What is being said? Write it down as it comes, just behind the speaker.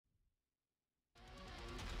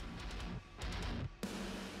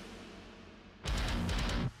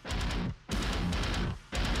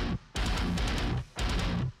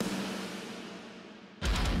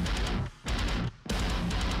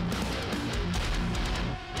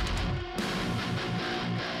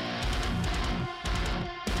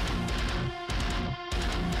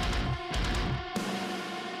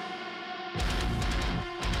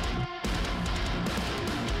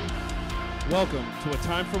Welcome to A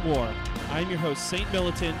Time for War. I am your host, Saint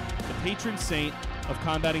Militant, the patron saint of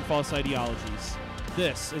combating false ideologies.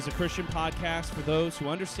 This is a Christian podcast for those who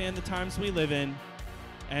understand the times we live in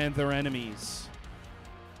and their enemies.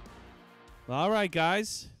 All right,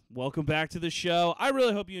 guys, welcome back to the show. I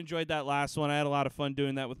really hope you enjoyed that last one. I had a lot of fun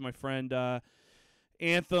doing that with my friend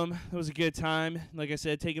Anthem. It was a good time. Like I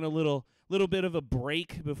said, taking a little bit of a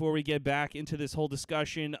break before we get back into this whole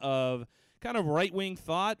discussion of kind of right-wing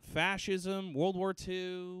thought, fascism, World War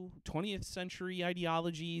II, 20th century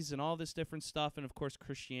ideologies, and all this different stuff, and, of course,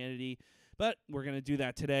 Christianity. But we're going to do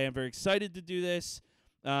that today. I'm very excited to do this.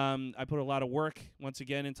 I put a lot of work, once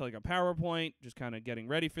again, into like a PowerPoint, just kind of getting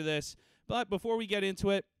ready for this. But before we get into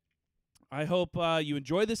it, I hope you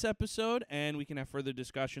enjoy this episode, and we can have further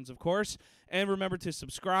discussions, of course. And remember to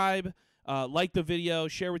subscribe, like the video,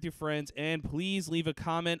 share with your friends, and please leave a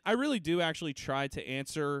comment. I really do actually try to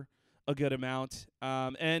answer a good amount.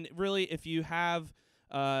 And really, if you have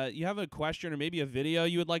a question or maybe a video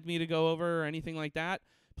you would like me to go over or anything like that,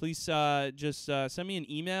 please just send me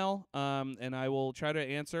an email, and I will try to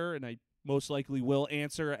answer, and I most likely will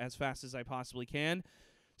answer as fast as I possibly can.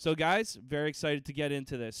 So, guys, very excited to get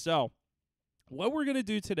into this. So, what we're going to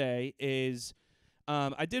do today is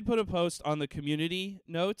I did put a post on the community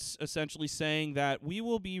notes essentially saying that we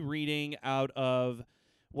will be reading out of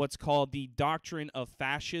what's called the Doctrine of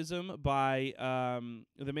Fascism by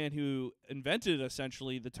the man who invented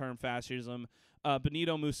essentially the term fascism,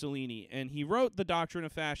 Benito Mussolini. And he wrote the Doctrine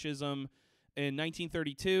of Fascism in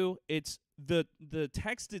 1932. It's the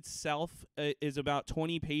text itself is about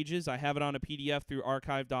 20 pages. I have it on a PDF through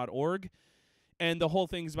archive.org. And the whole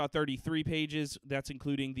thing is about 33 pages. That's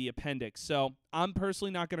including the appendix. So I'm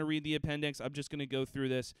personally not going to read the appendix. I'm just going to go through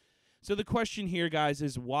this. So the question here, guys,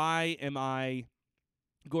 is why am I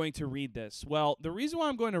going to read this? Well, the reason why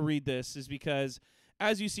I'm going to read this is because,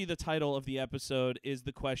 as you see, the title of the episode is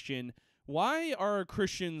the question, why are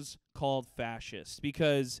Christians called fascists?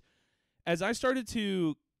 Because as I started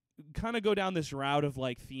to kind of go down this route of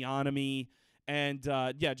like theonomy and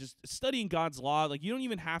just studying God's law, like you don't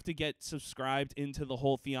even have to get subscribed into the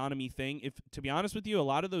whole theonomy thing. If, to be honest with you, a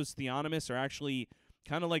lot of those theonomists are actually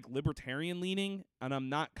kind of like libertarian leaning, and I'm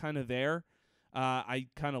not kind of there. I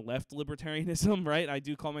kind of left libertarianism, right? I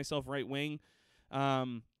do call myself right-wing.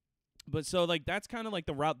 But so, like, that's kind of like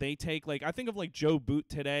the route they take. Like, I think of, like, Joe Boot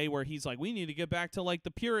today where he's like, we need to get back to, like,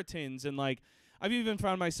 the Puritans. And, like, I've even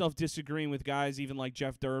found myself disagreeing with guys even like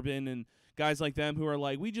Jeff Durbin and guys like them who are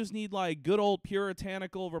like, we just need, like, good old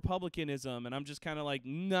puritanical republicanism. And I'm just kind of like,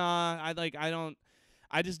 nah,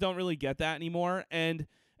 I just don't really get that anymore. And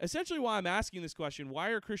essentially why I'm asking this question, why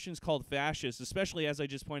are Christians called fascists, especially as I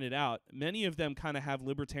just pointed out, many of them kind of have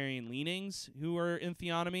libertarian leanings who are in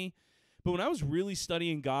theonomy. But when I was really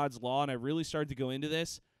studying God's law and I really started to go into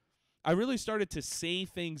this, I really started to say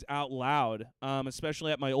things out loud,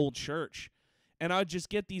 especially at my old church. And I would just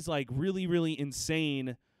get these like really, really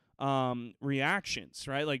insane reactions,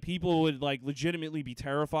 right? Like people would like legitimately be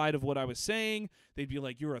terrified of what I was saying. They'd be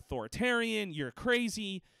like, you're authoritarian, you're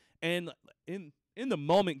crazy. And in the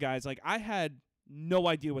moment, guys, like I had no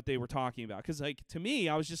idea what they were talking about. Because like to me,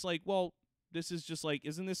 I was just like, well, this is just like,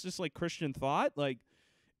 isn't this just like Christian thought? Like,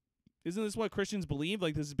 isn't this what Christians believe?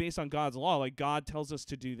 Like, this is based on God's law. Like, God tells us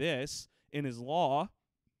to do this in his law.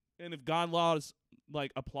 And if God laws,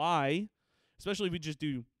 like, apply, especially if we just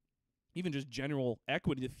do even just general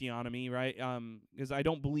equity theonomy, right? Because I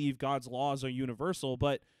don't believe God's laws are universal,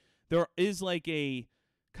 but there is, like, a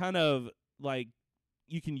kind of, like,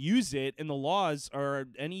 you can use it, and the laws are,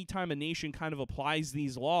 anytime a nation kind of applies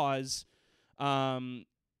these laws,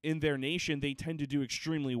 in their nation, they tend to do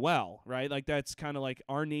extremely well, right? Like that's kind of like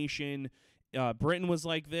our nation. Britain was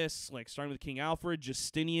like this, like starting with King Alfred.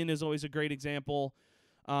 Justinian is always a great example.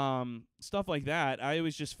 Stuff like that. I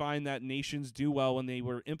always just find that nations do well when they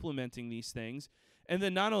were implementing these things. And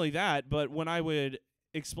then not only that, but when I would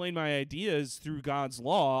explain my ideas through God's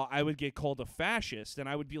law, I would get called a fascist, and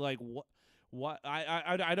I would be like, what?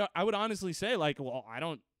 I would honestly say like, well, I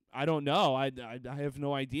don't know. I have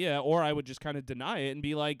no idea. Or I would just kind of deny it and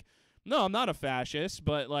be like, no, I'm not a fascist,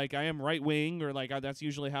 but like I am right wing, or like that's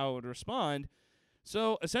usually how I would respond.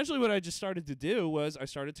 So essentially what I just started to do was I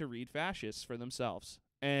started to read fascists for themselves.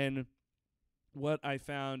 And what I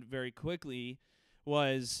found very quickly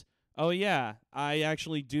was, oh yeah, I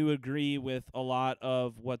actually do agree with a lot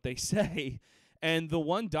of what they say. And the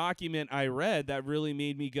one document I read that really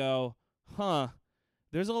made me go, huh,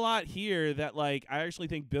 there's a lot here that, like, I actually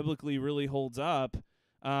think biblically really holds up,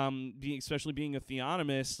 especially being a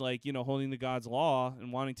theonomist, like, you know, holding to God's law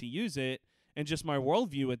and wanting to use it, and just my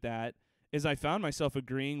worldview with that is I found myself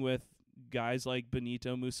agreeing with guys like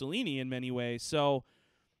Benito Mussolini in many ways. So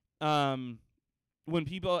when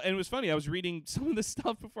people, and it was funny, I was reading some of the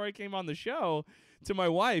stuff before I came on the show to my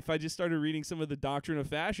wife. I just started reading some of the Doctrine of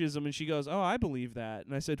Fascism, and she goes, "Oh, I believe that."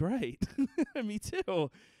 And I said, "Right." Me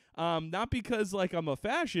too. Not because like I'm a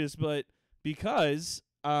fascist, but because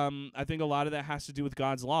I think a lot of that has to do with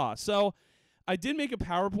God's law. So I did make a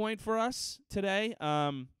PowerPoint for us today,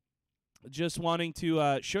 just wanting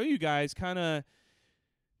to show you guys kind of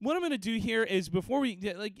what I'm going to do here is before we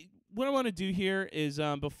get, what I want to do here is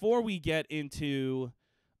before we get into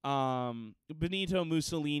Benito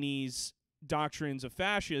Mussolini's Doctrines of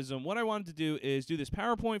Fascism, what I wanted to do is do this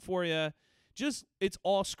PowerPoint for you. Just, it's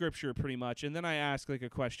all scripture pretty much, and then I ask like a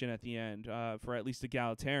question at the end for at least the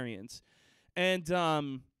egalitarians. And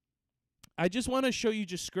I just want to show you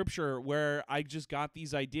just scripture where I just got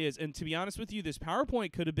these ideas. And to be honest with you, this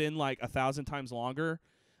PowerPoint could have been like 1,000 times longer.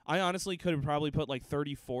 I honestly could have probably put like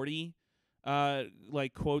 30, 40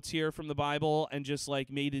 like quotes here from the Bible and just like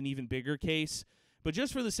made an even bigger case. But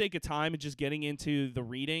just for the sake of time and just getting into the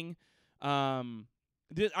reading, I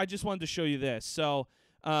just wanted to show you this. So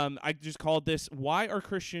I just called this, Why Are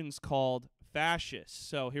Christians Called Fascists?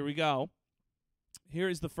 So here we go. Here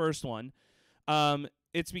is the first one.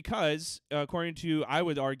 It's because, according to, I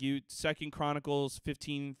would argue, 2 Chronicles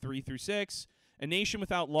 15, 3-6, a nation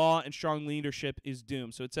without law and strong leadership is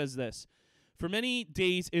doomed. So it says this: For many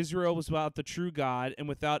days Israel was without the true God and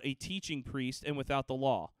without a teaching priest and without the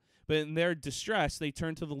law. But in their distress they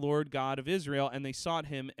turned to the Lord God of Israel, and they sought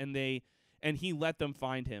him, and he let them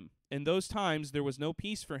find him. In those times there was no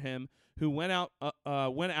peace for him who went out,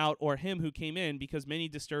 or him who came in, because many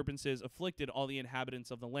disturbances afflicted all the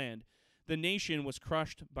inhabitants of the land. The nation was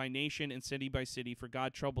crushed by nation and city by city, for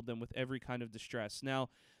God troubled them with every kind of distress. Now,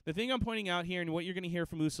 the thing I'm pointing out here, and what you're going to hear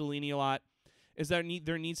from Mussolini a lot, is that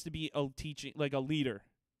there needs to be a teaching, like a leader.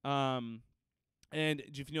 And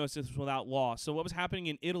if you notice, this was without law. So what was happening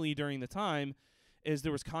in Italy during the time is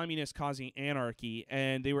there was communists causing anarchy,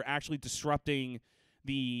 and they were actually disrupting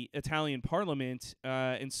the Italian parliament,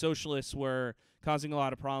 and socialists were causing a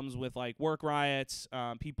lot of problems with like work riots,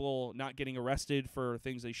 people not getting arrested for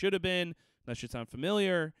things they should have been. That should sound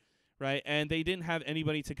familiar, right? And they didn't have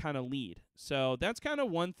anybody to kind of lead. So that's kind of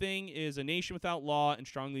one thing, is a nation without law and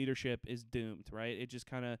strong leadership is doomed, right? It just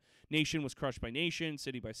kind of, nation was crushed by nation,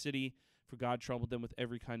 city by city, for God troubled them with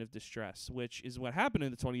every kind of distress, which is what happened in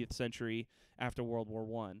the 20th century after World War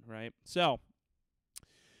I, right? So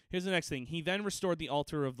here's the next thing. He then restored the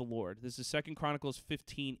altar of the Lord. This is 2 Chronicles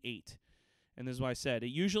 15:8. And this is what I said. It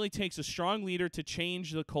usually takes a strong leader to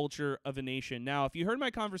change the culture of a nation. Now, if you heard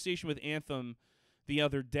my conversation with Anthem the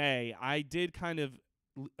other day, I did kind of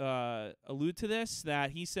allude to this,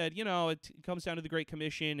 that he said, you know, it comes down to the Great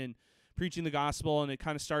Commission and preaching the gospel, and it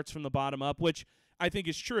kind of starts from the bottom up, which I think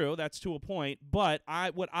is true. That's to a point. But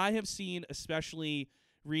what I have seen, especially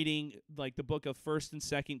reading like the book of 1st and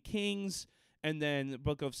 2nd Kings, and then the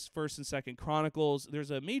book of 1st and 2nd Chronicles,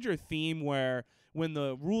 there's a major theme where when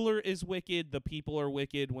the ruler is wicked, the people are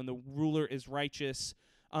wicked. When the ruler is righteous,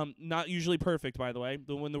 not usually perfect, by the way,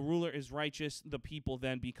 but when the ruler is righteous, the people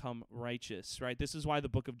then become righteous, right? This is why the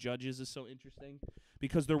book of Judges is so interesting,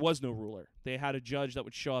 because there was no ruler. They had a judge that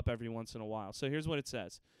would show up every once in a while. So here's what it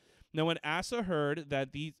says. Now when Asa heard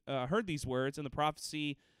these words and the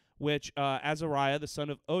prophecy which Azariah, the son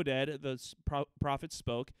of Oded, the prophet,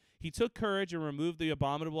 spoke, he took courage and removed the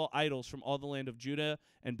abominable idols from all the land of Judah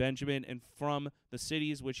and Benjamin, and from the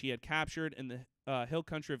cities which he had captured in the hill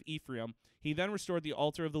country of Ephraim. He then restored the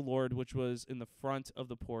altar of the Lord, which was in the front of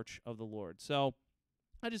the porch of the Lord. So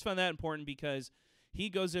I just found that important, because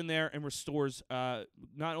he goes in there and restores not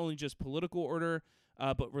only just political order,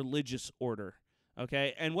 but religious order.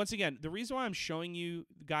 Okay, and once again, the reason why I'm showing you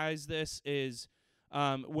guys this is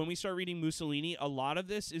when we start reading Mussolini, a lot of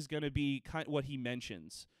this is going to be kind of what he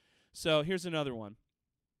mentions. So here's another one.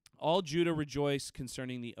 All Judah rejoice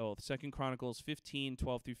concerning the oath. 2 Chronicles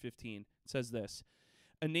 15:12-15. It says this: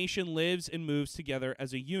 A nation lives and moves together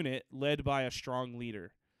as a unit led by a strong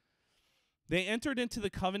leader. They entered into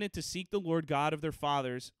the covenant to seek the Lord God of their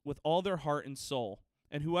fathers with all their heart and soul.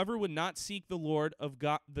 And whoever would not seek the Lord of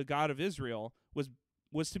God, the God of Israel,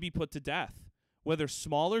 was to be put to death, whether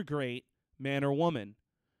small or great, man or woman.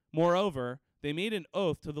 Moreover, they made an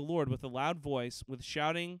oath to the Lord with a loud voice, with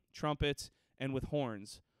shouting, trumpets, and with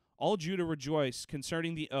horns. All Judah rejoiced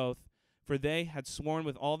concerning the oath, for they had sworn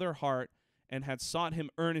with all their heart and had sought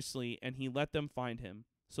him earnestly, and he let them find him.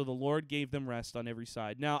 So the Lord gave them rest on every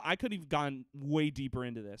side. Now, I could have gone way deeper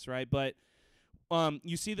into this, right? But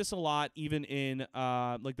you see this a lot even in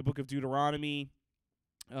like the book of Deuteronomy,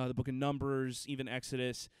 the book of Numbers, even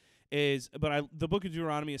Exodus. the book of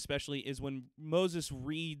Deuteronomy especially is when Moses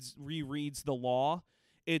rereads the law,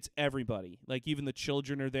 it's everybody. Like even the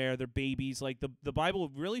children are there, they're babies. Like the Bible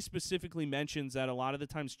really specifically mentions that a lot of the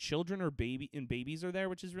times children or babies are there,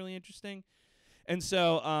 which is really interesting. And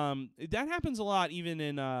so that happens a lot even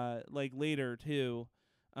in like later too.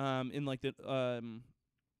 In like the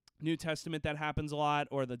New Testament that happens a lot,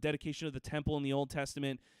 or the dedication of the temple in the Old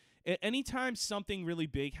Testament. Anytime something really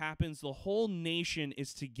big happens, the whole nation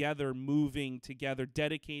is together, moving together,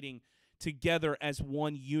 dedicating together as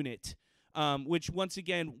one unit. Which, once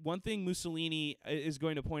again, one thing Mussolini is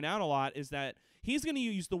going to point out a lot is that he's going to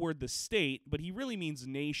use the word the state, but he really means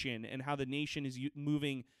nation, and how the nation is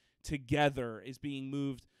moving together, is being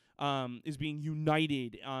moved, is being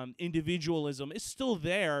united. Individualism is still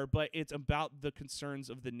there, but it's about the concerns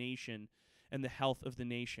of the nation and the health of the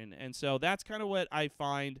nation. And so that's kind of what I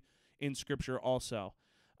find in Scripture also.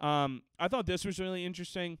 I thought this was really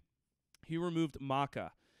interesting. He removed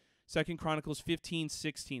Makkah. 2 Chronicles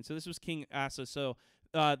 15:16. So this was King Asa. So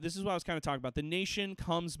this is what I was kind of talking about. The nation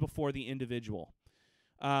comes before the individual.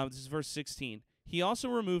 This is verse 16. He also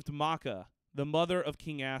removed Makkah, the mother of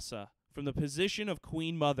King Asa, from the position of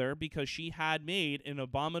queen mother, because she had made an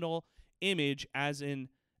abominable image as an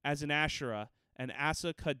Asherah, and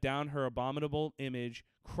Asa cut down her abominable image,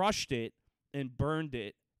 crushed it, and burned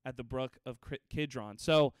it at the brook of Kidron.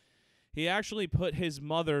 So he actually put his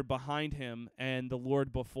mother behind him and the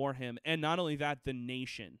Lord before him, and not only that, the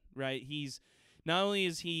nation, right? Not only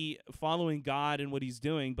is he following God and what he's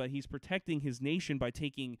doing, but he's protecting his nation by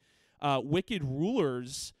taking wicked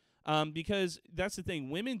rulers, because that's the thing.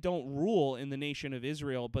 Women don't rule in the nation of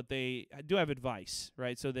Israel, but they do have advice,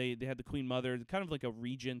 right? So they had the queen mother, kind of like a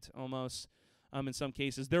regent almost. In some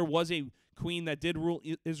cases, there was a queen that did rule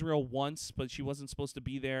Israel once, but she wasn't supposed to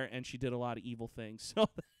be there, and she did a lot of evil things. So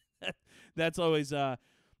that's always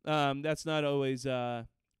that's not always the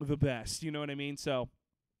best, you know what I mean? So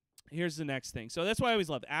here's the next thing. So that's why I always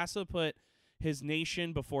love Asa put his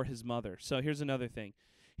nation before his mother. So here's another thing.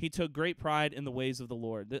 He took great pride in the ways of the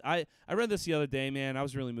Lord. I read this the other day, man. I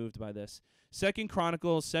was really moved by this. 2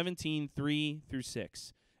 Chronicles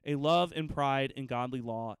 17:3-6. A love and pride in godly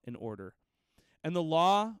law and order. And the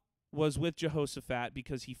law was with Jehoshaphat,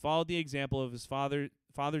 because he followed the example of his father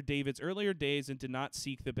David's earlier days and did not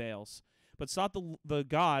seek the Baals, but sought the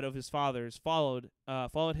God of his fathers, followed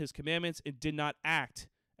his commandments, and did not act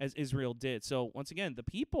as Israel did. So once again, the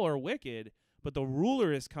people are wicked, but the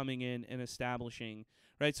ruler is coming in and establishing,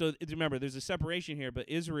 right? So remember, there's a separation here, but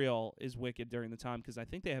Israel is wicked during the time, because I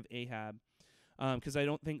think they have Ahab. Because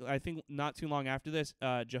I think not too long after this,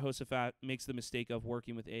 Jehoshaphat makes the mistake of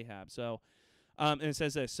working with Ahab. So. And it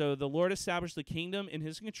says this: so the Lord established the kingdom in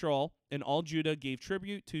his control, and all Judah gave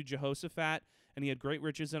tribute to Jehoshaphat, and he had great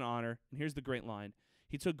riches and honor. And here's the great line: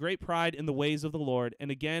 he took great pride in the ways of the Lord, and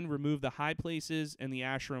again removed the high places and the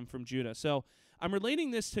Asherim from Judah. So I'm relating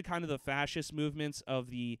this to kind of the fascist movements of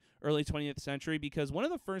the early 20th century, because one of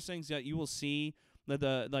the first things that you will see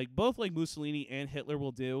that both Mussolini and Hitler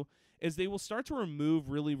will do is they will start to remove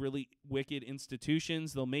really, really wicked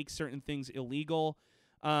institutions. They'll make certain things illegal.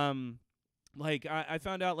 I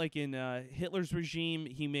found out, in Hitler's regime,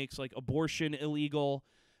 he makes, abortion illegal.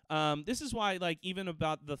 This is why, even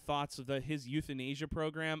about the thoughts of his euthanasia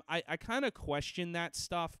program, I kind of question that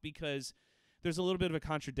stuff, because there's a little bit of a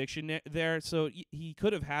contradiction there. So he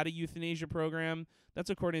could have had a euthanasia program. That's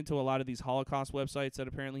according to a lot of these Holocaust websites that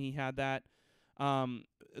apparently he had that. And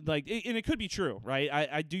it could be true, right?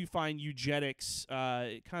 I do find eugenics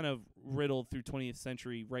kind of riddled through 20th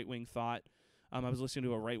century right-wing thought. I was listening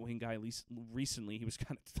to a right-wing guy recently. He was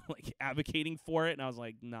kind of advocating for it, and I was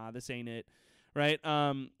like, nah, this ain't it, right?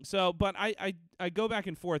 But I go back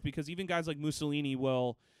and forth, because even guys like Mussolini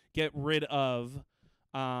will get rid of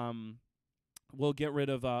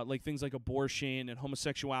things like abortion and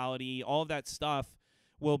homosexuality. All of that stuff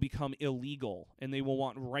will become illegal, and they will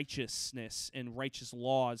want righteousness and righteous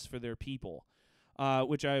laws for their people.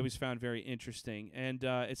 Which I always found very interesting. And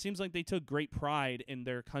it seems like they took great pride in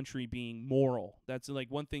their country being moral. That's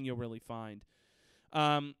one thing you'll really find.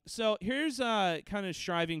 So here's kind of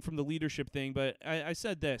striving from the leadership thing, but I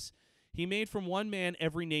said this. He made from one man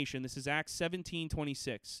every nation. This is Acts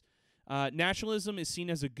 17:26. Nationalism is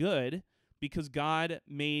seen as a good because God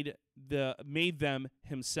made them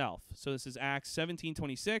himself. So this is Acts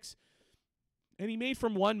 17:26. And he made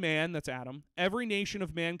from one man, that's Adam, every nation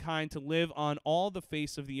of mankind to live on all the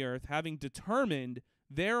face of the earth, having determined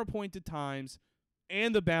their appointed times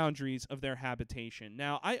and the boundaries of their habitation.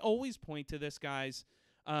 Now, I always point to this, guys,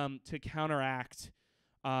 to counteract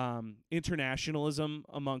internationalism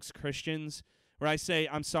amongst Christians, where I say,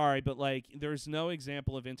 I'm sorry, but like there's no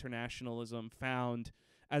example of internationalism found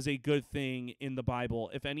as a good thing in the Bible.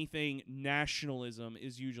 If anything, nationalism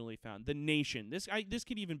is usually found. The nation. This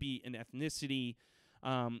could even be an ethnicity,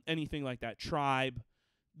 anything like that, tribe.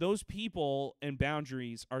 Those people and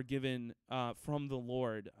boundaries are given from the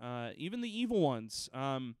Lord, even the evil ones.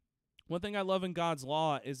 One thing I love in God's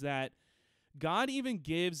law is that God even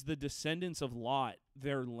gives the descendants of Lot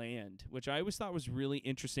their land, which I always thought was really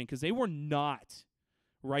interesting because they were not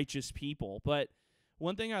righteous people. But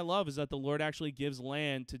one thing I love is that the Lord actually gives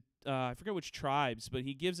land to, I forget which tribes, but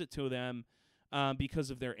he gives it to them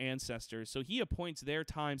because of their ancestors. So he appoints their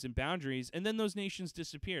times and boundaries, and then those nations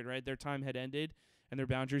disappeared, right? Their time had ended, and their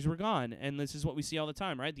boundaries were gone. And this is what we see all the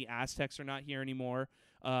time, right? The Aztecs are not here anymore.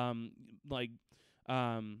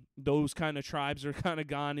 Those kind of tribes are kind of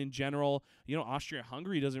gone in general. You know,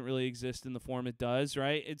 Austria-Hungary doesn't really exist in the form it does,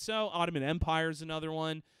 right? And so Ottoman Empire is another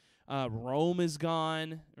one. Rome is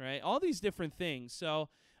gone, right? All these different things. So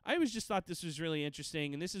I always just thought this was really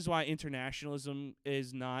interesting, and this is why internationalism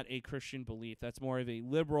is not a Christian belief. That's more of a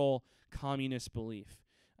liberal communist belief.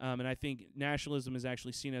 And I think nationalism is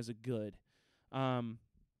actually seen as a good.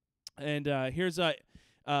 Here's a...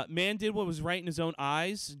 man did what was right in his own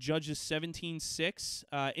eyes. Judges 17:6.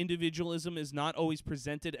 Individualism is not always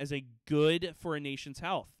presented as a good for a nation's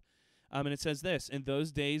health. And it says this: in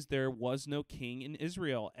those days there was no king in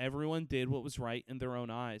Israel. Everyone did what was right in their own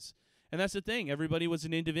eyes. And that's the thing. Everybody was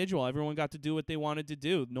an individual. Everyone got to do what they wanted to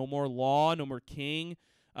do. No more law, no more king.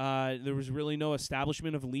 There was really no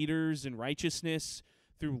establishment of leaders and righteousness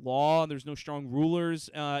through law. There's no strong rulers.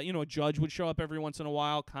 A judge would show up every once in a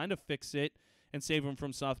while, kind of fix it and save them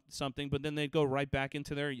from something, but then they'd go right back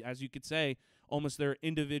into their, as you could say, almost their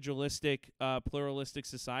individualistic, pluralistic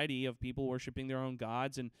society of people worshiping their own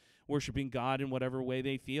gods and worshiping God in whatever way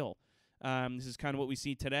they feel. This is kind of what we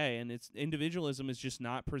see today, and individualism is just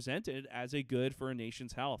not presented as a good for a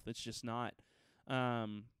nation's health. It's just not.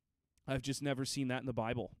 I've just never seen that in the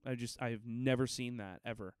Bible. I have never seen that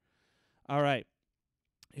ever. All right,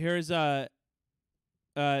 here's another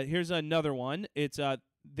one. It's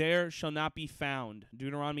there shall not be found.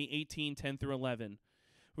 Deuteronomy 18:10-11.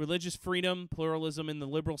 Religious freedom, pluralism in the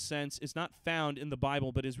liberal sense, is not found in the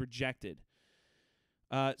Bible, but is rejected.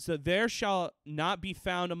 So there shall not be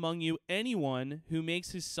found among you anyone who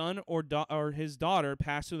makes his son or his daughter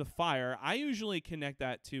pass through the fire. I usually connect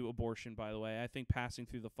that to abortion, by the way. I think passing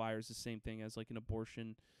through the fire is the same thing as like an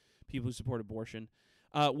abortion, people who support abortion.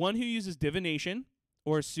 One who uses divination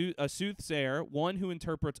or a soothsayer, one who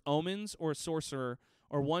interprets omens or a sorcerer,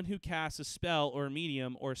 or one who casts a spell or a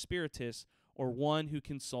medium or a spiritist, or one who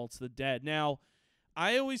consults the dead. Now,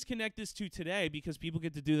 I always connect this to today because people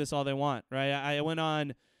get to do this all they want, right? I went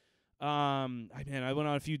on, I went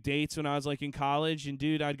on a few dates when I was like in college, and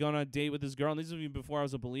dude, I'd go on a date with this girl, and this was even before I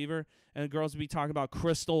was a believer, and the girls would be talking about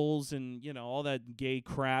crystals and, all that gay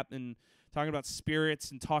crap, and talking about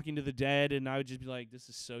spirits and talking to the dead, and I would just be like, this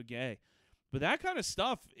is so gay. But that kind of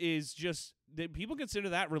stuff is just, people consider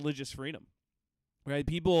that religious freedom. Right,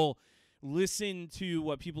 people listen to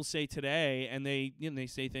what people say today, and they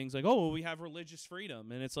say things like, "Oh, well, we have religious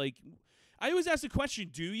freedom," and it's like, I always ask the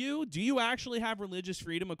question: Do you actually have religious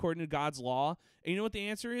freedom according to God's law? And you know what the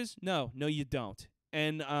answer is? No, you don't.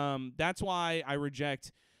 And that's why I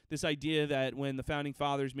reject this idea that when the founding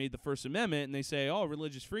fathers made the First Amendment and they say, "Oh,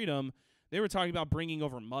 religious freedom," they were talking about bringing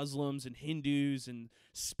over Muslims and Hindus and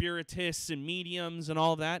spiritists and mediums and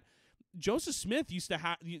all that. Joseph Smith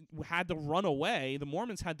had to run away. The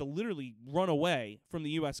Mormons had to literally run away from the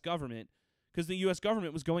U.S. government because the U.S.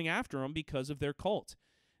 government was going after them because of their cult.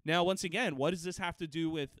 Now, once again, what does this have to do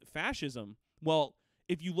with fascism? Well,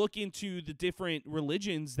 if you look into the different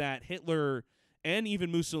religions that Hitler and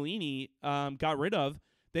even Mussolini got rid of,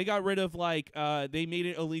 they got rid of, they made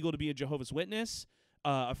it illegal to be a Jehovah's Witness,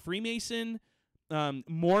 a Freemason,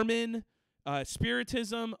 Mormon,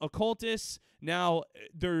 Spiritism, occultists. Now,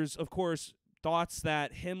 there's, of course, thoughts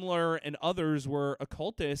that Himmler and others were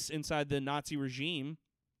occultists inside the Nazi regime.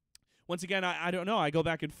 Once again, I don't know. I go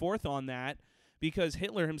back and forth on that because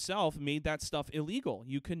Hitler himself made that stuff illegal.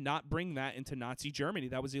 You could not bring that into Nazi Germany.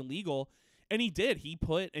 That was illegal. And he did. He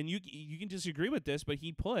put, and you can disagree with this, but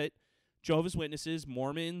he put Jehovah's Witnesses,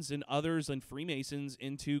 Mormons, and others and Freemasons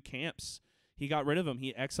into camps. He got rid of them.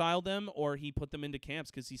 He exiled them, or he put them into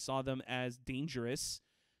camps because he saw them as dangerous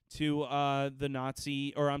to the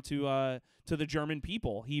Nazi, or to the German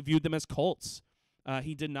people. He viewed them as cults.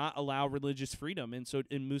 He did not allow religious freedom, and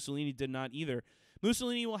Mussolini did not either.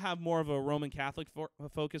 Mussolini will have more of a Roman Catholic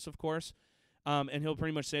focus, of course, and he'll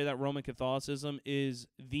pretty much say that Roman Catholicism is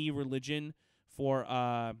the religion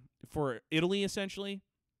for Italy, essentially.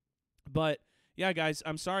 But Yeah, guys,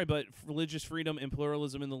 I'm sorry, but religious freedom and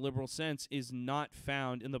pluralism in the liberal sense is not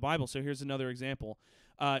found in the Bible. So here's another example.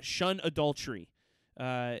 Shun adultery.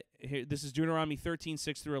 This is Deuteronomy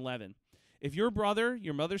 13:6-11. If your brother,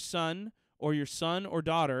 your mother's son, or your son or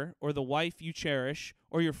daughter, or the wife you cherish,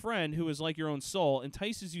 or your friend who is like your own soul,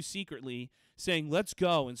 entices you secretly, saying, let's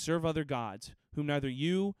go and serve other gods, whom neither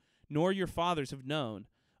you nor your fathers have known,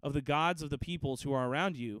 of the gods of the peoples who are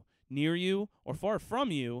around you, near you, or far from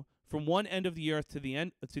you, from one end of the earth to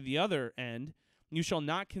the other end, you shall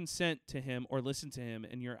not consent to him or listen to him,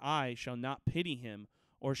 and your eye shall not pity him,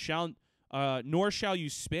 nor shall you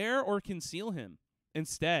spare or conceal him.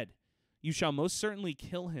 Instead, you shall most certainly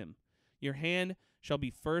kill him. Your hand shall be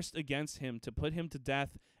first against him to put him to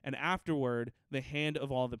death, and afterward the hand of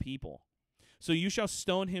all the people. So you shall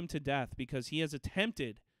stone him to death, because he has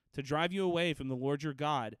attempted to drive you away from the Lord your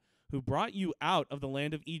God, who brought you out of the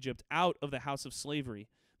land of Egypt, out of the house of slavery.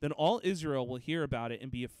 Then all Israel will hear about it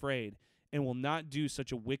and be afraid, and will not do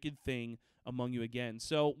such a wicked thing among you again.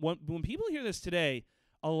 So when people hear this today,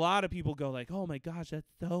 a lot of people go like, oh my gosh, that's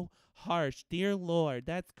so harsh. Dear Lord,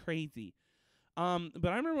 that's crazy. But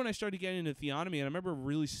I remember when I started getting into theonomy, and I remember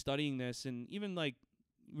really studying this, and even like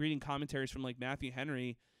reading commentaries from like Matthew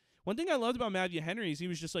Henry. One thing I loved about Matthew Henry is he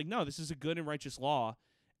was just like, no, this is a good and righteous law,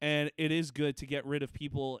 and it is good to get rid of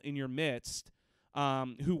people in your midst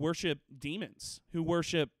who worship demons, who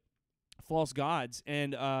worship false gods,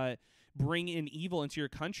 and bring in evil into your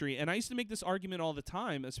country. And I used to make this argument all the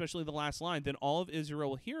time, especially the last line, then all of Israel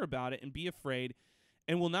will hear about it and be afraid,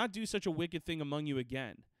 and will not do such a wicked thing among you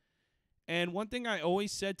again. And one thing I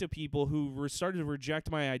always said to people who started to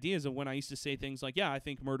reject my ideas of when I used to say things like, yeah, I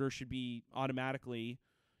think murder should be automatically,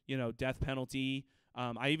 death penalty.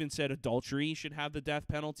 I even said adultery should have the death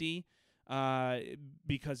penalty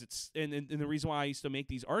because it's, and the reason why I used to make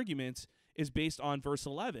these arguments is based on verse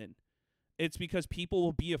 11. It's because people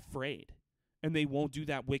will be afraid and they won't do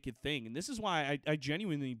that wicked thing. And this is why I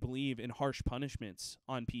genuinely believe in harsh punishments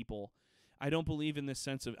on people. I don't believe in this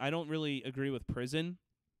sense of, I don't really agree with prison.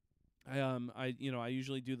 I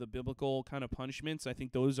usually do the biblical kind of punishments. I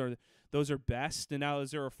think those are best. And now,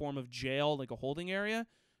 is there a form of jail, like a holding area?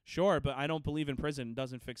 Sure, but I don't believe in prison. It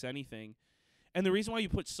doesn't fix anything. And the reason why you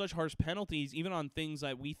put such harsh penalties, even on things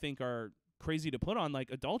that we think are crazy to put on, like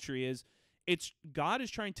adultery, is God is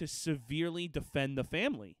trying to severely defend the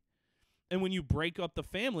family. And when you break up the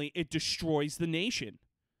family, it destroys the nation.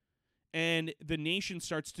 And the nation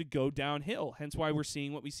starts to go downhill. Hence why we're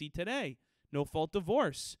seeing what we see today. No-fault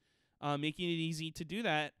divorce. Making it easy to do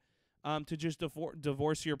that, to just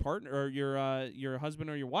divorce your partner or your husband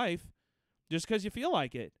or your wife just because you feel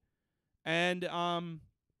like it. And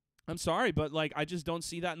I'm sorry, but like I just don't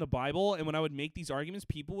see that in the Bible. And when I would make these arguments,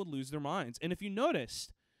 people would lose their minds. And if you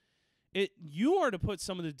noticed, you are to put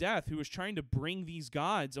someone to death who is trying to bring these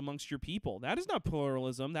gods amongst your people. That is not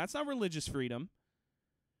pluralism. That's not religious freedom.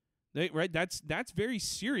 Right? That's very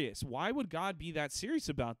serious. Why would God be that serious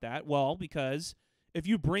about that? Well, because if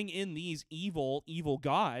you bring in these evil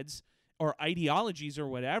gods or ideologies or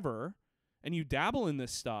whatever, and you dabble in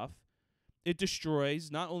this stuff, it destroys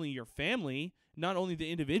not only your family, not only the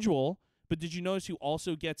individual, but did you notice who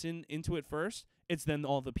also gets into it first? It's then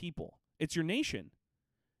all the people. It's your nation.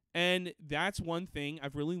 And that's one thing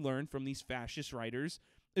I've really learned from these fascist writers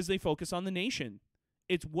is they focus on the nation.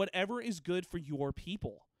 It's whatever is good for your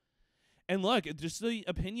people. And look, just the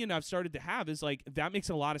opinion I've started to have is like, that makes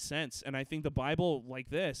a lot of sense. And I think the Bible like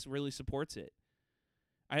this really supports it.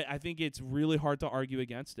 I think it's really hard to argue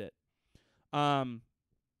against it.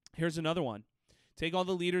 Here's another one. Take all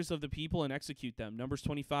the leaders of the people and execute them. Numbers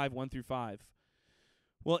 25, 1-5.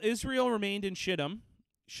 Well, Israel remained in Shittim.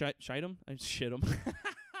 Shittim? Shittim.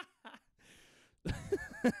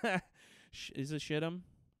 Is it Shittim?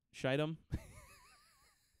 Shittim?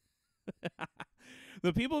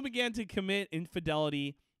 The people began to commit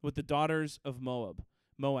infidelity with the daughters of Moab,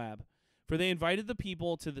 for they invited the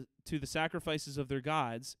people to the sacrifices of their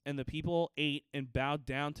gods, and the people ate and bowed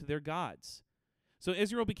down to their gods. So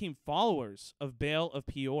Israel became followers of Baal of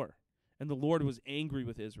Peor, and the Lord was angry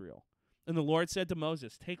with Israel. And the Lord said to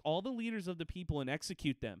Moses, take all the leaders of the people and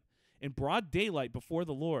execute them in broad daylight before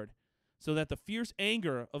the Lord, so that the fierce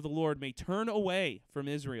anger of the Lord may turn away from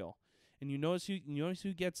Israel. And you notice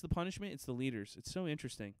who gets the punishment? It's the leaders. It's so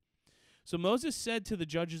interesting. So Moses said to the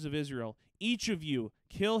judges of Israel, each of you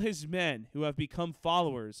kill his men who have become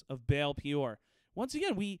followers of Baal Peor. Once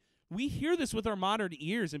again, we hear this with our modern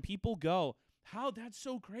ears, and people go, how? That's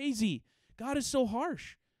so crazy. God is so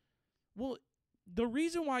harsh. Well, the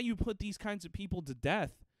reason why you put these kinds of people to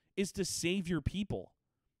death is to save your people.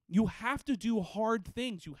 You have to do hard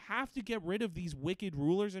things. You have to get rid of these wicked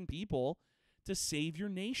rulers and people to save your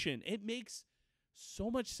nation. It makes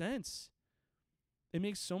so much sense. It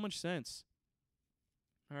makes so much sense.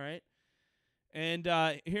 All right. And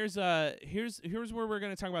here's where we're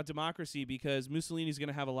going to talk about democracy, because Mussolini's going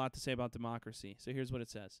to have a lot to say about democracy. So here's what it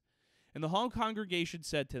says. And the whole congregation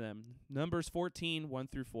said to them, Numbers 14,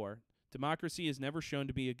 1-4, democracy is never shown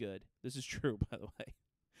to be a good. This is true, by the way.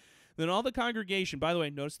 Then all the congregation, by the way,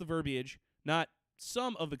 notice the verbiage, not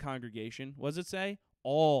some of the congregation. What does it say?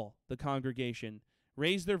 All the congregation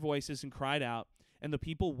raised their voices and cried out, and the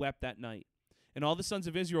people wept that night. And all the sons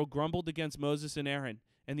of Israel grumbled against Moses and Aaron,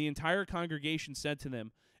 and the entire congregation said to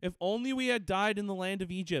them, if only we had died in the land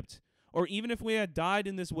of Egypt, or even if we had died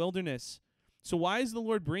in this wilderness. So why is the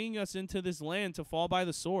Lord bringing us into this land to fall by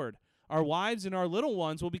the sword? Our wives and our little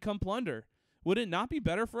ones will become plunder. Would it not be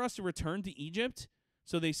better for us to return to Egypt?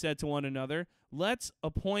 So they said to one another, let's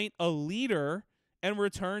appoint a leader and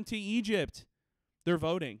return to Egypt. They're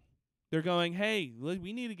voting. They're going, hey,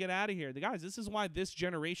 we need to get out of here. Guys, this is why this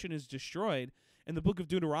generation is destroyed, and the book of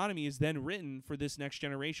Deuteronomy is then written for this next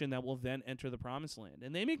generation that will then enter the promised land.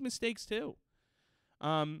 And they make mistakes too.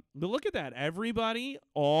 But look at that. Everybody,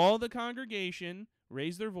 all the congregation,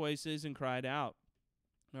 raised their voices and cried out.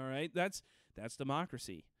 All right? That's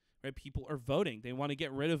democracy. Right? People are voting. They want to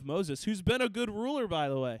get rid of Moses, who's been a good ruler, by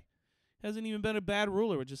the way. Hasn't even been a bad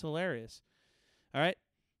ruler, which is hilarious. All right?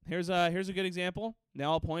 Here's a good example.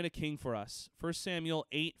 Now appoint a king for us. 1 Samuel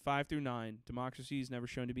 8, 5-9. Democracy is never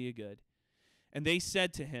shown to be a good. And they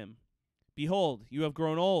said to him, behold, you have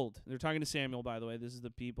grown old. They're talking to Samuel, by the way. This is the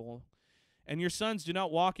people. And your sons do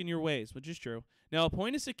not walk in your ways, which is true. Now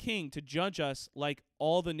appoint us a king to judge us like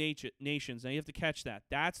all the nations. Now you have to catch that.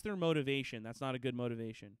 That's their motivation. That's not a good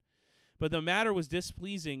motivation. But the matter was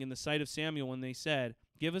displeasing in the sight of Samuel when they said,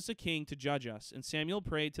 give us a king to judge us. And Samuel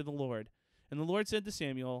prayed to the Lord. And the Lord said to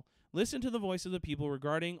Samuel, listen to the voice of the people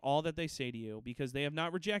regarding all that they say to you, because they have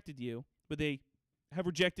not rejected you, but they have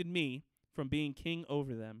rejected me from being king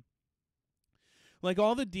over them. Like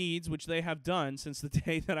all the deeds which they have done since the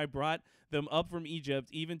day that I brought them up from Egypt,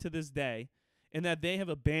 even to this day, and that they have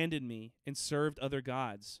abandoned me and served other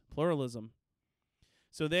gods. Pluralism.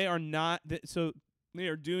 So they are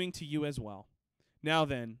doing to you as well. Now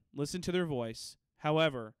then, listen to their voice.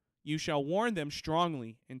 However, you shall warn them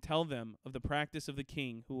strongly and tell them of the practice of the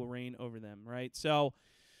king who will reign over them, right? So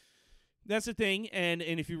that's the thing. And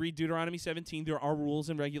if you read Deuteronomy 17, there are rules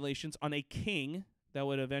and regulations on a king that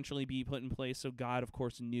would eventually be put in place. So God, of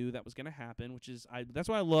course, knew that was going to happen, that's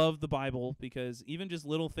why I love the Bible, because even just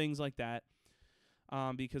little things like that,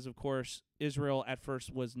 because, of course, Israel at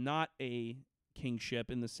first was not a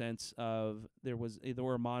kingship in the sense of they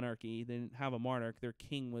were a monarchy. They didn't have a monarch. Their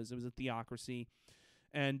king was a theocracy.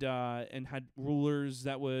 And had rulers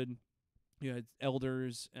that would, had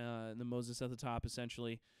elders, and then Moses at the top,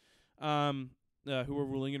 essentially, who were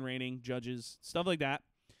ruling and reigning, judges, stuff like that.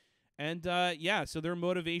 And so their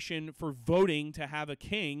motivation for voting to have a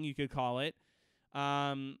king, you could call it,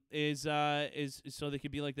 is so they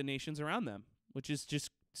could be like the nations around them, which is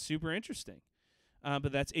just super interesting.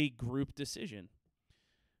 But that's a group decision.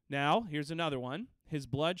 Now, here's another one. His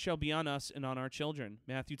blood shall be on us and on our children.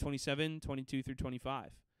 Matthew 27, 22-25.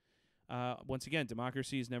 Once again,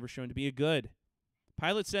 democracy is never shown to be a good.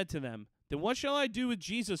 Pilate said to them, then what shall I do with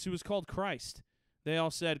Jesus who is called Christ? They all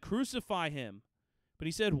said, crucify him. But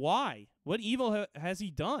he said, why? What evil has he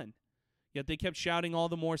done? Yet they kept shouting all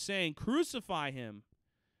the more, saying, crucify him.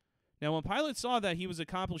 Now when Pilate saw that he was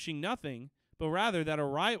accomplishing nothing, but rather that a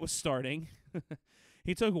riot was starting,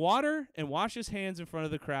 he took water and washed his hands in front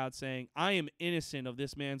of the crowd, saying, I am innocent of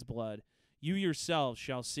this man's blood. You yourselves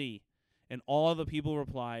shall see. And all the people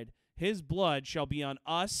replied, his blood shall be on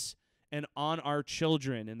us and on our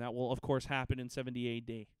children. And that will, of course, happen in 70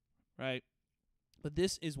 AD, right? But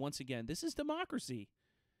this is, once again, this is democracy,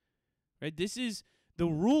 right? This is the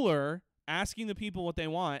ruler asking the people what they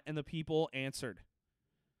want, and the people answered.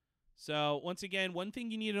 So, once again, one thing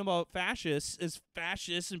you need to know about fascists is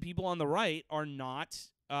fascists and people on the right are not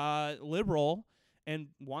liberal and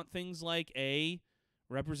want things like a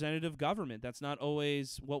representative government. That's not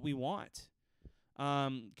always what we want.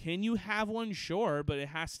 Can you have one? Sure, but it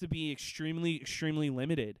has to be extremely, extremely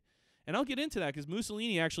limited. And I'll get into that because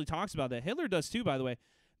Mussolini actually talks about that. Hitler does too, by the way.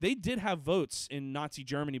 They did have votes in Nazi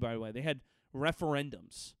Germany, by the way. They had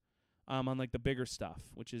referendums on like the bigger stuff,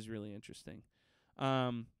 which is really interesting.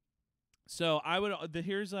 So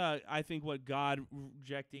here's I think what God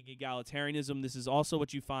rejecting egalitarianism. This is also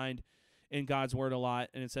what you find in God's word a lot,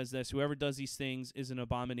 and it says this: whoever does these things is an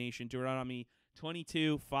abomination. Deuteronomy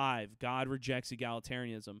 22:5. God rejects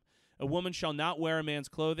egalitarianism. A woman shall not wear a man's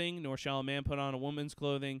clothing, nor shall a man put on a woman's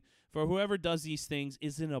clothing. For whoever does these things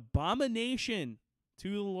is an abomination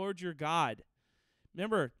to the Lord your God.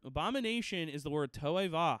 Remember, abomination is the word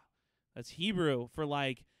toeva. That's Hebrew for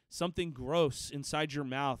like something gross inside your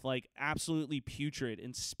mouth, like absolutely putrid,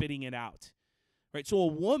 and spitting it out. Right? So a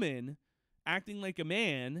woman acting like a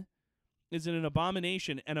man is an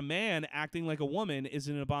abomination, and a man acting like a woman is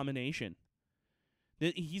an abomination.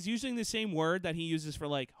 He's using the same word that he uses for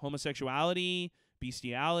like homosexuality,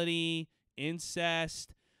 bestiality,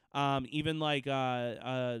 incest, even like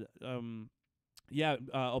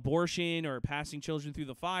abortion or passing children through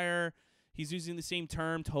the fire. He's using the same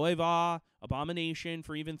term, toeva, abomination,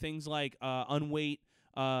 for even things like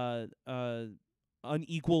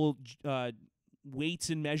unequal weights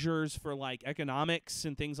and measures for like economics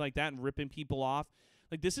and things like that, and ripping people off.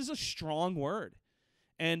 Like, this is a strong word.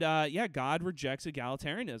 And God rejects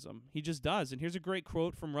egalitarianism. He just does. And here's a great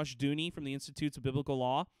quote from Rushdoony from the Institutes of Biblical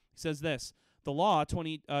Law. He says this: the law,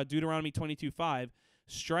 Deuteronomy 22:5,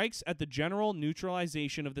 strikes at the general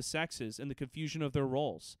neutralization of the sexes and the confusion of their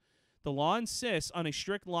roles. The law insists on a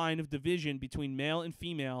strict line of division between male and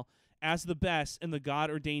female as the best and the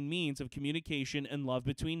God-ordained means of communication and love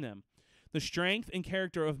between them. The strength and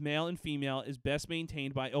character of male and female is best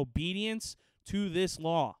maintained by obedience to this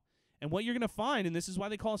law. And what you're going to find, and this is why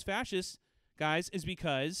they call us fascists, guys, is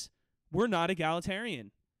because we're not egalitarian.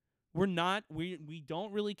 We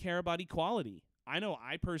don't really care about equality. I know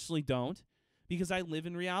I personally don't, because I live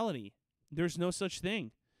in reality. There's no such thing.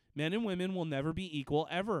 Men and women will never be equal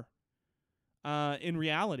ever in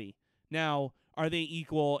reality. Now, are they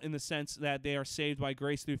equal in the sense that they are saved by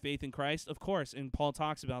grace through faith in Christ? Of course, and Paul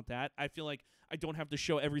talks about that. I feel like I don't have to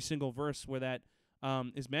show every single verse where that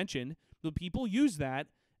is mentioned, but people use that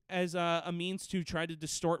as a means to try to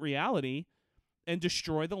distort reality and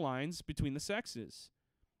destroy the lines between the sexes.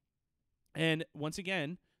 And once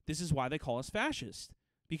again, this is why they call us fascist,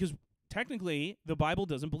 because technically the Bible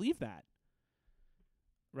doesn't believe that,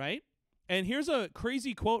 right? And here's a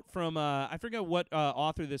crazy quote from, I forget what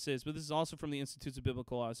author this is, but this is also from the Institutes of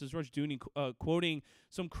Biblical Law. This is Rushdoony quoting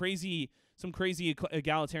some crazy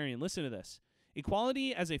egalitarian. Listen to this.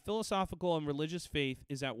 Equality as a philosophical and religious faith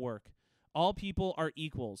is at work. All people are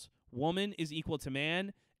equals. Woman is equal to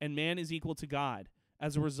man, and man is equal to God.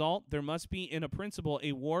 As a result, there must be, in a principle,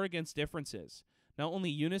 a war against differences. Not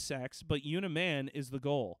only unisex, but uniman is the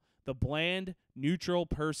goal. The bland, neutral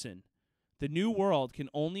person. The new world can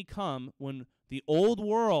only come when the old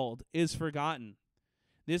world is forgotten.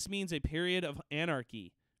 This means a period of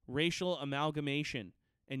anarchy, racial amalgamation,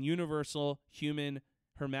 and universal human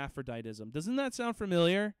hermaphroditism. Doesn't that sound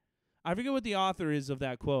familiar? I forget what the author is of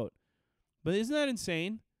that quote, but isn't that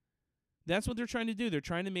insane? That's what they're trying to do. They're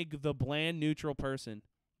trying to make the bland, neutral person.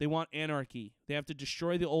 They want anarchy. They have to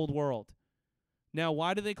destroy the old world. Now,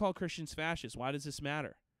 why do they call Christians fascists? Why does this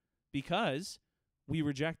matter? Because we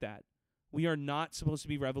reject that. We are not supposed to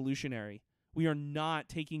be revolutionary. We are not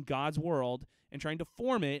taking God's world and trying to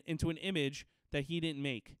form it into an image that he didn't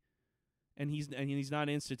make, and he's not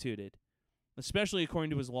instituted, especially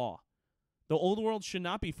according to his law. The old world should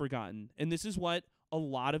not be forgotten, and this is what a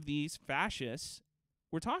lot of these fascists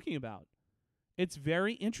were talking about. It's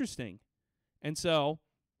very interesting. And so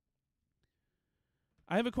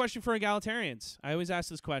I have a question for egalitarians. I always ask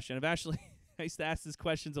this question. I used to ask these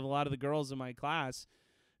questions of a lot of the girls in my class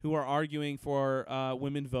who are arguing for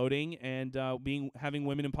women voting and having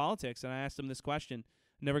women in politics. And I asked them this question.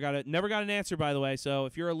 Never got an answer, by the way. So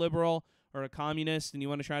if you're a liberal or a communist and you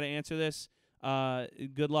want to try to answer this,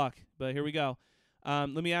 good luck. But here we go. Let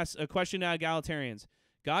me ask a question to egalitarians.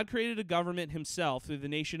 God created a government himself through the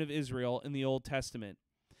nation of Israel in the Old Testament.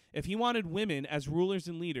 If he wanted women as rulers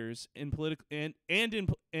and leaders in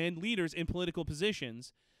leaders in political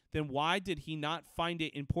positions, then why did he not find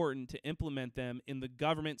it important to implement them in the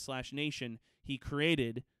government/nation he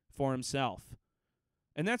created for himself?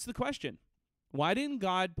 And that's the question. Why didn't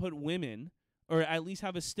God put women, or at least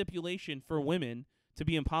have a stipulation for women to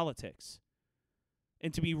be in politics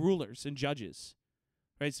and to be rulers and judges?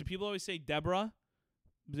 Right? So people always say Deborah,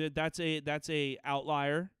 that's a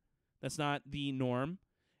outlier. That's not the norm.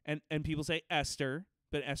 And people say Esther,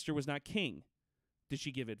 but Esther was not king. Did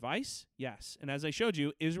she give advice? Yes. And as I showed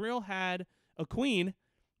you, Israel had a queen,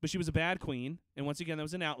 but she was a bad queen. And once again, that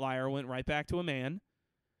was an outlier, went right back to a man.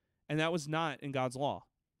 And that was not in God's law.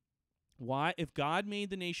 Why? If God made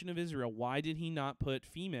the nation of Israel, why did he not put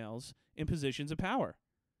females in positions of power?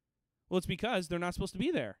 Well, it's because they're not supposed to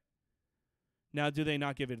be there. Now, do they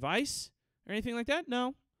not give advice or anything like that?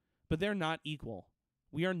 No. But they're not equal.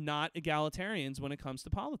 We are not egalitarians when it comes to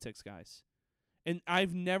politics, guys. And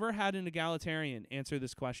I've never had an egalitarian answer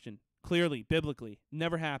this question clearly, biblically.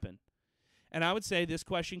 Never happened. And I would say this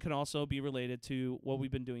question can also be related to what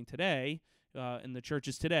we've been doing today in the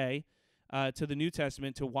churches today, to the New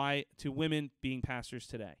Testament, to women being pastors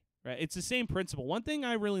today. Right? It's the same principle. One thing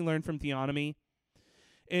I really learned from theonomy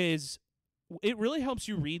is it really helps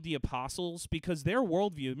you read the apostles, because their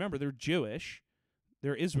worldview, remember, they're Jewish,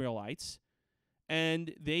 they're Israelites,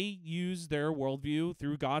 and they use their worldview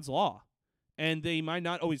through God's law. And they might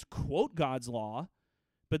not always quote God's law,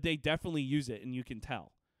 but they definitely use it, and you can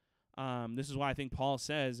tell. This is why I think Paul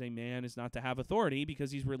says a man is not to have authority,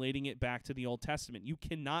 because he's relating it back to the Old Testament. You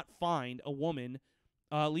cannot find a woman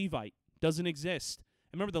Levite. Doesn't exist.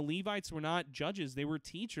 And remember, the Levites were not judges. They were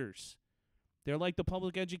teachers. They're like the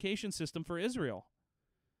public education system for Israel.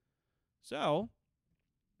 So,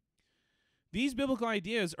 these biblical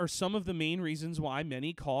ideas are some of the main reasons why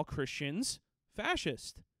many call Christians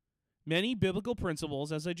fascist. Many biblical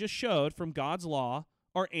principles, as I just showed from God's law,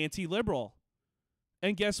 are anti-liberal.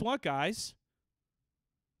 And guess what, guys?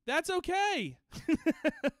 That's okay.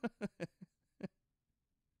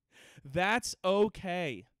 That's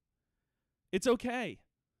okay. It's okay.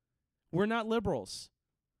 We're not liberals.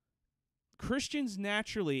 Christians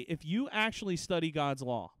naturally, if you actually study God's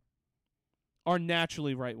law, are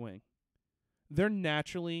naturally right-wing. They're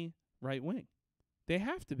naturally right-wing. They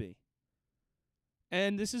have to be.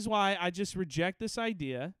 And this is why I just reject this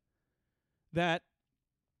idea that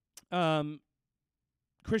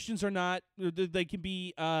Christians are not, they can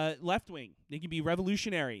be left-wing. They can be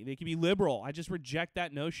revolutionary. They can be liberal. I just reject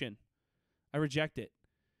that notion. I reject it.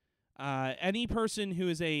 Any person who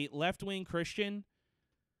is a left-wing Christian,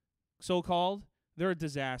 so-called, they're a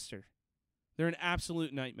disaster. They're an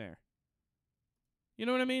absolute nightmare. You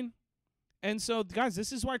know what I mean? And so, guys,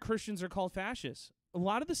 this is why Christians are called fascists. A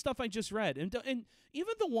lot of the stuff I just read, and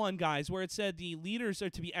even the one, guys, where it said the leaders are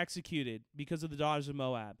to be executed because of the daughters of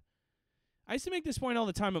Moab. I used to make this point all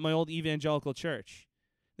the time at my old evangelical church,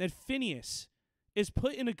 that Phineas is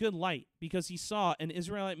put in a good light because he saw an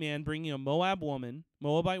Israelite man bringing a Moabite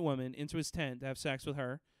woman into his tent to have sex with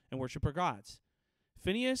her and worship her gods.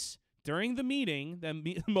 Phineas, during the meeting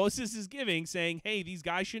that Moses is giving, saying, hey, these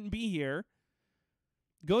guys shouldn't be here,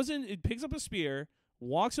 goes in, picks up a spear,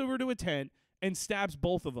 walks over to a tent, and stabs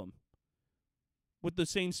both of them with the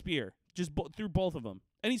same spear, just through both of them.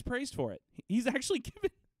 And he's praised for it. He's actually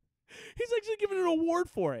given an award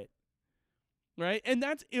for it, right? And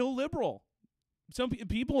that's illiberal. Some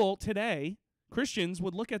people today, Christians,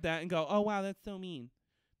 would look at that and go, oh, wow, that's so mean.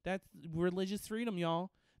 That's religious freedom,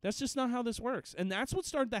 y'all. That's just not how this works. And that's what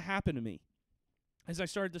started to happen to me as I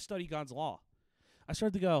started to study God's law. I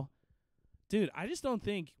started to go, dude, I just don't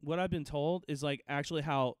think what I've been told is like actually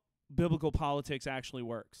how biblical politics actually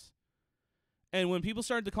works. And when people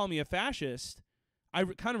started to call me a fascist, I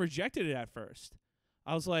kind of rejected it at first.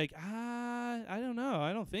 I was like, I don't know.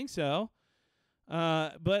 I don't think so.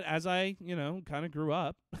 But as I, kind of grew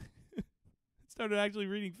up, started actually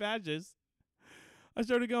reading fascists, I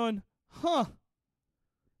started going,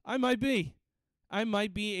 I might be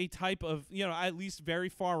a type of, at least very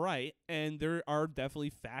far right, and there are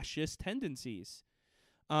definitely fascist tendencies.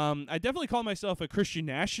 I definitely call myself a Christian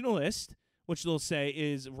nationalist, which they'll say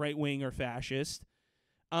is right-wing or fascist.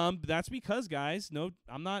 That's because, guys, no,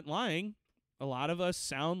 I'm not lying. A lot of us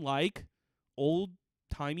sound like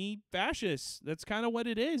old-timey fascists. That's kind of what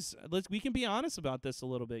it is. We can be honest about this a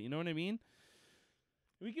little bit. You know what I mean?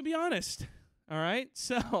 We can be honest. All right?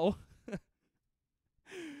 So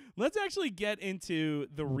let's actually get into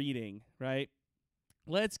the reading, right?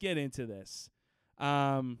 Let's get into this.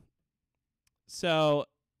 So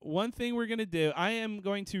one thing we're going to do, I am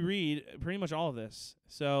going to read pretty much all of this.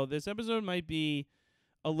 So this episode might be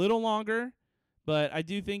a little longer, but I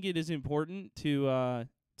do think it is important to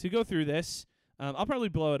go through this. I'll probably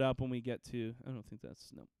blow it up when we get to, I don't think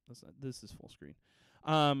that's not, this is full screen.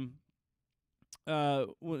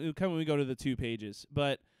 When we go to the 2 pages.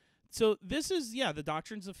 But so this is, the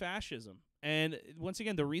Doctrines of Fascism. And once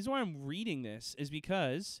again, the reason why I'm reading this is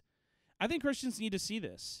because I think Christians need to see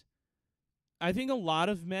this. I think a lot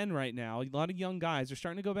of men right now, a lot of young guys are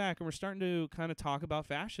starting to go back and we're starting to kind of talk about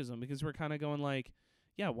fascism because we're kind of going like,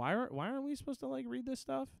 why aren't we supposed to like read this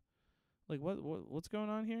stuff? Like what's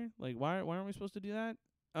going on here? Like why aren't we supposed to do that?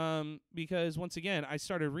 Because once again, I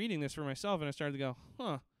started reading this for myself and I started to go,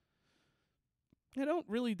 I don't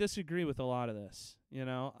really disagree with a lot of this,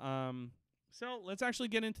 So let's actually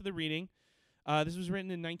get into the reading. This was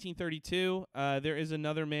written in 1932. There is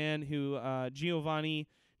another man who, Giovanni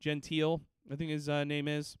Gentile, I think his name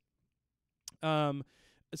is.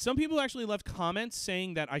 Some people actually left comments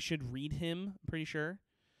saying that I should read him, I'm pretty sure.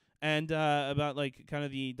 and about like kind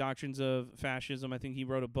of the doctrines of fascism. I think he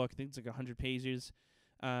wrote a book. I think it's like 100 pages.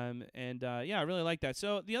 Yeah, I really like that.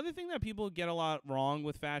 So the other thing that people get a lot wrong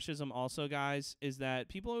with fascism also, guys, is that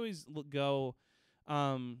people always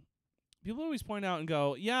people always point out and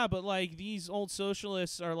go, yeah, but like these old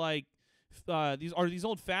socialists are like, these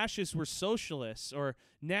old fascists were socialists or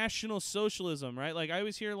National Socialism, right? Like I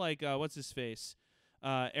always hear like, what's his face?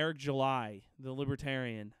 Eric July, the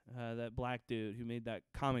libertarian, that black dude who made that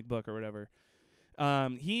comic book or whatever. I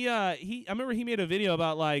remember he made a video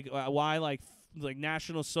about like why like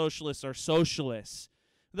National Socialists are socialists.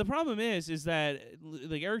 The problem is that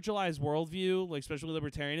like Eric July's worldview, like especially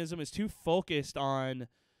libertarianism, is too focused on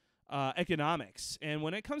economics. And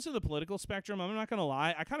when it comes to the political spectrum, I'm not gonna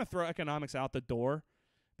lie, I kind of throw economics out the door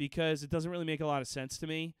because it doesn't really make a lot of sense to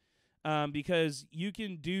me. Because you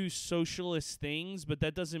can do socialist things, but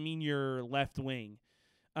that doesn't mean you're left wing.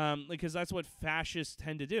 Because that's what fascists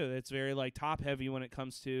tend to do. It's very like top heavy when it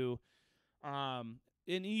comes to, and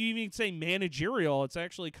you even say managerial. It's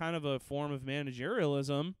actually kind of a form of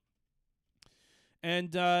managerialism,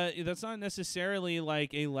 and that's not necessarily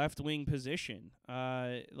like a left wing position.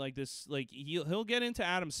 Like this, like he'll get into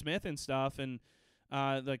Adam Smith and stuff, and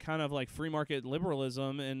the kind of like free market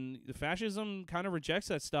liberalism, and the fascism kind of rejects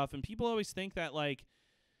that stuff. And people always think that like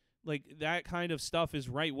that kind of stuff is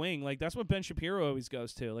right wing. Like that's what Ben Shapiro always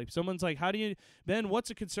goes to. Like someone's like, "How do you, Ben?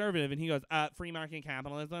 What's a conservative?" And he goes, "Free market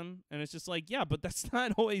capitalism." And it's just like, yeah, but that's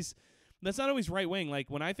not always right wing.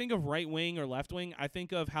 Like when I think of right wing or left wing, I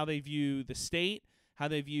think of how they view the state, how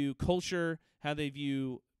they view culture, how they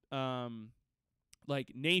view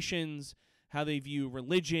like nations, how they view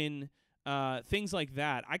religion. Things like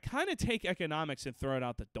that. I kind of take economics and throw it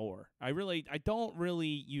out the door. I don't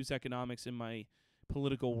really use economics in my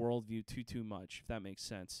political worldview too much, if that makes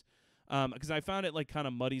sense. Because I found it like kind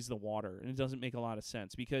of muddies the water, and it doesn't make a lot of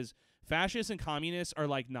sense. Because fascists and communists are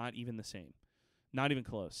like not even the same, not even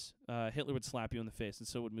close. Hitler would slap you in the face, and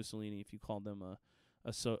so would Mussolini if you called them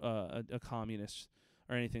a communist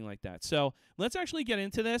or anything like that. So let's actually get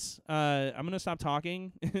into this. I'm gonna stop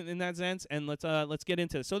talking in that sense, and let's get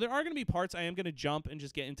into this. So there are gonna be parts I am gonna jump and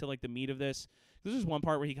just get into like the meat of this. This is one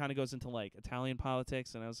part where he kind of goes into like Italian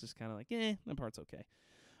politics, and I was just kind of like, that part's okay.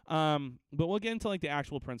 But we'll get into like the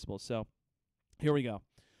actual principles. So here we go.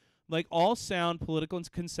 Like all sound political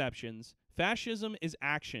conceptions, fascism is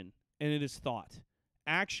action, and it is thought.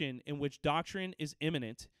 Action in which doctrine is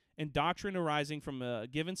immanent, and doctrine arising from a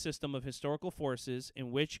given system of historical forces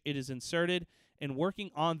in which it is inserted and working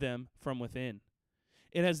on them from within.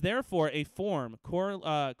 It has therefore a form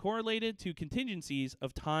correlated to contingencies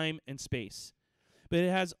of time and space, but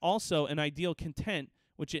it has also an ideal content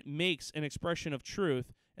which it makes an expression of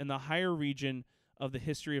truth in the higher region of the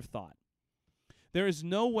history of thought. There is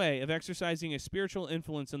no way of exercising a spiritual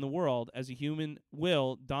influence in the world as a human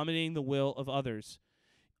will dominating the will of others,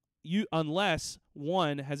 unless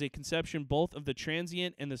one has a conception both of the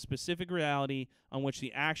transient and the specific reality on which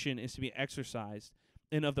the action is to be exercised,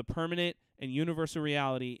 and of the permanent and universal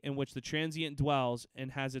reality in which the transient dwells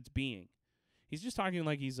and has its being. He's just talking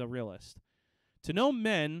like he's a realist. To know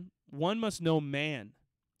men, one must know man,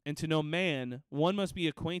 and to know man, one must be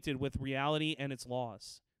acquainted with reality and its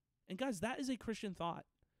laws. And guys, that is a Christian thought.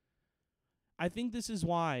 I think this is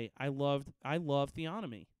why I love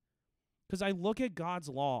theonomy. Because I look at God's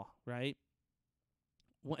law, right?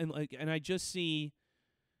 And I just see,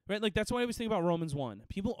 right? Like that's why I always think about Romans 1.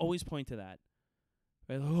 People always point to that.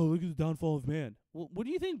 Right? Oh, look at the downfall of man. Well, what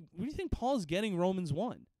do you think? What do you think Paul's getting Romans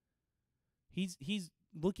 1? He's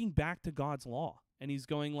looking back to God's law, and he's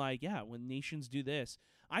going like, yeah, when nations do this.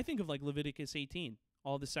 I think of like Leviticus 18,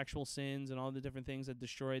 all the sexual sins and all the different things that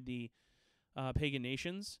destroyed the pagan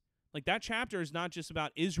nations. Like that chapter is not just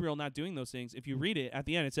about Israel not doing those things. If you read it, at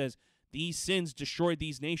the end it says, these sins destroyed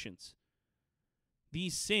these nations.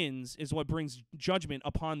 These sins is what brings judgment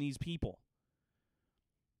upon these people.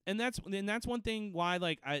 And that's one thing why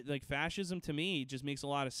like fascism to me just makes a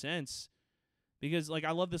lot of sense. Because like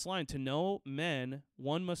I love this line, to know men,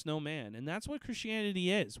 one must know man. And that's what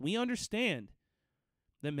Christianity is. We understand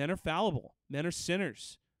that men are fallible. Men are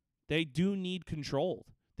sinners. They do need controlled.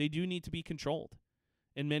 They do need to be controlled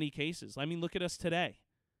in many cases. I mean, look at us today.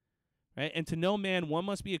 Right? And to know man, one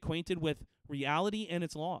must be acquainted with reality and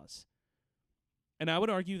its laws. And I would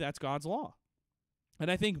argue that's God's law.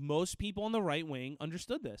 And I think most people on the right wing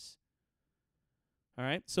understood this. All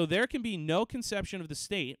right? So there can be no conception of the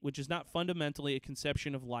state which is not fundamentally a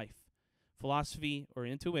conception of life, philosophy, or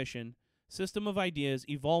intuition, system of ideas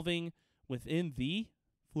evolving within the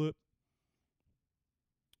flip.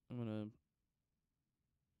 Here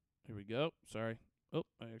we go. Sorry. Oh,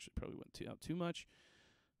 I actually probably went out too much.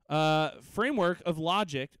 framework of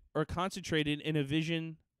logic are concentrated in a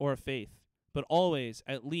vision or a faith, but always,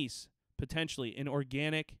 at least, potentially, an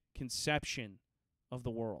organic conception of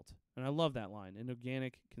the world. And I love that line, an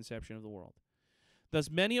organic conception of the world. Thus,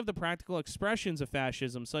 many of the practical expressions of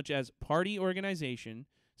fascism, such as party organization,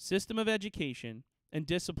 system of education, and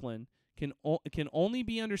discipline, can only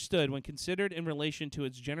be understood when considered in relation to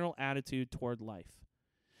its general attitude toward life,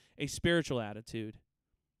 a spiritual attitude.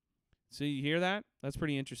 So you hear that? That's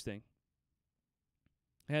pretty interesting.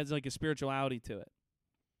 It has like a spirituality to it.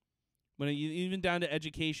 When even down to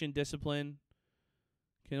education, discipline,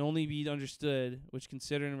 can only be understood, which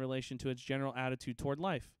considered in relation to its general attitude toward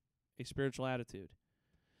life, a spiritual attitude.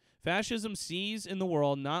 Fascism sees in the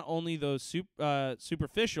world not only those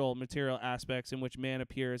superficial material aspects in which man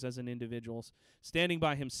appears as an individual, standing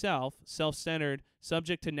by himself, self-centered,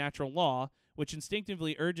 subject to natural law, which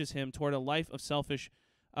instinctively urges him toward a life of selfish,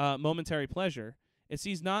 momentary pleasure. It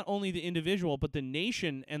sees not only the individual, but the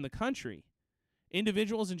nation and the country,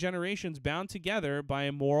 individuals and generations bound together by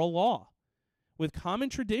a moral law, with common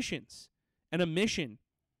traditions and a mission,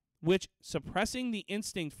 which, suppressing the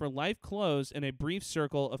instinct for life closed in a brief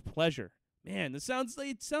circle of pleasure. Man, it sounds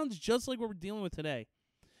just like what we're dealing with today.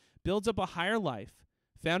 Builds up a higher life,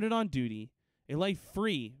 founded on duty, a life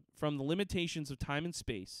free from the limitations of time and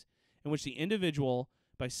space, in which the individual,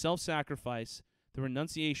 by self-sacrifice, the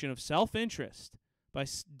renunciation of self-interest, by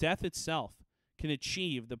death itself, can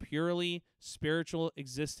achieve the purely spiritual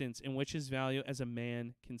existence in which his value as a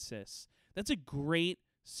man consists. That's a great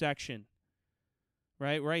section.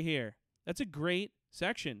 Right here. That's a great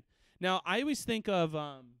section. Now, I always think of,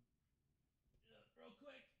 real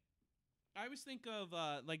quick,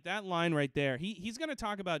 like that line right there. He's going to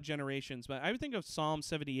talk about generations, but I would think of Psalm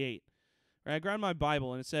 78. Right? I grabbed my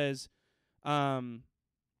Bible, and it says,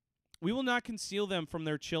 we will not conceal them from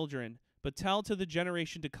their children, but tell to the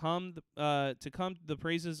generation to come the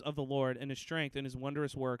praises of the Lord and his strength and his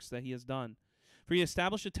wondrous works that he has done. For he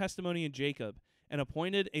established a testimony in Jacob and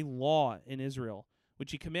appointed a law in Israel,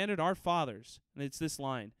 which he commanded our fathers, and it's this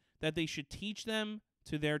line, that they should teach them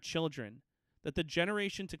to their children, that the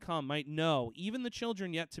generation to come might know, even the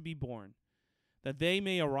children yet to be born, that they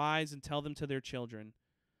may arise and tell them to their children.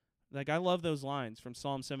 Like, I love those lines from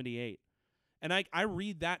Psalm 78. And I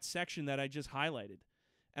read that section that I just highlighted,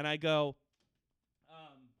 and I go,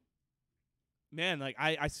 man, like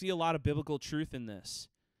I see a lot of biblical truth in this.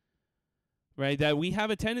 Right? That we have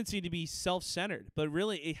a tendency to be self-centered, but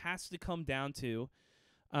really it has to come down to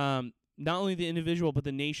not only the individual, but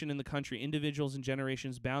the nation and the country, individuals and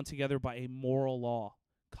generations bound together by a moral law,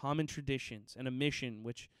 common traditions, and a mission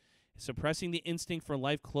which is suppressing the instinct for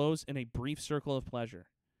life closed in a brief circle of pleasure.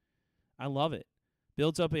 I love it.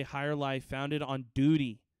 Builds up a higher life founded on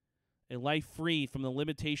duty, a life free from the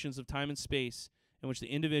limitations of time and space, in which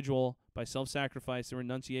the individual, by self-sacrifice, the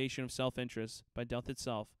renunciation of self-interest, by death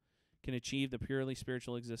itself, can achieve the purely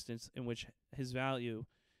spiritual existence in which his value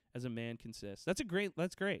as a man consists. That's great.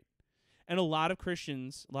 And a lot of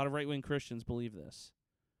Christians, a lot of right-wing Christians believe this.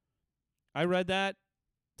 I read that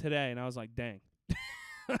today, and I was like, dang.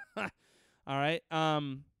 All right.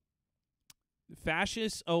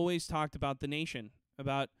 Fascists always talked about the nation,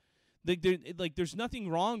 about there's nothing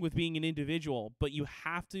wrong with being an individual, but you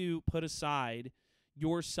have to put aside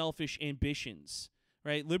your selfish ambitions.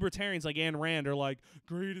 Right? Libertarians like Ayn Rand are like,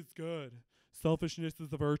 greed is good. Selfishness is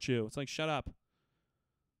the virtue. It's like, shut up.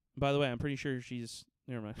 By the way, I'm pretty sure she's...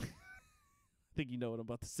 Never mind. I think you know what I'm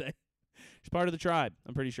about to say. She's part of the tribe.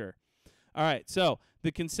 I'm pretty sure. All right, so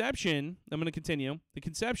the conception... I'm going to continue. The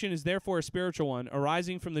conception is therefore a spiritual one,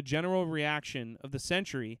 arising from the general reaction of the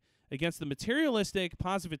century against the materialistic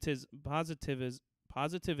positivism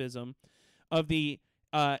of the...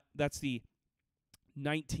 that's the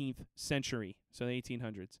 19th century, so the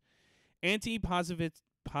 1800s.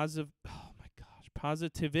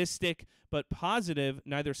 Positivistic, but positive,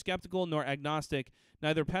 neither skeptical nor agnostic,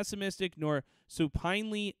 neither pessimistic nor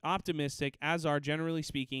supinely optimistic, as are, generally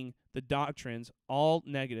speaking, the doctrines, all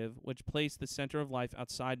negative, which place the center of life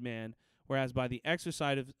outside man, whereas by the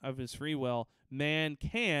exercise of his free will, man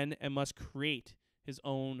can and must create his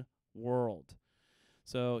own world.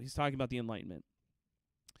 So he's talking about the Enlightenment.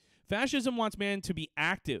 Fascism wants man to be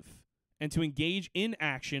active and to engage in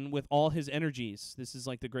action with all his energies. This is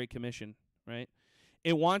like the Great Commission, right?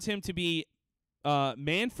 It wants him to be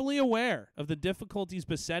manfully aware of the difficulties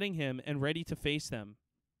besetting him and ready to face them.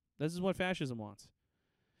 This is what fascism wants.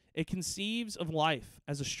 It conceives of life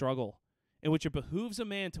as a struggle in which it behooves a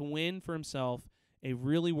man to win for himself a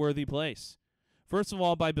really worthy place. First of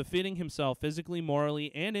all, by befitting himself physically,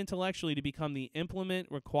 morally, and intellectually to become the implement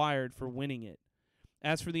required for winning it.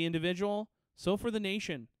 As for the individual, so for the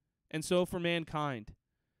nation, and so for mankind.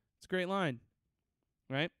 It's a great line,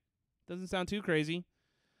 right? Doesn't sound too crazy.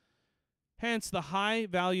 Hence, the high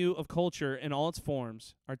value of culture in all its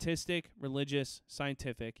forms, artistic, religious,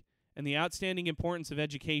 scientific, and the outstanding importance of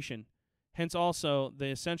education. Hence also the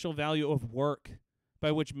essential value of work,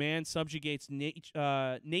 by which man subjugates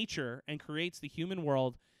nature and creates the human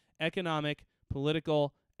world, economic,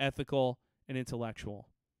 political, ethical, and intellectual.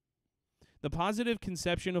 The positive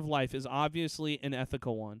conception of life is obviously an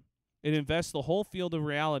ethical one. It invests the whole field of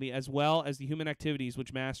reality as well as the human activities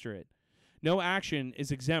which master it. No action is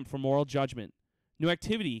exempt from moral judgment. No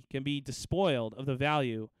activity can be despoiled of the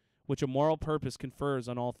value which a moral purpose confers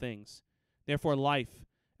on all things. Therefore, life,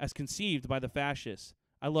 as conceived by the fascists,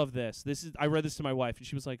 I love this. I read this to my wife, and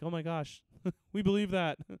she was like, "Oh my gosh, we believe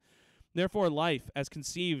that." Therefore, life, as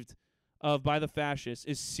conceived of by the fascists,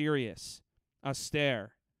 is serious,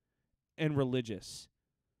 austere, and religious.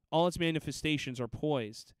 All its manifestations are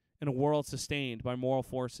poised in a world sustained by moral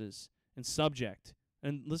forces and subject,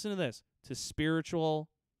 and listen to this, to spiritual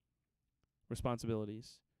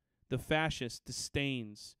responsibilities. The fascist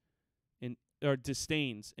disdains an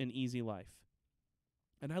easy life.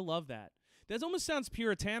 And I love that. That almost sounds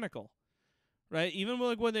puritanical, right? Even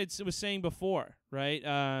like what it was saying before, right?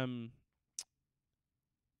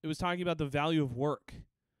 It was talking about the value of work,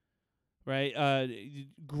 right?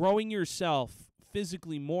 Growing yourself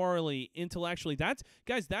physically, morally, intellectually. That's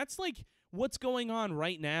like what's going on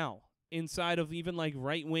right now inside of even like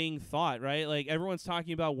right-wing thought, right? Like everyone's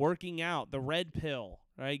talking about working out, the red pill,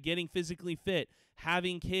 right? Getting physically fit,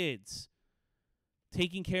 having kids,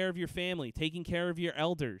 taking care of your family, taking care of your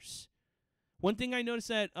elders. One thing I notice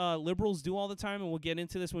that liberals do all the time, and we'll get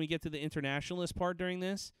into this when we get to the internationalist part during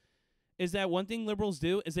this, is that one thing liberals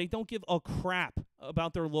do is they don't give a crap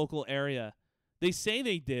about their local area. They say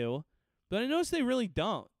they do, but I notice they really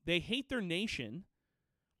don't. They hate their nation,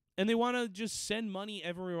 and they want to just send money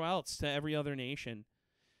everywhere else to every other nation.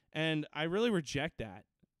 And I really reject that.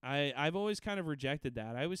 I've always kind of rejected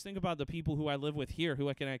that. I always think about the people who I live with here who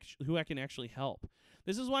I can actually help.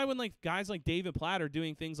 This is why when like guys like David Platt are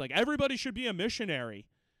doing things like everybody should be a missionary,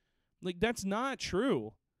 like that's not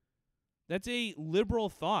true. That's a liberal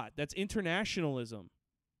thought. That's internationalism.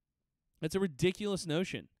 That's a ridiculous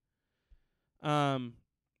notion. And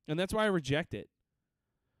that's why I reject it.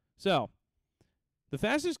 So, the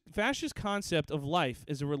fascist concept of life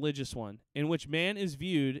is a religious one, in which man is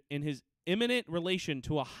viewed in his immanent relation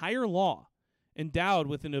to a higher law, endowed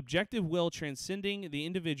with an objective will transcending the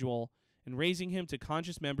individual and raising him to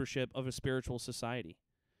conscious membership of a spiritual society.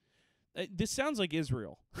 This sounds like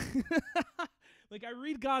Israel. Like I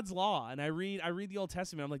read God's law and I read the Old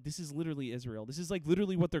Testament. I'm like, this is literally Israel. This is like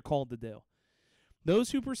literally what they're called to do.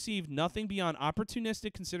 Those who perceive nothing beyond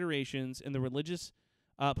opportunistic considerations in the religious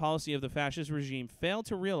policy of the fascist regime fail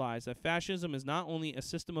to realize that fascism is not only a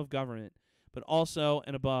system of government, but also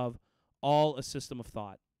and above all a system of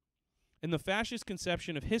thought. In the fascist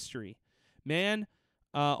conception of history, man,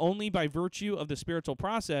 only by virtue of the spiritual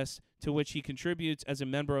process to which he contributes as a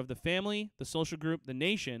member of the family, the social group, the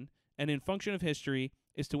nation, and in function of history,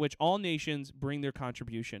 is to which all nations bring their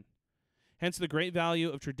contribution. Hence the great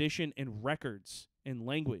value of tradition in records, in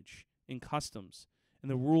language, in customs,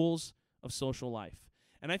 and the rules of social life.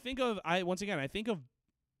 And I think of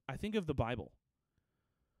the Bible.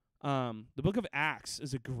 The book of Acts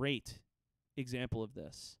is a great example of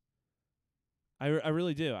this. I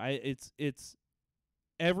really do. It's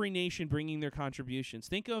every nation bringing their contributions.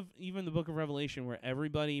 Think of even the book of Revelation where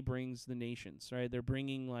everybody brings the nations, right? They're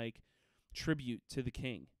bringing like tribute to the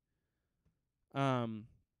king. The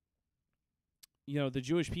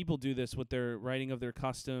Jewish people do this with their writing of their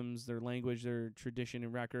customs, their language, their tradition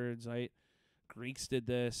and records, right? Greeks did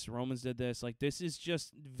this, Romans did this. Like this is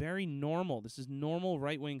just very normal. This is normal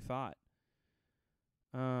right-wing thought.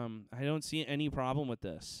 I don't see any problem with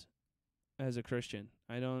this as a Christian.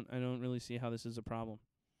 I don't really see how this is a problem.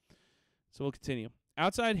 So we'll continue.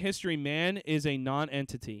 Outside history, man is a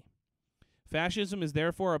non-entity. Fascism is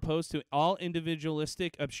therefore opposed to all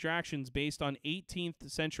individualistic abstractions based on 18th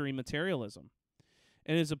century materialism,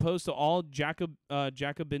 and is opposed to all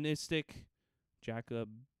Jacobinistic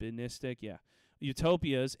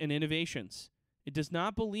utopias and innovations. It does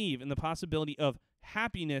not believe in the possibility of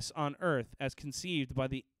happiness on earth as conceived by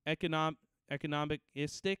the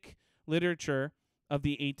economicistic literature of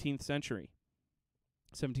the 18th century,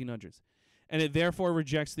 1700s. And it therefore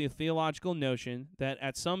rejects the theological notion that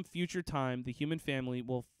at some future time the human family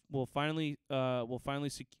will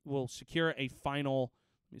secure a final,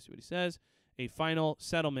 let me see what he says, a final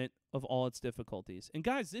settlement of all its difficulties. And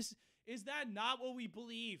guys, is that not what we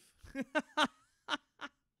believe?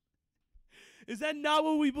 Is that not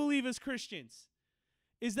what we believe as Christians?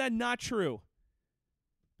 Is that not true?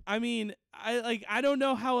 I mean, I don't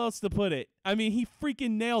know how else to put it. I mean, he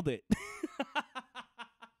freaking nailed it.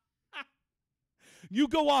 You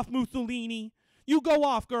go off, Mussolini. You go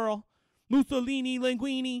off, girl. Mussolini,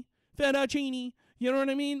 linguini, fettuccine. You know what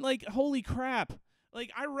I mean? Like, holy crap.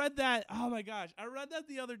 Like, I read that. Oh, my gosh. I read that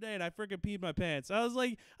the other day, and I freaking peed my pants. I was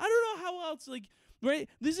like, I don't know how else. Like, right?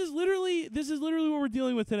 This is literally what we're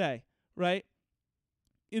dealing with today, right?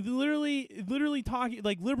 It literally talking,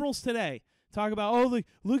 like, liberals today talk about, oh, like,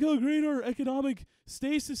 look how great our economic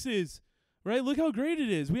stasis is, right? Look how great it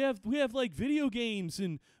is. We have like video games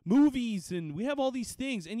and movies, and we have all these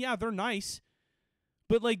things, and yeah, they're nice,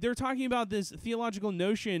 but like they're talking about this theological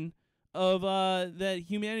notion of that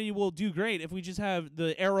humanity will do great if we just have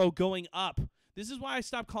the arrow going up. This is why I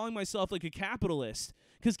stopped calling myself like a capitalist,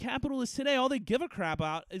 because capitalists today, all they give a crap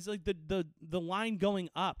about is like the line going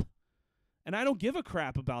up, and I don't give a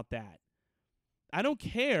crap about that. I don't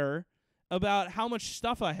care about how much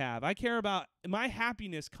stuff I have. I care about my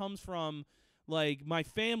happiness comes from like my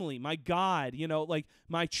family, my God, you know, like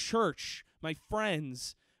my church, my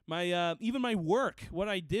friends, my even my work, what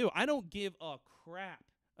I do. I don't give a crap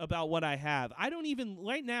about what I have. I don't even,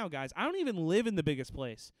 right now, guys, I don't even live in the biggest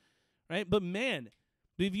place, right? But man,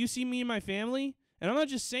 if you see me and my family, and I'm not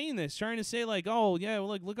just saying this, trying to say like, oh yeah, well,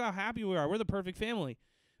 like look how happy we are. We're the perfect family.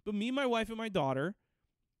 But me, my wife, and my daughter,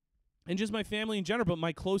 and just my family in general, but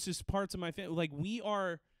my closest parts of my family, like we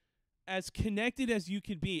are as connected as you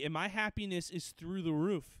could be, and my happiness is through the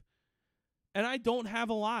roof. And I don't have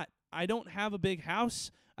a lot. I don't have a big house.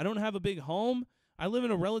 I don't have a big home. I live in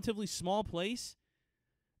a relatively small place,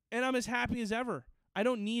 and I'm as happy as ever. I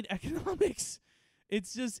don't need economics.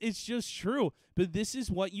 It's just true. But this is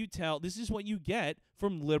what you get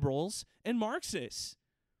from liberals and Marxists.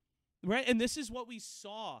 Right, and this is what we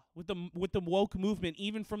saw with the woke movement,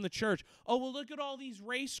 even from the church. Oh, well, look at all these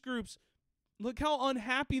race groups. Look how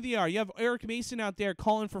unhappy they are. You have Eric Mason out there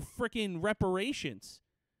calling for frickin' reparations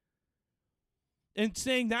and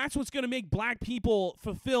saying that's what's going to make black people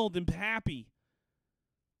fulfilled and happy.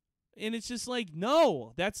 And it's just like,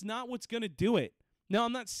 no, that's not what's going to do it. Now,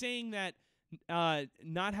 I'm not saying that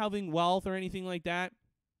not having wealth or anything like that,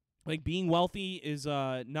 like being wealthy is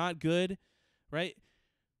not good, right?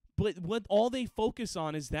 But what all they focus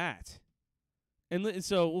on is that. And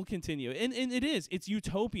so we'll continue. And it's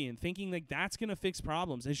utopian, thinking like that's going to fix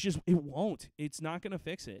problems. It's just, it won't. It's not going to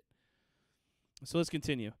fix it. So let's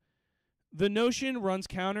continue. The notion runs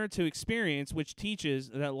counter to experience, which teaches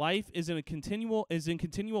that life is in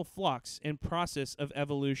continual flux and process of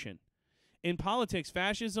evolution. In politics,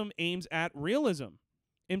 fascism aims at realism.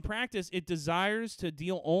 In practice, it desires to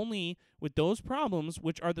deal only with those problems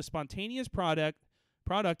which are the spontaneous product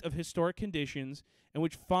of historic conditions and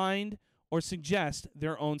which find or suggest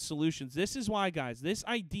their own solutions. This is why, guys, this is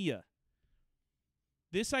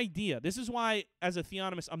why, as a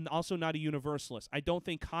theonomist, I'm also not a universalist. I don't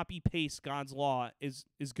think copy-paste God's law is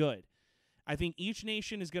good. I think each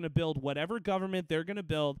nation is going to build whatever government they're going to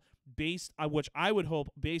build based on, which I would hope,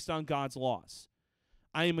 based on God's laws.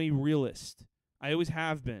 I am a realist. I always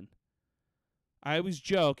have been. I always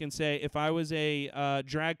joke and say if I was a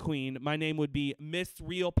drag queen, my name would be Miss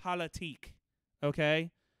Realpolitik. Okay?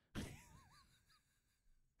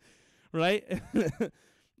 Right?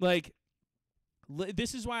 Like,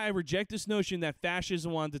 this is why I reject this notion that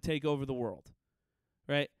fascism wanted to take over the world.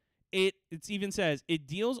 Right? It even says it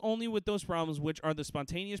deals only with those problems which are the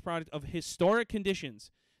spontaneous product of historic conditions.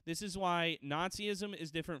 This is why Nazism is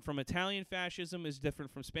different from Italian fascism, is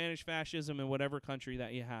different from Spanish fascism in whatever country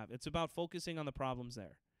that you have. It's about focusing on the problems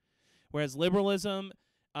there. Whereas liberalism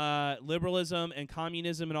and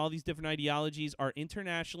communism and all these different ideologies are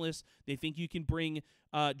internationalists. They think you can bring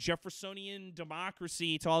Jeffersonian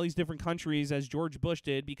democracy to all these different countries, as George Bush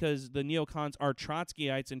did, because the neocons are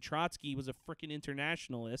Trotskyites, and Trotsky was a freaking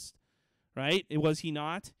internationalist, right? Was he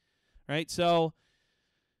not? Right? So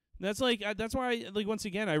that's why, like, once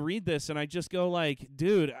again, I read this and I just go like,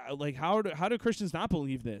 dude, like, how do Christians not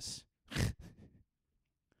believe this?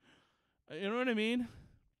 You know what I mean?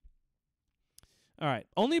 All right.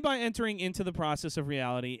 Only by entering into the process of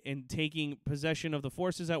reality and taking possession of the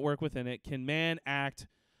forces at work within it can man act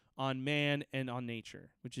on man and on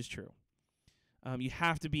nature, which is true. You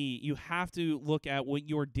have to look at what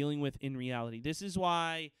you're dealing with in reality. This is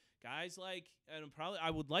why guys like, and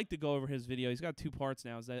I would like to go over his video. He's got 2 parts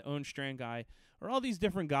now. Is that Owen Strand guy, or all these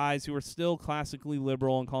different guys who are still classically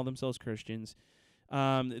liberal and call themselves Christians.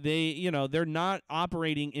 They're not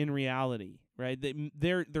operating in reality, right?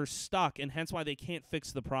 They're stuck, and hence why they can't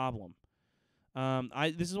fix the problem.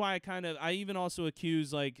 This is why I even also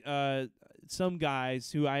accuse, like, some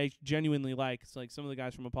guys who I genuinely like. It's like some of the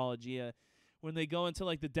guys from Apologia, when they go into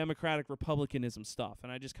like the democratic republicanism stuff,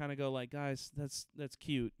 and I just kind of go like, guys, that's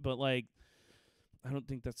cute, but like, I don't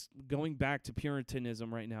think that's going back to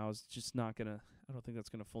Puritanism right now is just not gonna. I don't think that's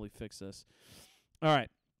gonna fully fix this. All right.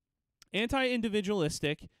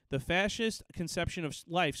 Anti-individualistic, the fascist conception of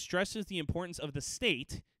life stresses the importance of the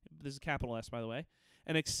state, this is capital S, by the way,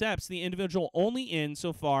 and accepts the individual only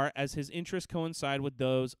insofar as his interests coincide with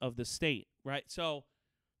those of the state, right? So,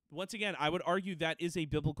 once again, I would argue that is a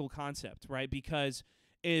biblical concept, right? Because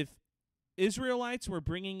if Israelites were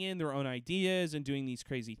bringing in their own ideas and doing these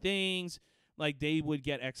crazy things, like, they would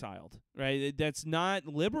get exiled, right? That's not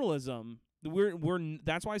liberalism.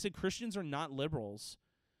 That's why I said Christians are not liberals,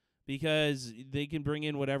 because they can bring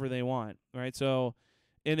in whatever they want, right? So,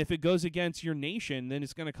 and if it goes against your nation, then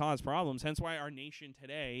it's going to cause problems. Hence why our nation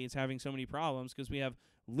today is having so many problems, because we have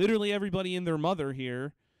literally everybody and their mother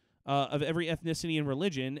here of every ethnicity and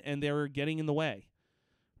religion, and they're getting in the way,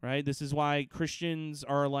 right? This is why Christians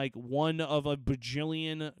are like one of a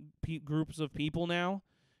bajillion groups of people now.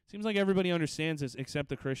 Seems like everybody understands this except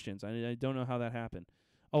the Christians. I don't know how that happened.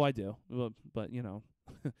 Oh, I do. But you know,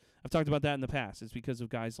 I've talked about that in the past. It's because of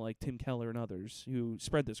guys like Tim Keller and others who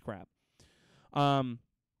spread this crap.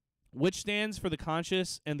 Which stands for the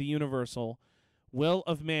conscious and the universal will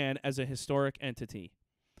of man as a historic entity,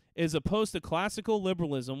 is opposed to classical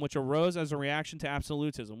liberalism, which arose as a reaction to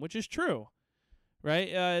absolutism, which is true,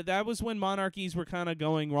 right? That was when monarchies were kind of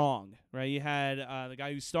going wrong, right? You had the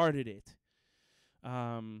guy who started it.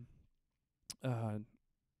 Oh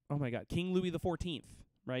my God, King Louis XIV,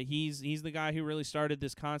 right? He's the guy who really started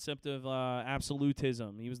this concept of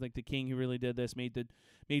absolutism. He was like the king who really did this, made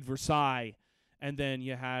Versailles. And then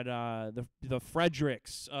you had the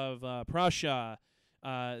Fredericks of Prussia.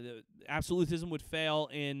 Absolutism would fail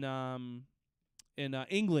in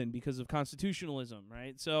England because of constitutionalism,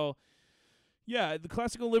 right? So, yeah, the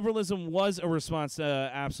classical liberalism was a response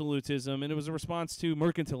to absolutism, and it was a response to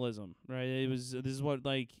mercantilism, right? This is what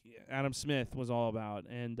like Adam Smith was all about,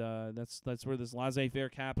 and that's where this laissez-faire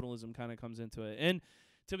capitalism kind of comes into it. And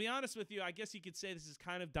to be honest with you, I guess you could say this is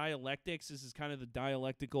kind of dialectics. This is kind of the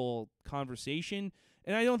dialectical conversation,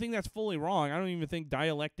 and I don't think that's fully wrong. I don't even think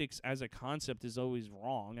dialectics as a concept is always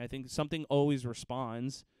wrong. I think something always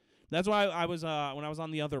responds. That's why I was when I was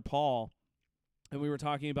on the other Paul, and we were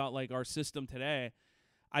talking about like our system today,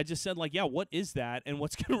 I just said like, yeah, what is that, and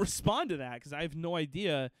what's going to respond to that? Because I have no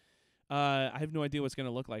idea. I have no idea what's going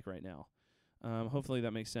to look like right now. Hopefully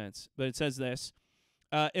that makes sense. But it says this.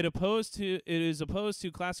 It is opposed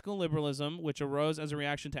to classical liberalism, which arose as a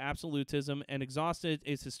reaction to absolutism and exhausted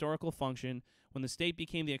its historical function when the state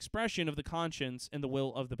became the expression of the conscience and the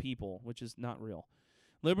will of the people, which is not real.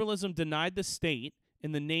 Liberalism denied the state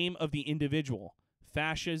in the name of the individual.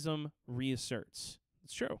 Fascism reasserts.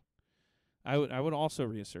 It's true. I would also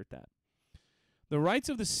reassert that. The rights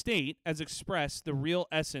of the state as express the real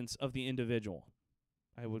essence of the individual.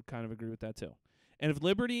 I would kind of agree with that too. And if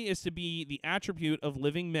liberty is to be the attribute of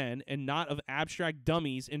living men and not of abstract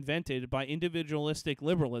dummies invented by individualistic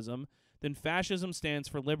liberalism, then fascism stands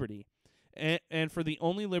for liberty. And for the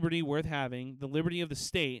only liberty worth having, the liberty of the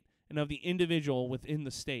state and of the individual within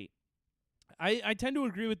the state. I tend to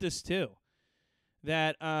agree with this too.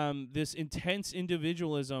 That this intense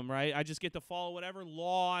individualism, right? I just get to follow whatever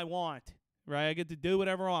law I want, right? I get to do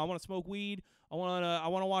whatever I want to smoke weed. I want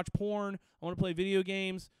to watch porn. I want to play video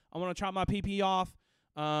games. I want to chop my pee off.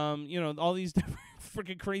 All these different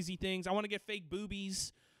freaking crazy things. I want to get fake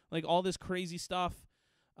boobies, like all this crazy stuff.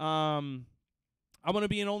 I want to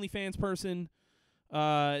be an OnlyFans person.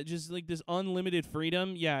 Just like this unlimited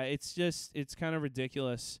freedom. Yeah, it's kind of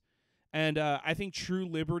ridiculous. And I think true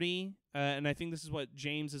liberty, and I think this is what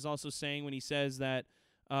James is also saying when he says that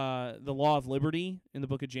the law of liberty in the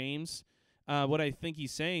book of James, what I think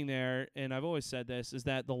he's saying there, and I've always said this, is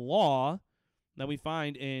that the law that we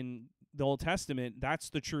find in the Old Testament, that's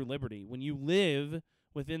the true liberty. When you live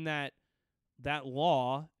within that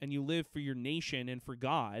law and you live for your nation and for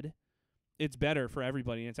God, it's better for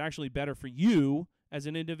everybody. And it's actually better for you as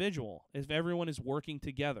an individual if everyone is working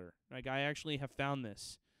together. Like, I actually have found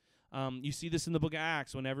this. You see this in the book of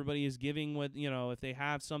Acts when everybody is giving what, if they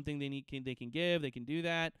have something they can give, they can do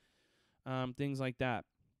that. Things like that.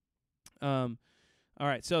 All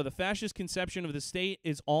right, so the fascist conception of the state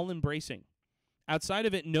is all-embracing. Outside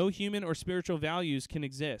of it, no human or spiritual values can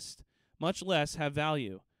exist, much less have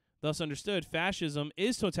value. Thus understood, fascism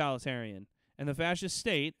is totalitarian, and the fascist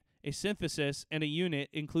state, a synthesis and a unit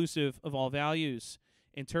inclusive of all values,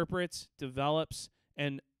 interprets, develops,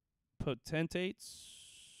 and potentates,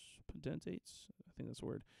 I think that's the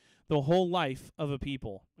word, the whole life of a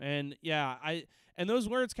people. And and those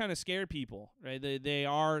words kind of scare people, right? They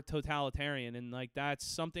are totalitarian, and like that's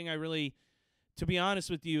something I really, to be honest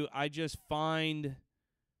with you, I just find.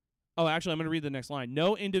 Oh, actually, I'm going to read the next line.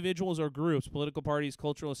 No individuals or groups, political parties,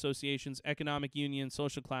 cultural associations, economic unions,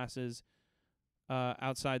 social classes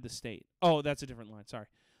outside the state. Oh, that's a different line. Sorry.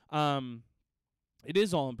 It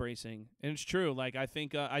is all embracing, and it's true. Like I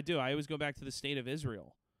think I do. I always go back to the state of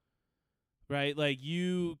Israel. Right? Like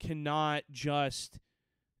you cannot just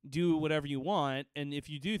do whatever you want, and if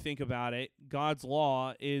you do think about it, God's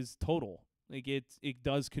law is total. Like it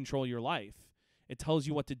does control your life. It tells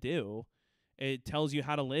you what to do. It tells you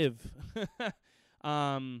how to live.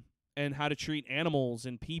 And how to treat animals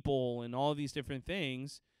and people and all these different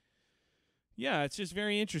things. Yeah, it's just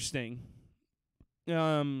very interesting.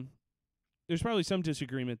 There's probably some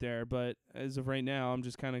disagreement there, but as of right now, I'm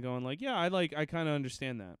just kind of going like, yeah, I kind of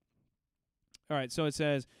understand that. All right, so it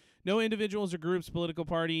says, no individuals or groups, political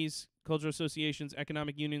parties, cultural associations,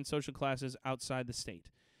 economic unions, social classes outside the state.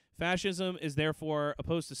 Fascism is therefore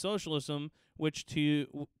opposed to socialism, to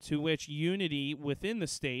which unity within the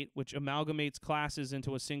state, which amalgamates classes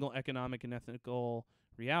into a single economic and ethical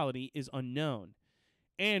reality, is unknown,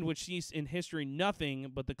 and which sees in history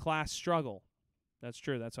nothing but the class struggle. That's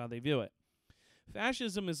true. That's how they view it.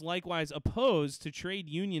 Fascism is likewise opposed to trade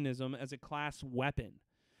unionism as a class weapon.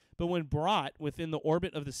 But when brought within the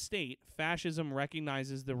orbit of the state, fascism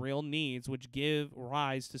recognizes the real needs which give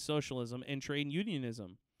rise to socialism and trade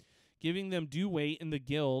unionism, giving them due weight in the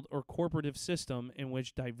guild or corporative system in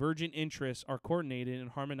which divergent interests are coordinated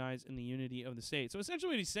and harmonized in the unity of the state. So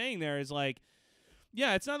essentially what he's saying there is like,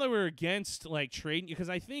 yeah, it's not that we're against like trade, because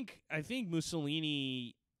I think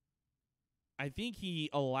Mussolini, I think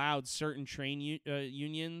he allowed certain trade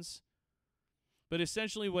unions, but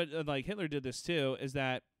essentially what like Hitler did this too is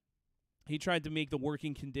that he tried to make the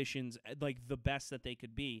working conditions like the best that they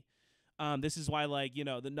could be. This is why, like, you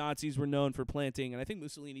know, the Nazis were known for planting, and I think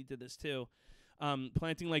Mussolini did this too,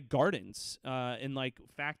 planting like gardens in like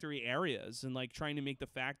factory areas and like trying to make the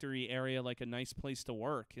factory area like a nice place to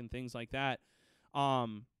work and things like that.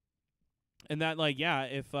 And that, like, yeah,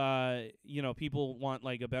 if you know, people want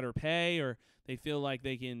like a better pay or they feel like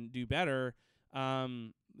they can do better,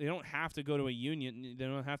 they don't have to go to a union. They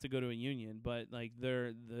don't have to go to a union, but like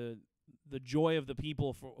the joy of the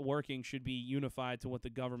people for working should be unified to what the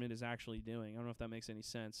government is actually doing. I don't know if that makes any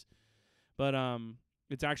sense, but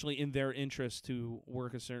it's actually in their interest to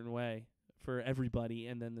work a certain way for everybody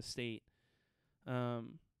and then the state. All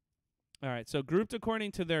right, so grouped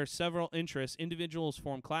according to their several interests, individuals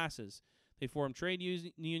form classes. They form trade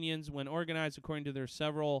unions when organized according to their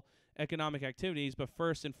several economic activities, but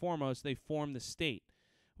first and foremost, they form the state,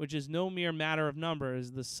 which is no mere matter of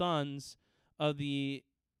numbers, the sons of the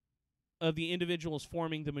individuals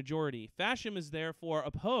forming the majority. Fascism is therefore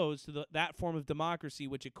opposed to that form of democracy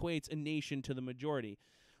which equates a nation to the majority,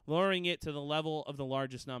 lowering it to the level of the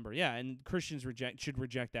largest number. Yeah, and Christians should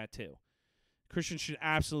reject that too. Christians should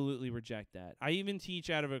absolutely reject that. I even teach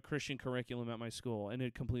out of a Christian curriculum at my school, and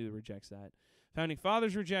it completely rejects that. Founding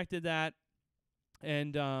Fathers rejected that,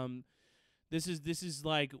 and this is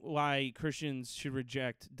like why Christians should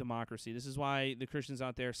reject democracy. This is why the Christians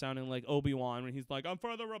out there sounding like Obi-Wan when he's like, "I'm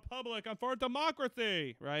for the republic, I'm for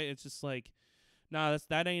democracy," right? It's just like, nah,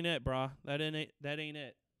 that ain't it, brah. That ain't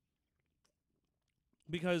it.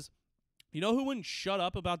 Because you know who wouldn't shut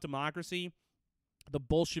up about democracy? The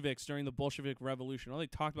Bolsheviks during the Bolshevik Revolution. All they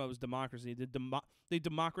talked about was democracy. They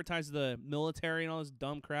democratized the military and all this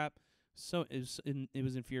dumb crap. So it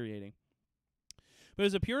was infuriating. But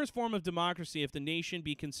as a purest form of democracy, if the nation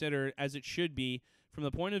be considered as it should be from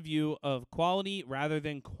the point of view of quality rather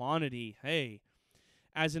than quantity, hey,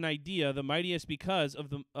 as an idea, the mightiest because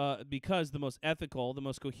the most ethical, the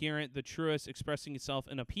most coherent, the truest, expressing itself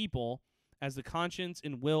in a people as the conscience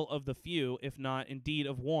and will of the few, if not indeed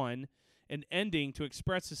of one, and ending to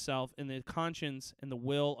express itself in the conscience and the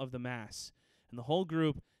will of the mass, and the whole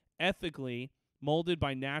group ethically molded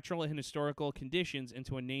by natural and historical conditions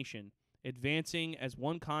into a nation, advancing as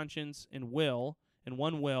one conscience and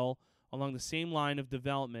one will along the same line of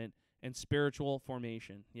development and spiritual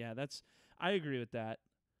formation. Yeah, I agree with that.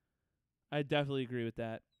 I definitely agree with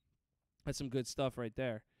that. That's some good stuff right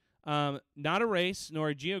there. Not a race nor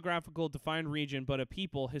a geographical defined region, but a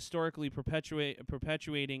people historically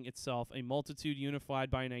perpetuating itself, a multitude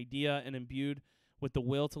unified by an idea and imbued with the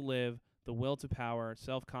will to live, the will to power,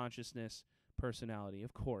 self-consciousness, personality.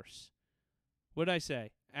 Of course. What did I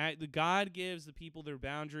say? God gives the people their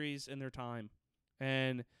boundaries and their time.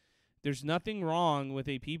 And there's nothing wrong with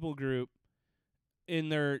a people group in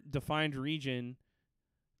their defined region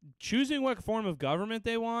choosing what form of government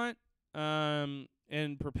they want,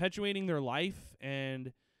 and perpetuating their life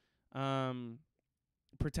and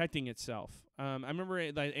protecting itself. I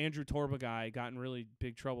remember the Andrew Torba guy got in really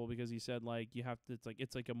big trouble because he said like you have to,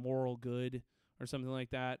 it's like a moral good or something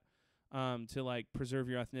like that, to like preserve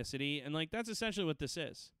your ethnicity, and like that's essentially what this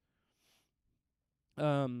is.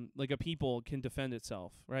 Like a people can defend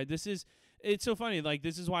itself, right? It's so funny. Like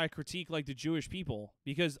this is why I critique like the Jewish people,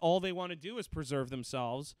 because all they want to do is preserve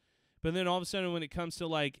themselves. But then all of a sudden when it comes to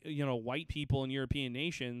like, white people in European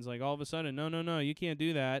nations, like all of a sudden, no, you can't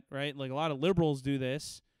do that, right? Like a lot of liberals do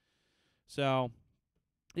this. So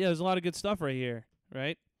yeah, there's a lot of good stuff right here,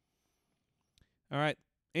 right? All right.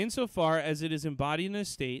 Insofar as it is embodied in a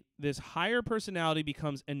state, this higher personality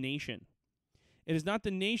becomes a nation. It is not the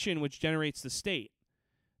nation which generates the state.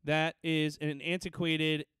 That is an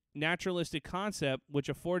antiquated naturalistic concept which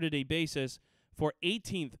afforded a basis for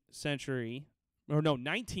 19th century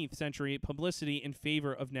publicity in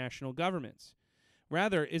favor of national governments.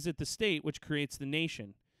 Rather, is it the state which creates the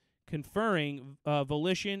nation, conferring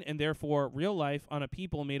volition and therefore real life on a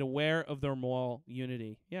people made aware of their moral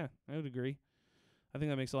unity. Yeah, I would agree. I think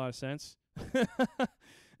that makes a lot of sense. Yeah,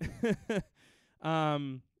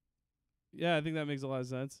 I think that makes a lot of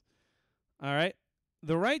sense. All right.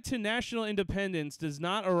 The right to national independence does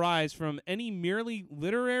not arise from any merely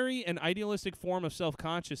literary and idealistic form of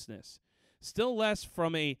self-consciousness, still less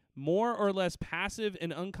from a more or less passive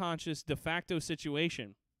and unconscious de facto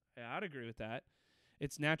situation. Yeah, I'd agree with that.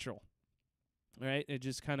 It's natural. All right? It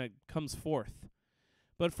just kind of comes forth.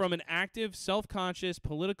 But from an active, self-conscious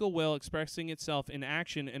political will expressing itself in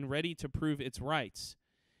action and ready to prove its rights.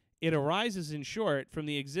 It arises, in short, from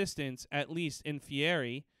the existence, at least in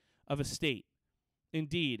fieri, of a state.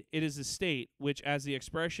 Indeed, it is the state which, as the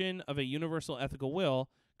expression of a universal ethical will,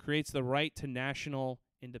 creates the right to national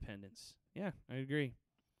independence. Yeah, I agree.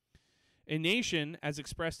 A nation, as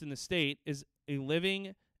expressed in the state, is a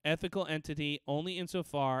living, ethical entity only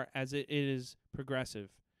insofar as it is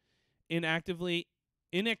progressive. Inactivity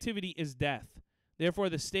is death. Therefore,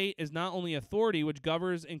 the state is not only authority which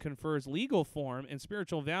governs and confers legal form and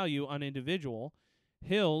spiritual value on individual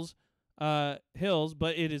hills, but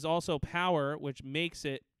it is also power which makes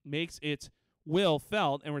its will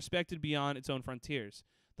felt and respected beyond its own frontiers,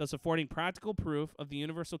 thus affording practical proof of the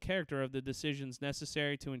universal character of the decisions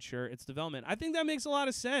necessary to ensure its development. I think that makes a lot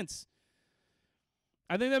of sense.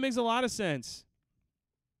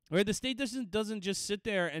 Right, the state doesn't just sit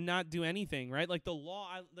there and not do anything, right? Like the law,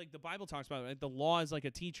 like the Bible talks about, right? The law is like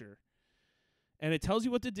a teacher, and it tells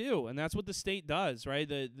you what to do, and that's what the state does, right?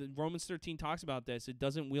 The Romans 13 talks about this. It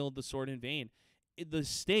doesn't wield the sword in vain. The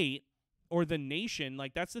state or the nation,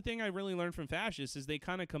 like that's the thing I really learned from fascists, is they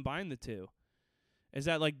kind of combine the two. Is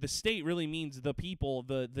that like the state really means the people,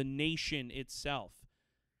 the nation itself.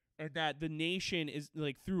 And that the nation is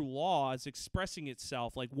like through law is expressing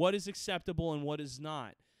itself, like what is acceptable and what is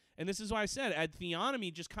not. And this is why I said ad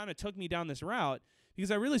theonomy just kind of took me down this route,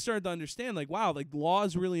 because I really started to understand like, wow, like law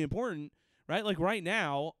is really important, right? Like right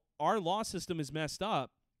now, our law system is messed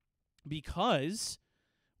up because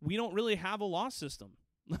we don't really have a law system.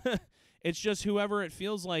 It's just whoever it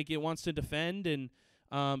feels like it wants to defend and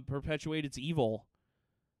perpetuate its evil,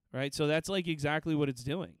 right? So that's like exactly what it's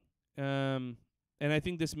doing. And I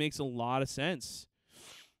think this makes a lot of sense.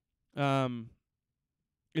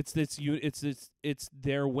 It's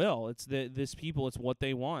their will. It's this people. It's what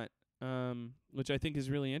they want, which I think is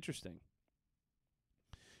really interesting.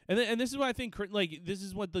 And this is what I think. Like this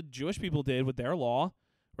is what the Jewish people did with their law,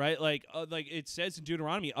 right? Like it says in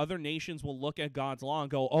Deuteronomy, other nations will look at God's law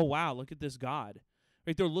and go, "Oh wow, look at this God."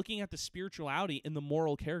 Right? They're looking at the spirituality and the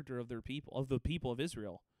moral character of their people, of the people of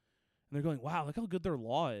Israel, and they're going, "Wow, look how good their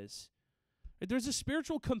law is." There's a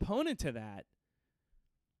spiritual component to that.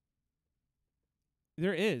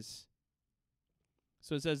 There is.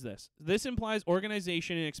 So it says this. This implies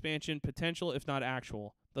organization and expansion, potential if not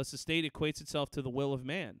actual. Thus the state equates itself to the will of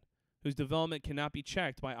man, whose development cannot be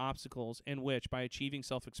checked by obstacles and which, by achieving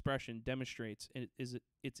self-expression, demonstrates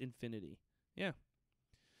its infinity. Yeah.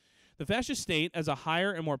 The fascist state, as a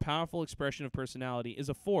higher and more powerful expression of personality, is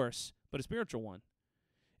a force, but a spiritual one.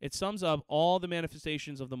 It sums up all the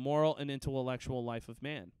manifestations of the moral and intellectual life of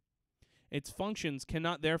man. Its functions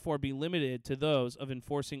cannot therefore be limited to those of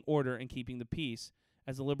enforcing order and keeping the peace,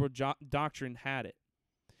 as the liberal doctrine had it.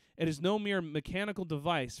 It is no mere mechanical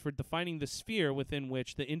device for defining the sphere within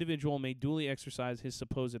which the individual may duly exercise his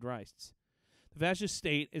supposed rights. The fascist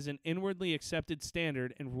state is an inwardly accepted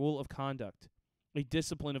standard and rule of conduct, a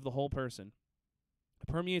discipline of the whole person. It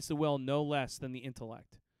permeates the will no less than the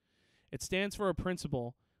intellect. It stands for a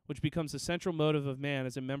principle which becomes the central motive of man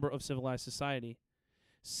as a member of civilized society.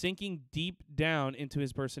 sinking deep down into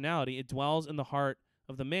his personality. It dwells in the heart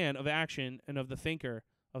of the man of action and of the thinker,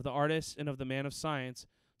 of the artist and of the man of science,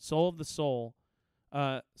 soul of the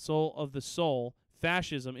soul,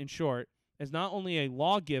 fascism, in short, is not only a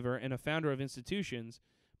lawgiver and a founder of institutions,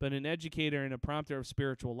 but an educator and a prompter of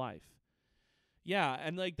spiritual life. Yeah,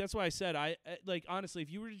 and like that's why I said like honestly,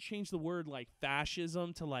 if you were to change the word like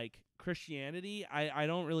fascism to like Christianity, I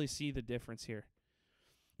don't really see the difference here.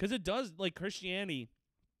 Because it does, like Christianity,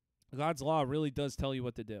 God's law really does tell you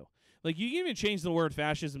what to do. Like you can even change the word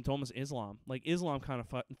fascism to almost Islam. Like Islam kind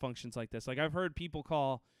of functions like this. Like I've heard people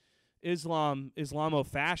call Islam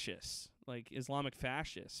Islamo-fascists, like Islamic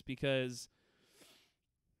fascists, because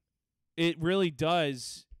it really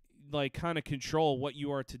does like kind of control what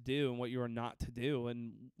you are to do and what you are not to do,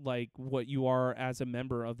 and like what you are as a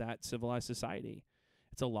member of that civilized society.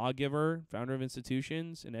 It's a lawgiver, founder of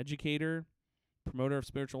institutions, an educator, promoter of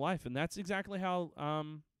spiritual life, and that's exactly how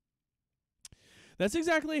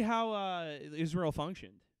Israel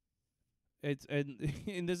functioned. It's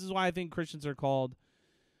and this is why I think Christians are called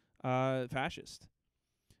fascist.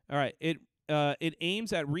 All right, it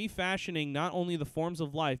aims at refashioning not only the forms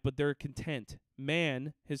of life but their content,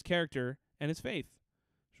 man, his character, and his faith.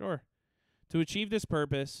 Sure. To achieve this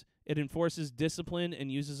purpose, it enforces discipline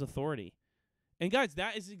and uses authority. And guys,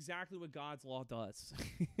 that is exactly what God's law does.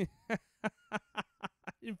 It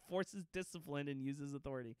enforces discipline and uses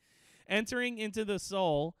authority, entering into the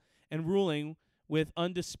soul and ruling with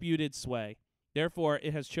undisputed sway. Therefore,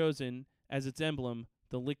 it has chosen as its emblem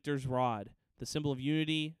the lictor's rod, the symbol of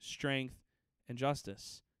unity, strength, and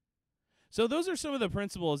justice. So those are some of the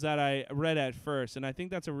principles that I read at first, and I think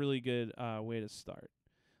that's a really good way to start.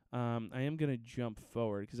 I am going to jump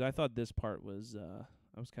forward because I thought this part was,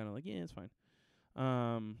 I was kind of like, yeah, it's fine.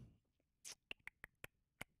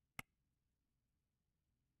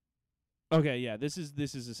 Okay, yeah, this is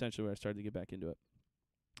essentially where I started to get back into it.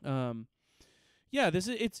 Yeah,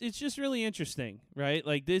 it's just really interesting, right?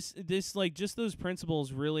 Like this like just those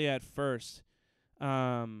principles really at first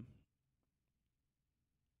are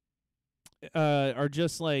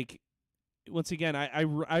just like, once again,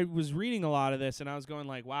 I was reading a lot of this and I was going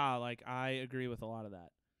like, wow, like I agree with a lot of that.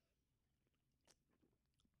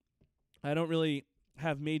 I don't really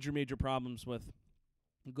have major problems with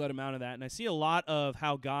a good amount of that, and I see a lot of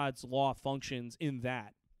how God's law functions in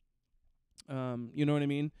that. You know what I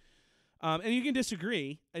mean? And you can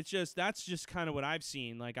disagree. It's just that's just kind of what I've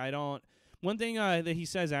seen. Like I don't. One thing that he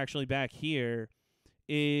says actually back here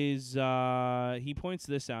is he points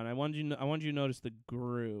this out. I want you to notice the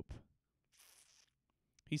group.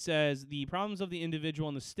 He says the problems of the individual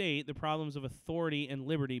and the state, the problems of authority and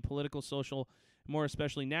liberty, political, social, more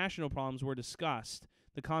especially national problems were discussed.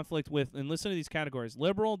 The conflict with, and listen to these categories,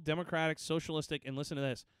 liberal, democratic, socialistic, and listen to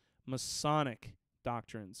this, Masonic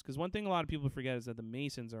doctrines. Because one thing a lot of people forget is that the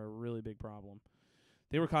Masons are a really big problem.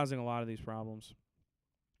 They were causing a lot of these problems,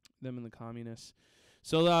 them and the communists.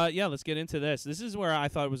 So, yeah, let's get into this. This is where I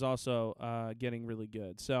thought it was also getting really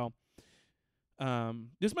good. So,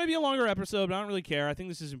 this might be a longer episode, but I don't really care. I think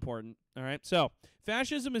this is important. All right. So,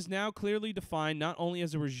 fascism is now clearly defined not only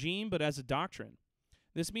as a regime, but as a doctrine.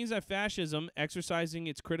 This means that fascism, exercising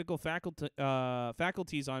its critical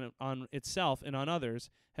faculties on itself and on others,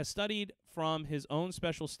 has studied from his own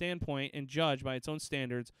special standpoint and judged by its own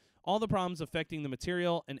standards all the problems affecting the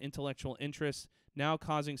material and intellectual interests now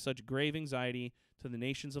causing such grave anxiety to the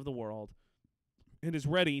nations of the world, and is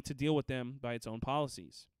ready to deal with them by its own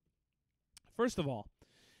policies. First of all,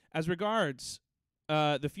 as regards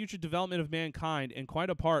the future development of mankind, and quite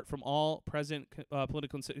apart from all present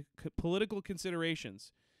political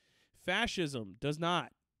considerations, fascism does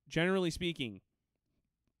not, generally speaking,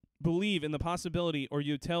 believe in the possibility or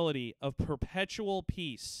utility of perpetual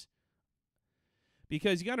peace.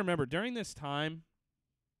 Because you got to remember, during this time,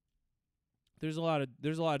 there's a lot of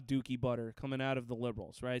dookie butter coming out of the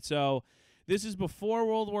liberals, right? So this is before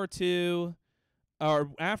World War II.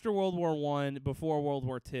 Or after World War I, before World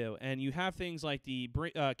War II. And you have things like the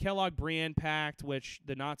Kellogg-Briand Pact, which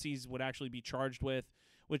the Nazis would actually be charged with,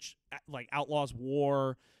 which like outlaws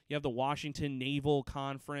war. You have the Washington Naval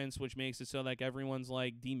Conference, which makes it so like everyone's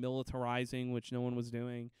like demilitarizing, which no one was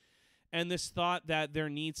doing. And this thought that there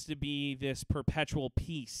needs to be this perpetual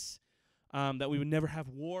peace, that we would never have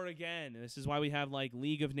war again. And this is why we have like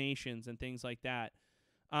League of Nations and things like that.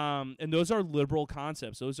 And those are liberal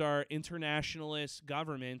concepts. Those are internationalist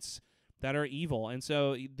governments that are evil. And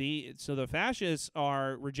so the fascists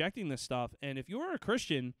are rejecting this stuff. And if you're a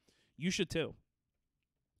Christian, you should too.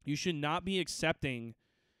 You should not be accepting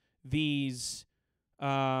these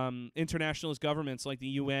internationalist governments like the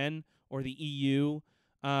UN or the EU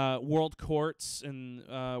world courts and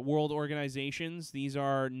world organizations, these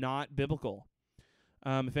are not biblical.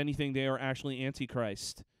 If anything, they are actually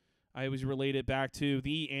antichrist. I always relate it back to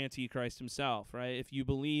the Antichrist himself, right? If you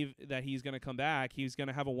believe that he's going to come back, he's going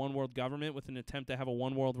to have a one-world government with an attempt to have a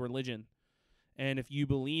one-world religion. And if you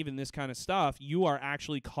believe in this kind of stuff, you are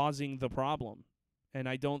actually causing the problem. And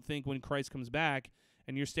I don't think when Christ comes back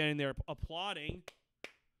and you're standing there applauding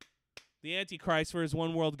the Antichrist for his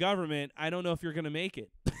one-world government, I don't know if you're going to make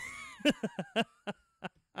it.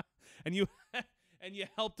 And you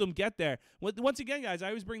helped them get there. Once again, guys, I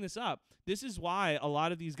always bring this up. This is why a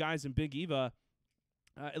lot of these guys in Big Eva,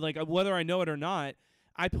 like whether I know it or not,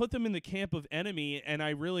 I put them in the camp of enemy, and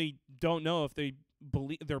I really don't know if they're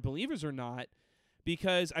believers or not,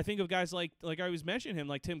 because I think of guys like I always mention him,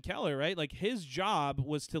 like Tim Keller, right? Like his job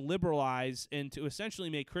was to liberalize and to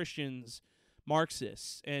essentially make Christians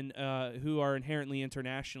Marxists and who are inherently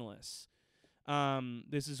internationalists.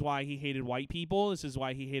 This is why he hated white people. This is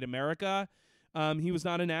why he hated America. He was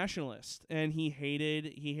not a nationalist, and he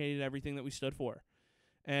hated everything that we stood for.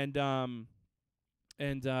 And yeah,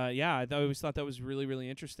 I always thought that was really, really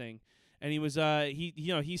interesting. And he was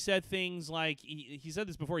he said things like he said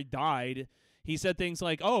this before he died. He said things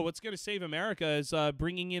like, "Oh, what's going to save America is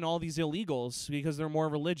bringing in all these illegals because they're more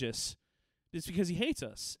religious." It's because he hates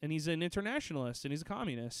us, and he's an internationalist, and he's a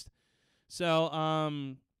communist. So I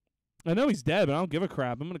know he's dead, but I don't give a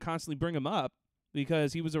crap. I'm going to constantly bring him up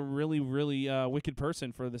because he was a really, really wicked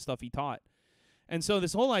person for the stuff he taught. And so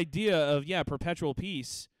this whole idea of, perpetual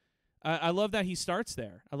peace, I love that he starts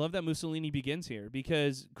there. I love that Mussolini begins here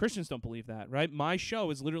because Christians don't believe that, right? My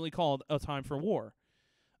show is literally called A Time for War.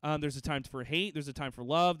 There's a time for hate, there's a time for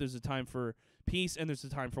love, there's a time for peace, and there's a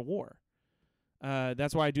time for war.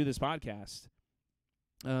 That's why I do this podcast.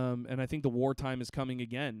 And I think the wartime is coming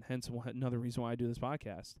again, hence another reason why I do this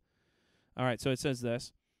podcast. All right, so it says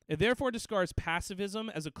this. It therefore discards pacifism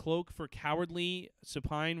as a cloak for cowardly,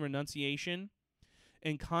 supine renunciation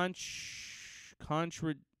and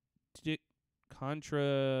contradiction.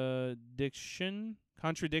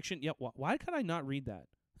 Yeah, why could I not read that?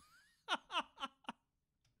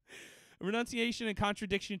 Renunciation and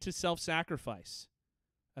contradiction to self-sacrifice.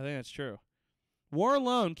 I think that's true. War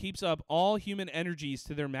alone keeps up all human energies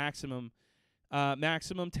to their maximum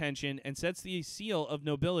tension and sets the seal of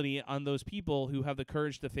nobility on those people who have the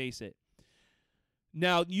courage to face it.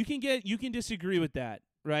 Now, you can disagree with that,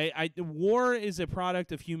 right? War is a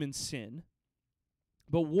product of human sin,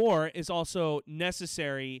 but war is also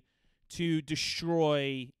necessary to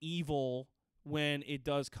destroy evil when it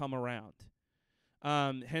does come around.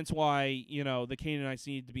 Hence why, the Canaanites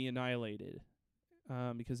needed to be annihilated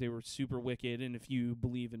because they were super wicked, and if you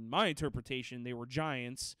believe in my interpretation, they were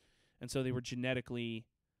giants. And so they were genetically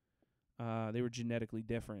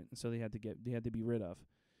different, and so they had to be rid of.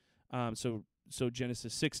 So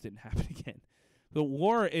Genesis 6 didn't happen again. But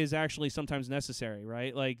war is actually sometimes necessary,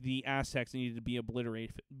 right? Like the Aztecs needed to be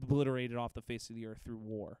obliterated off the face of the earth through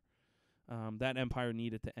war. That empire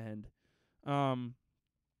needed to end.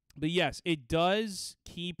 But yes, it does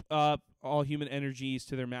keep up all human energies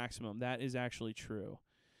to their maximum. That is actually true.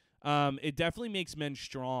 It definitely makes men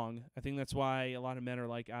strong. I think that's why a lot of men are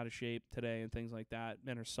like out of shape today and things like that.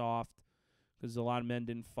 Men are soft because a lot of men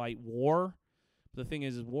didn't fight war. But the thing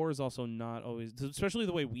is war is also not always, especially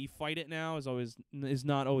the way we fight it now, is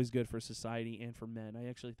not always good for society and for men. I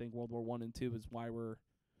actually think World War I and II is why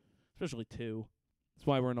especially II, it's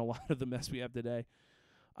why we're in a lot of the mess we have today.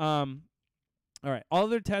 All right. All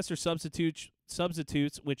other tests are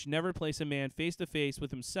substitutes which never place a man face to face with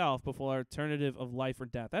himself before alternative of life or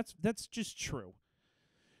death. That's just true.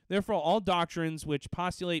 Therefore, all doctrines which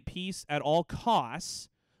postulate peace at all costs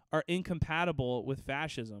are incompatible with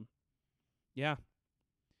fascism. Yeah.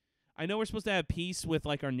 I know we're supposed to have peace with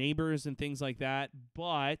like our neighbors and things like that,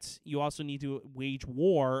 but you also need to wage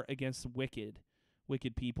war against wicked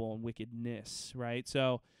people and wickedness, right?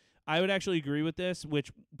 So I would actually agree with this,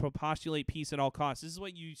 which postulate peace at all costs. This is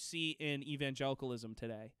what you see in evangelicalism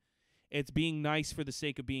today. It's being nice for the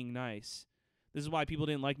sake of being nice. This is why people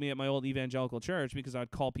didn't like me at my old evangelical church, because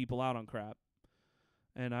I'd call people out on crap.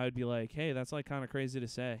 And I would be like, hey, that's like kind of crazy to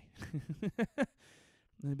say. And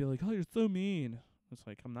they'd be like, oh, you're so mean. It's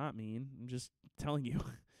like, I'm not mean. I'm just telling you.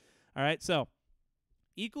 All right, so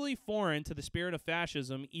equally foreign to the spirit of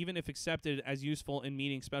fascism, even if accepted as useful in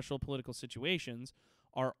meeting special political situations,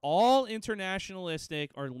 are all internationalistic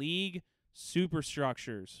or league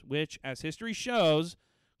superstructures, which, as history shows,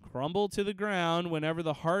 crumble to the ground whenever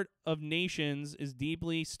the heart of nations is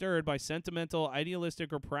deeply stirred by sentimental,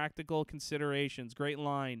 idealistic, or practical considerations. Great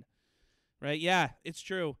line. Right? Yeah, it's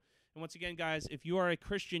true. And once again, guys, if you are a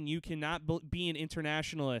Christian, you cannot be an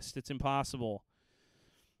internationalist. It's impossible.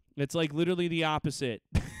 It's like literally the opposite.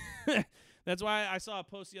 That's why I saw a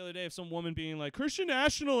post the other day of some woman being like, Christian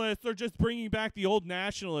nationalists are just bringing back the old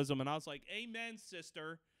nationalism. And I was like, amen,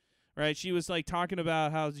 sister. Right? She was like talking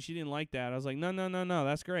about how she didn't like that. I was like, no,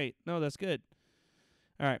 that's great. No, that's good.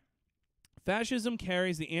 All right. Fascism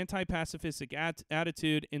carries the anti-pacifistic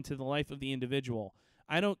attitude into the life of the individual.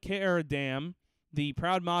 I don't care a damn. The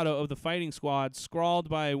proud motto of the fighting squad, scrawled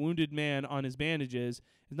by a wounded man on his bandages,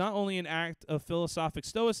 is not only an act of philosophic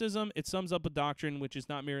stoicism, it sums up a doctrine which is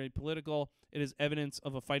not merely political, it is evidence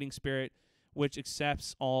of a fighting spirit which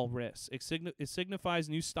accepts all risks. It signifies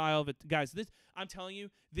new style of it. Guys, I'm telling you,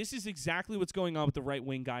 this is exactly what's going on with the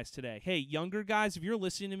right-wing guys today. Hey, younger guys, if you're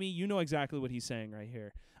listening to me, you know exactly what he's saying right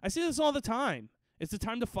here. I see this all the time. It's the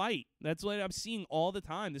time to fight. That's what I'm seeing all the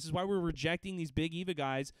time. This is why we're rejecting these big Eva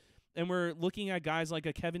guys, and we're looking at guys like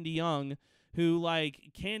a Kevin DeYoung who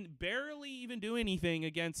like can barely even do anything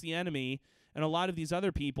against the enemy, and a lot of these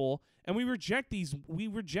other people, and we reject these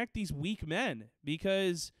weak men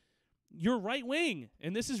because you're right wing,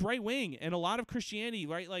 and this is right wing, and a lot of Christianity,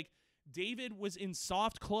 right? Like David was in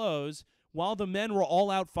soft clothes while the men were all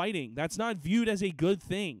out fighting. That's not viewed as a good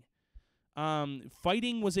thing.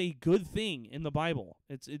 Fighting was a good thing in the Bible.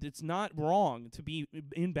 It's not wrong to be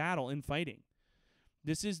in battle and fighting.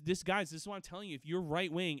 This is what I'm telling you. If you're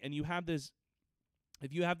right wing and you have this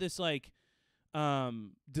like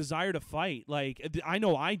desire to fight, like I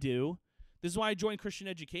know I do. This is why I joined Christian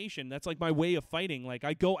education. That's like my way of fighting. Like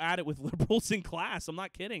I go at it with liberals in class. I'm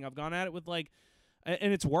not kidding. I've gone at it with like,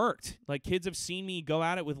 and it's worked. Like kids have seen me go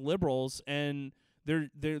at it with liberals, and they're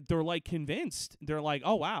like convinced. They're like,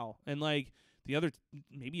 oh wow, and like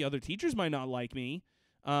maybe other teachers might not like me,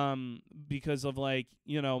 because of like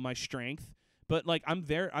my strength. But like I'm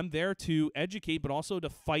there to educate, but also to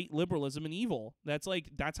fight liberalism and evil. That's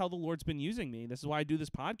how the Lord's been using me. This is why I do this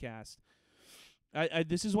podcast.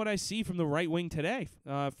 This is what I see from the right wing today,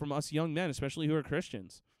 from us young men, especially who are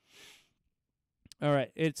Christians. All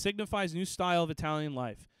right. It signifies new style of Italian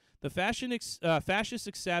life. The fascist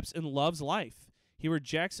accepts and loves life. He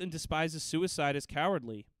rejects and despises suicide as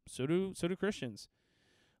cowardly. So do Christians.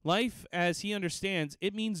 Life, as he understands,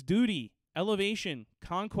 it means duty, elevation,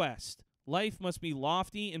 conquest. Life must be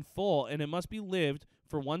lofty and full, and it must be lived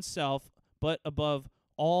for oneself, but above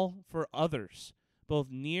all for others,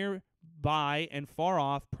 both near by and far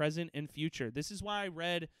off, present and future. This is why I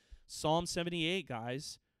read Psalm 78,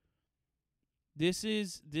 guys. This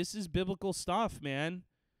is biblical stuff, man.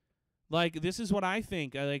 Like, this is what I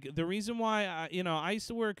think. Like, the reason why I used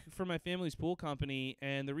to work for my family's pool company,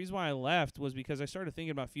 and the reason why I left was because I started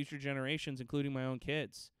thinking about future generations, including my own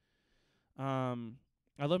kids.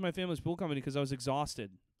 I left my family's pool company because I was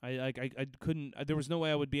exhausted. I couldn't. There was no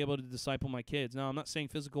way I would be able to disciple my kids. Now, I'm not saying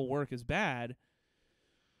physical work is bad,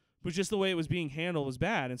 but just the way it was being handled was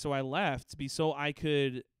bad, and so I left so I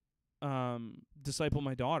could disciple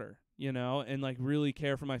my daughter, and like really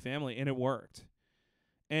care for my family, and it worked.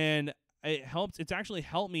 And it helped. It's actually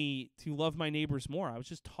helped me to love my neighbors more. I was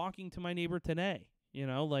just talking to my neighbor today,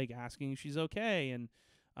 like asking if she's okay, and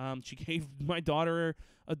she gave my daughter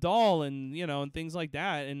a doll, and and things like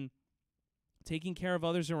that, and taking care of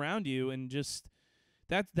others around you, and just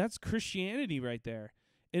that's Christianity right there.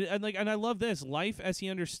 And I love this. Life as he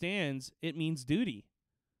understands, it means duty.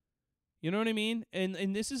 You know what I mean?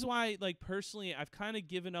 And this is why, like, personally, I've kind of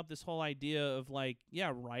given up this whole idea of, like,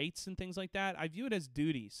 rights and things like that. I view it as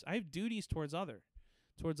duties. I have duties towards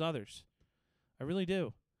others. I really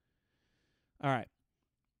do. All right.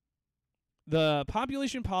 The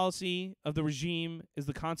population policy of the regime is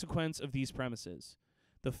the consequence of these premises.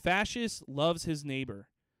 The fascist loves his neighbor,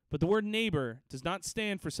 but the word neighbor does not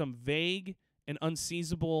stand for some vague and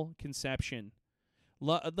unseizable conception.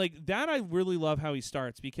 Like that, I really love how he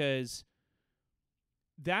starts, because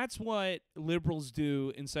that's what liberals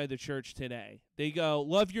do inside the church today. They go,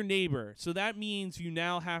 love your neighbor. So that means you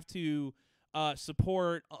now have to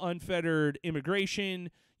support unfettered immigration.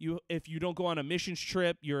 If you don't go on a missions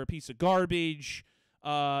trip, you're a piece of garbage.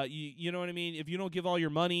 You know what I mean? If you don't give all your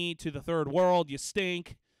money to the third world, you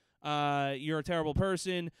stink. You're a terrible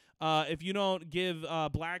person. If you don't give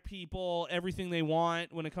black people everything they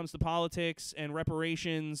want when it comes to politics and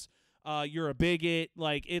reparations, you're a bigot.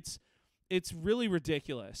 Like, it's really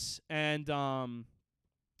ridiculous. And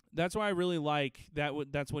that's why I really like that.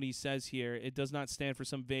 That's what he says here. It does not stand for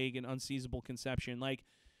some vague and unseizable conception. Like,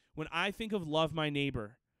 when I think of love my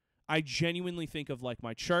neighbor, I genuinely think of, like,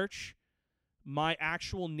 my church, my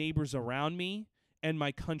actual neighbors around me, and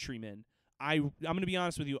my countrymen. I'm going to be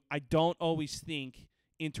honest with you, I don't always think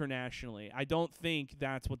internationally. I don't think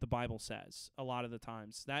that's what the Bible says a lot of the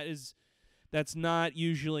times. That's not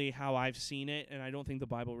usually how I've seen it, and I don't think the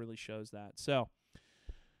Bible really shows that. So,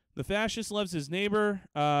 the fascist loves his neighbor.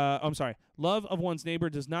 Love of one's neighbor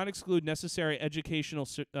does not exclude necessary educational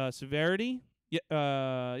severity.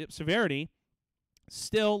 Severity.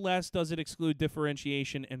 Still less does it exclude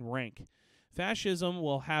differentiation and rank. Fascism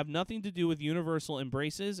will have nothing to do with universal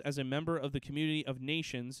embraces. As a member of the community of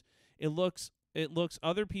nations, it looks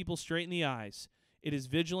other people straight in the eyes. It is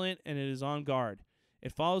vigilant and it is on guard.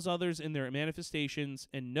 It follows others in their manifestations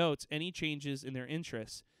and notes any changes in their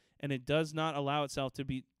interests, and it does not allow itself to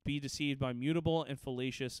be deceived by mutable and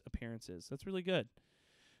fallacious appearances. That's really good.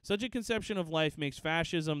 Such a conception of life makes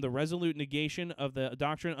fascism the resolute negation of the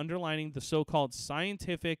doctrine underlining the so-called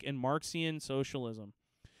scientific and Marxian socialism.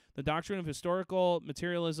 The doctrine of historical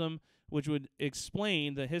materialism, which would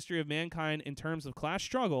explain the history of mankind in terms of class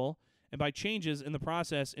struggle and by changes in the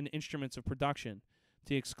process and instruments of production, to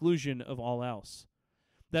the exclusion of all else.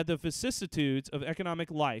 That the vicissitudes of economic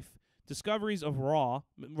life, discoveries of raw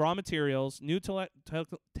materials, new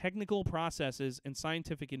technical processes, and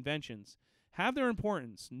scientific inventions have their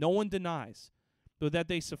importance, no one denies, but that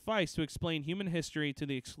they suffice to explain human history to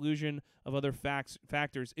the exclusion of other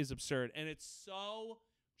factors is absurd. And it's so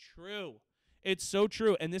true. It's so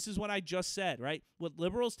true. And this is what I just said, right? What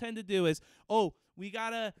liberals tend to do is, oh, we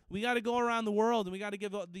gotta go around the world and we gotta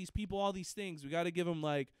give these people all these things. We gotta give them,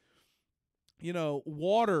 like,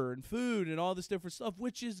 water and food and all this different stuff,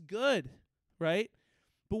 which is good, right?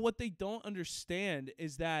 But what they don't understand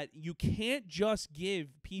is that you can't just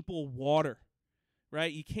give people water,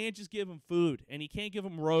 right? You can't just give them food, and you can't give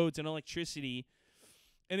them roads and electricity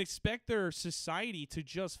and expect their society to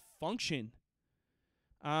just function.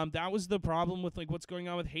 That was the problem with, like, what's going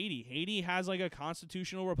on with Haiti. Haiti has, like, a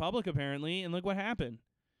constitutional republic, apparently, and look what happened.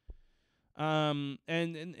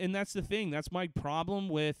 And that's the thing. That's my problem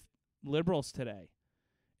with liberals today,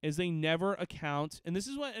 is they never account, and this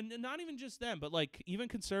is what, and not even just them, but, like, even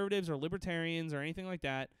conservatives or libertarians or anything like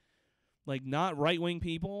that, like, not right-wing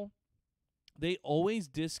people, they always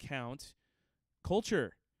discount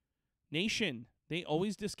culture, nation. They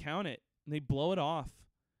always discount it, and they blow it off.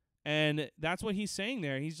 And that's what he's saying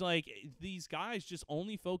there. He's like, these guys just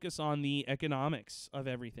only focus on the economics of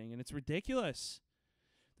everything, and it's ridiculous.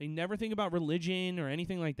 They never think about religion or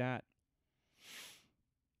anything like that.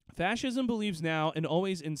 Fascism believes now and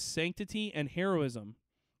always in sanctity and heroism.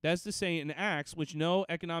 That's to say, in acts which no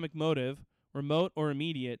economic motive, remote or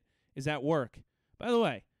immediate, is at work. By the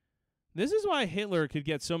way, this is why Hitler could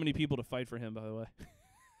get so many people to fight for him, by the way.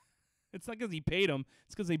 It's not because he paid them,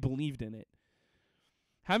 it's because they believed in it.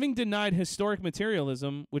 Having denied historic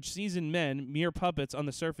materialism, which sees in men mere puppets on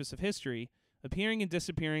the surface of history, appearing and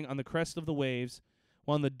disappearing on the crest of the waves,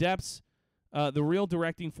 while in the depths, the real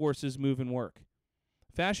directing forces move and work.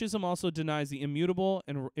 Fascism also denies the immutable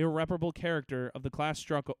and irreparable character of the class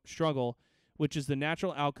struggle, which is the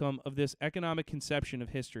natural outcome of this economic conception of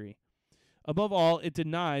history. Above all, it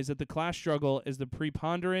denies that the class struggle is the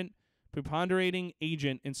preponderating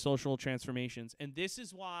agent in social transformations. And this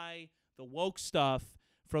is why the woke stuff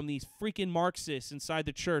from these freaking Marxists inside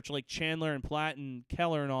the church, like Chandler and Platt and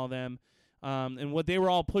Keller and all them, and what they were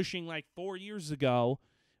all pushing like 4 years ago,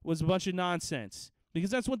 was a bunch of nonsense. Because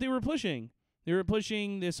that's what they were pushing. They were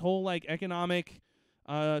pushing this whole, like, economic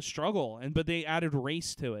struggle, but they added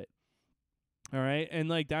race to it. All right? And,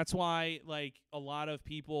 like, that's why, like, a lot of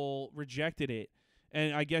people rejected it.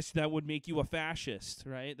 And I guess that would make you a fascist,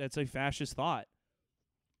 right? That's a fascist thought.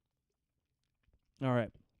 All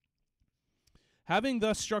right. Having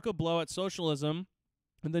thus struck a blow at socialism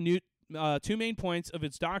and the new two main points of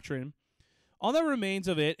its doctrine, all that remains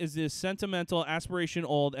of it is this sentimental aspiration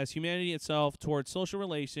old as humanity itself towards social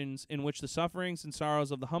relations in which the sufferings and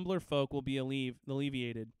sorrows of the humbler folk will be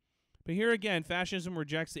alleviated. But here again, fascism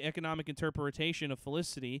rejects the economic interpretation of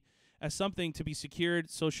felicity as something to be secured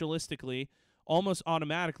socialistically, almost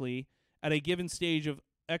automatically, at a given stage of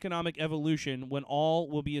economic evolution when all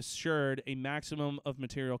will be assured a maximum of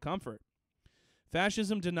material comfort.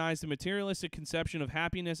 Fascism denies the materialistic conception of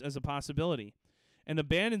happiness as a possibility, and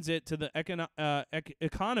abandons it to the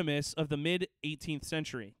economists of the mid-18th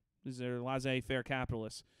century. These are laissez-faire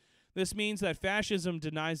capitalists. This means that fascism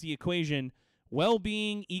denies the equation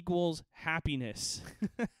well-being equals happiness.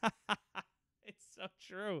 It's so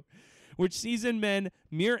true. Which sees in men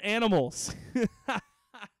mere animals,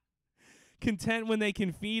 content when they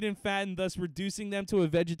can feed and fatten, thus reducing them to a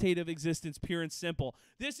vegetative existence, pure and simple.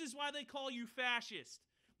 This is why they call you fascist.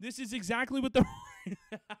 This is exactly what the...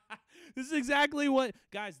 This is exactly what...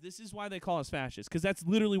 Guys, this is why they call us fascists, because that's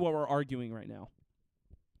literally what we're arguing right now.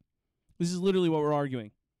 This is literally what we're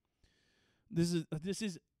arguing. This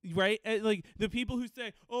is right. Like the people who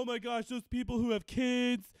say, "Oh my gosh, those people who have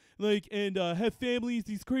kids, like, and have families,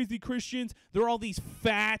 these crazy Christians, they're all these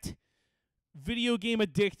fat, video game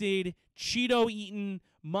addicted, Cheeto eating,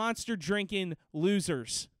 monster drinking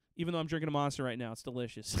losers." Even though I'm drinking a Monster right now, it's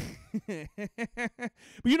delicious. But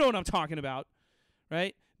you know what I'm talking about,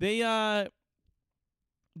 right? They're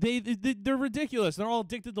ridiculous. They're all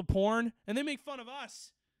addicted to porn, and they make fun of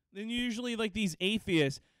us. Then usually like these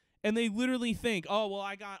atheists, and they literally think, "Oh well,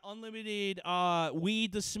 I got unlimited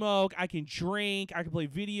weed to smoke. I can drink. I can play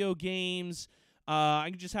video games. I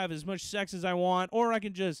can just have as much sex as I want, or I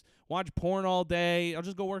can just watch porn all day. I'll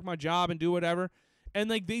just go work my job and do whatever." And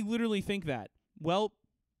like they literally think that. Well.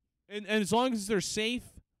 And as long as they're safe,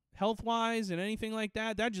 health-wise, and anything like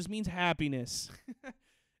that, that just means happiness.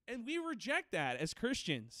 And we reject that as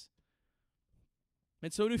Christians.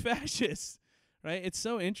 And so do fascists, right? It's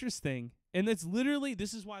so interesting. And it's literally,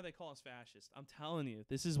 this is why they call us fascists. I'm telling you,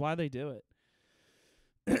 this is why they do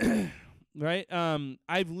it. Right?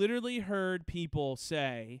 I've literally heard people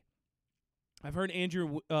say, I've heard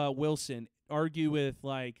Andrew Wilson argue with,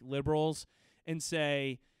 like, liberals and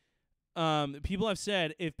say, people have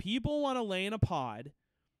said, if people want to lay in a pod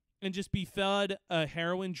and just be fed a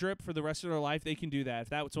heroin drip for the rest of their life, they can do that if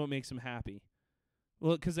that's what makes them happy.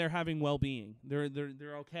 Well, because they're having well-being. They're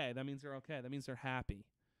okay. That means they're okay. That means they're happy.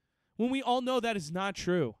 When we all know that is not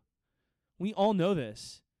true. We all know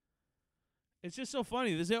this. It's just so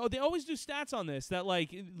funny. They always do stats on this that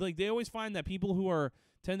like they always find that people who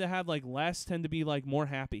tend to have like less tend to be like more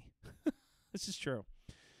happy. This is true.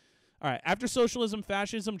 All right. After socialism,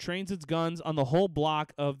 fascism trains its guns on the whole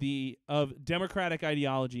block of democratic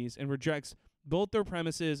ideologies and rejects both their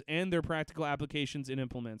premises and their practical applications and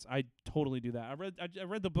implements. I totally do that. I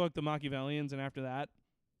read the book The Machiavellians, and after that,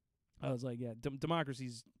 I was like, yeah,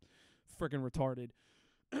 democracy's freaking retarded.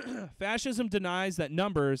 Fascism denies that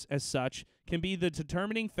numbers, as such, can be the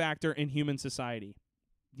determining factor in human society.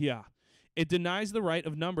 Yeah. It denies the right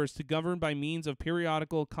of numbers to govern by means of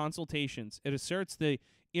periodical consultations. It asserts the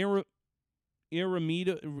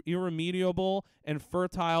irremediable and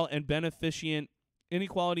fertile and beneficent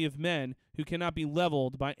inequality of men who cannot be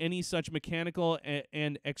leveled by any such mechanical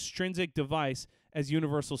and extrinsic device as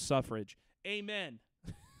universal suffrage. Amen.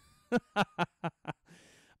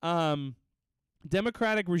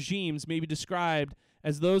 Democratic regimes may be described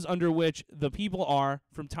as those under which the people are,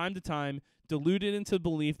 from time to time, deluded into the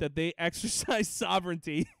belief that they exercise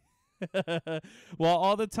sovereignty, while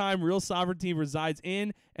all the time real sovereignty resides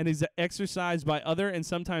in and is exercised by other and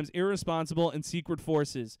sometimes irresponsible and secret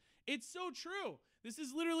forces. It's so true. This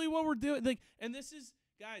is literally what we're doing. Like, and this is,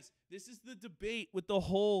 guys, this is the debate with the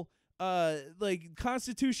whole like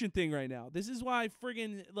Constitution thing right now. This is why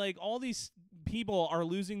friggin' like all these people are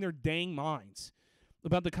losing their dang minds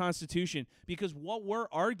about the Constitution, because what we're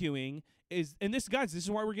arguing is, and this, guys, this is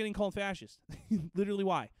why we're getting called fascist. Literally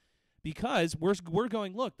why. Because we're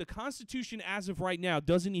going, look, the Constitution as of right now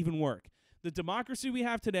doesn't even work. The democracy we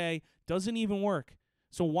have today doesn't even work.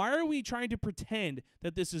 So why are we trying to pretend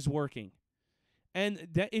that this is working? And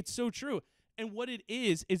that it's so true. And what it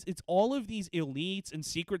is it's all of these elites and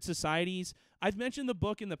secret societies. I've mentioned the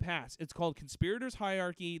book in the past. It's called Conspirators'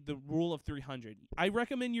 Hierarchy, The Rule of 300. I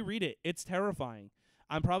recommend you read it. It's terrifying.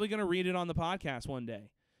 I'm probably going to read it on the podcast one day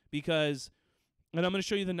and I'm going to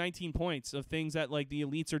show you the 19 points of things that like the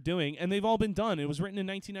elites are doing, and they've all been done. It was written in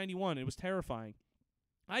 1991. It was terrifying.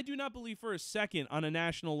 I do not believe for a second on a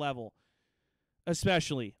national level,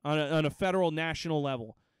 especially on a federal national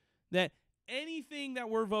level, that anything that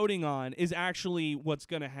we're voting on is actually what's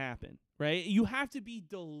going to happen, right? You have to be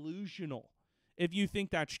delusional if you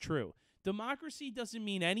think that's true. Democracy doesn't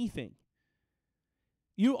mean anything.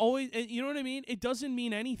 You know what I mean? It doesn't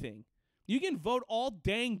mean anything. You can vote all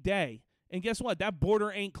dang day, and guess what? That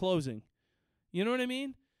border ain't closing. You know what I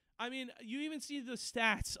mean? I mean, you even see the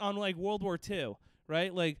stats on like World War II,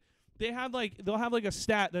 right? Like they'll have like a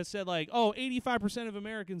stat that said like, oh, 85% of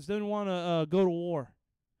Americans didn't want to go to war.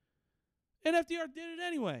 And FDR did it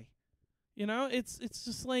anyway. You know, it's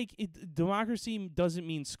just like democracy doesn't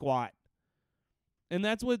mean squat. And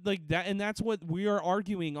that's what that's what we are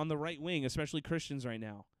arguing on the right wing, especially Christians right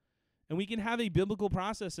now. And we can have a biblical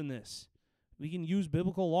process in this. We can use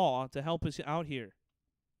biblical law to help us out here.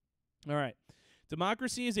 All right.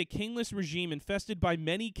 Democracy is a kingless regime infested by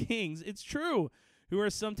many kings. It's true. Who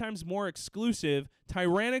are sometimes more exclusive,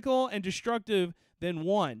 tyrannical, and destructive than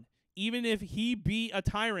one, even if he be a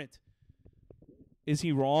tyrant. Is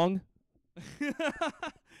he wrong?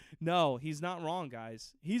 No, he's not wrong,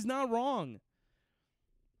 guys. He's not wrong.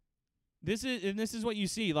 This is what you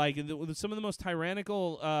see. Like some of the most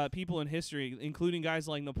tyrannical people in history, including guys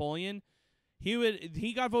like Napoleon,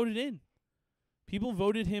 he got voted in. People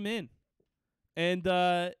voted him in,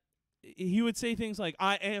 and he would say things like,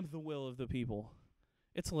 "I am the will of the people."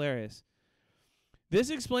 It's hilarious. This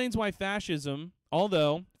explains why fascism,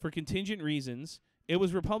 although for contingent reasons, it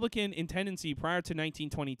was Republican in tendency prior to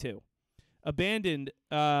 1922, abandoned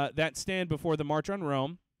that stand before the March on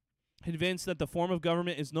Rome, convinced that the form of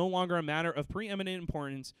government is no longer a matter of preeminent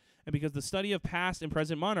importance, and because the study of past and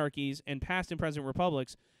present monarchies and past and present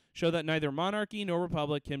republics show that neither monarchy nor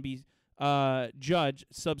republic can be judged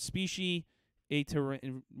sub specie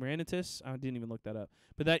aeternitas, I didn't even look that up,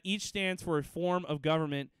 but that each stands for a form of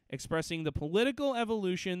government expressing the political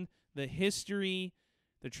evolution, the history,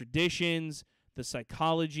 the traditions, the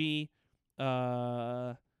psychology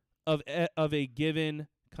of a given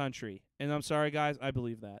country. And I'm sorry, guys, I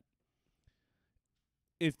believe that.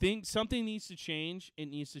 If something needs to change, it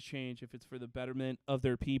needs to change if it's for the betterment of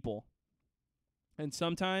their people. And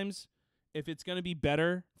sometimes, if it's going to be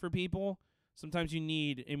better for people, sometimes you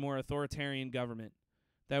need a more authoritarian government.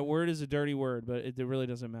 That word is a dirty word, but it really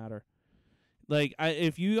doesn't matter. Like,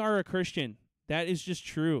 if you are a Christian, that is just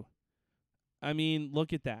true. I mean,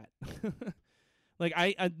 look at that. Like,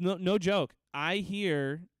 no joke. I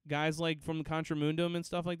hear guys like from Contramundum and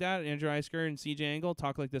stuff like that, Andrew Eisker and CJ Engel,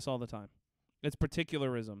 talk like this all the time. It's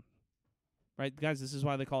particularism. Right, guys, this is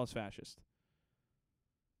why they call us fascist.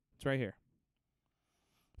 It's right here.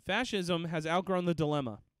 Fascism has outgrown the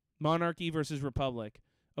dilemma, monarchy versus republic,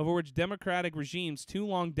 over which democratic regimes too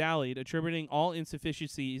long dallied, attributing all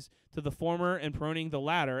insufficiencies to the former and promoting the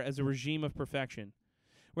latter as a regime of perfection.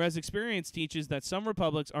 Whereas experience teaches that some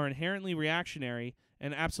republics are inherently reactionary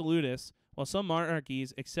and absolutist, while some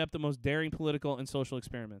monarchies accept the most daring political and social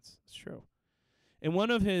experiments. It's true. In one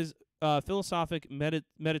of his philosophic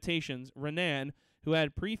meditations, Renan, who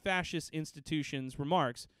had pre-fascist institutions,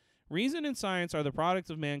 remarks, "Reason and science are the products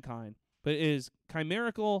of mankind, but it is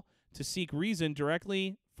chimerical to seek reason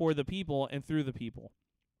directly for the people and through the people.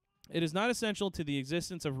 It is not essential to the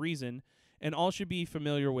existence of reason, and all should be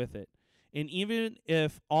familiar with it. And even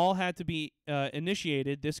if all had to be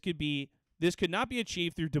initiated, this could not be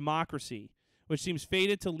achieved through democracy, which seems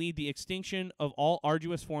fated to lead the extinction of all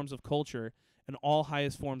arduous forms of culture and all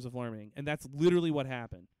highest forms of learning." And that's literally what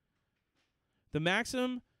happened. The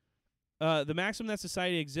maxim that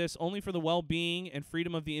society exists only for the well-being and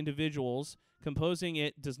freedom of the individuals composing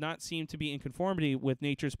it does not seem to be in conformity with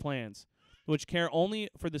nature's plans, which care only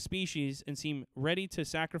for the species and seem ready to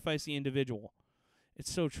sacrifice the individual.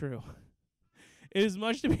 It's so true. It is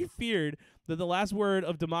much to be feared that the last word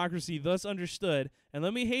of democracy thus understood, and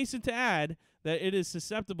let me hasten to add that it is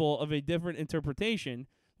susceptible of a different interpretation,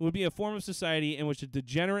 would be a form of society in which a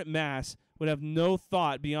degenerate mass would have no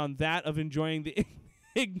thought beyond that of enjoying the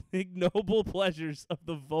ignoble pleasures of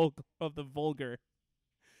the vulgar.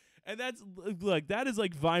 And that's like, that is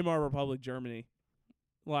like Weimar Republic Germany,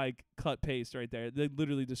 like cut paste right there. That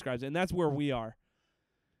literally describes it, and that's where we are.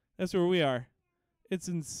 That's where we are. It's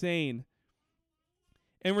insane.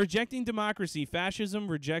 In rejecting democracy, fascism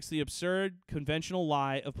rejects the absurd conventional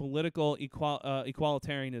lie of political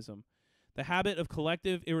equalitarianism, the habit of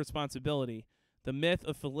collective irresponsibility, the myth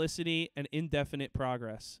of felicity and indefinite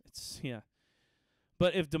progress.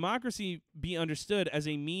 But if democracy be understood as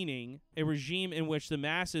a meaning, a regime in which the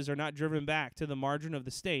masses are not driven back to the margin of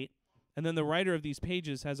the state, and then the writer of these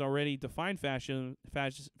pages has already defined fascism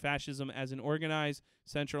as an organized,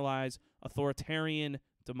 centralized, authoritarian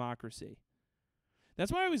democracy.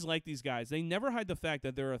 That's why I always like these guys. They never hide the fact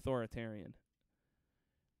that they're authoritarian.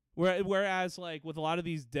 Whereas, like with a lot of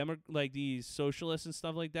these these socialists and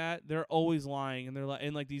stuff like that, they're always lying, and they're like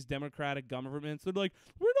in like these democratic governments. They're like,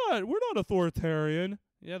 we're not authoritarian.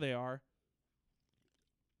 Yeah, they are.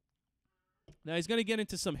 Now he's gonna get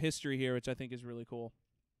into some history here, which I think is really cool.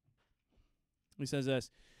 He says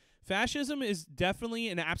this: fascism is definitely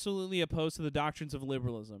and absolutely opposed to the doctrines of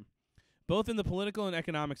liberalism, both in the political and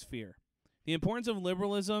economic sphere. The importance of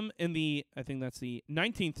liberalism in the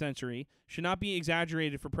 19th century should not be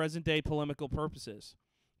exaggerated for present-day polemical purposes,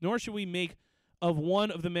 nor should we make of one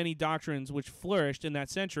of the many doctrines which flourished in that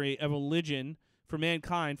century a religion for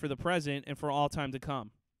mankind for the present and for all time to come.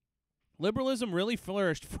 Liberalism really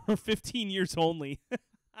flourished for 15 years only.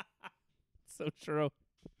 So true.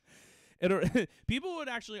 People would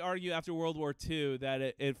actually argue after World War II that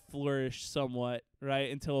it flourished somewhat, right,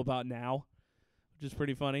 until about now, which is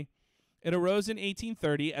pretty funny. It arose in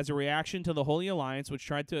 1830 as a reaction to the Holy Alliance, which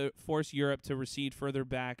tried to force Europe to recede further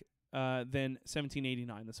back than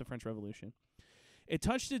 1789. That's the French Revolution. It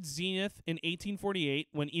touched its zenith in 1848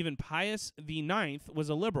 when even Pius IX was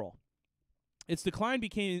a liberal. Its decline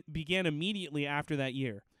began immediately after that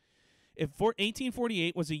year. If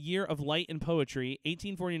 1848 was a year of light and poetry,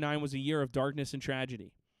 1849 was a year of darkness and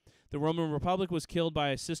tragedy. The Roman Republic was killed by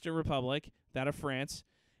a sister republic, that of France.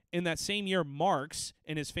 In that same year, Marx,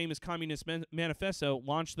 in his famous Communist Manifesto,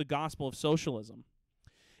 launched the gospel of socialism.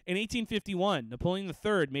 In 1851, Napoleon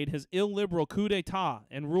III made his illiberal coup d'etat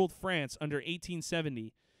and ruled France under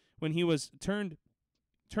 1870, when he was turned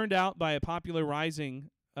out by a popular rising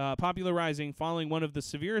following one of the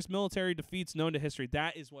severest military defeats known to history.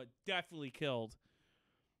 That is what definitely killed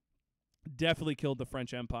the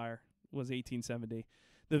French Empire, was 1870.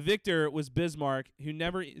 The victor was Bismarck,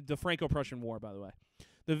 the Franco-Prussian War, by the way.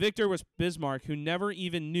 The victor was Bismarck, who never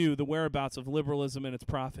even knew the whereabouts of liberalism and its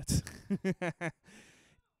profits.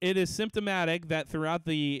 It is symptomatic that throughout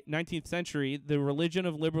the 19th century, the religion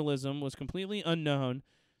of liberalism was completely unknown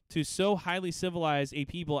to so highly civilized a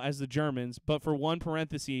people as the Germans, but for one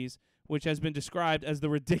parenthesis, which has been described as the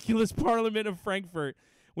ridiculous Parliament of Frankfurt,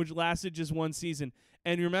 which lasted just one season.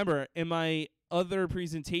 And remember, in my other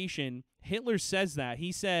presentation, Hitler says that.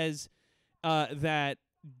 He says that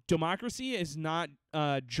democracy is not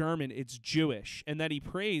German, it's Jewish, and that he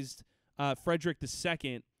praised Frederick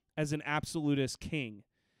II as an absolutist king.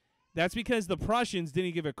 That's because the Prussians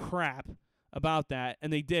didn't give a crap about that,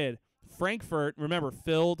 and they did. Frankfurt, remember,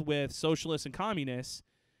 filled with socialists and communists,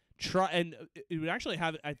 and it would actually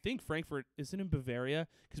have, I think Frankfurt, isn't in Bavaria?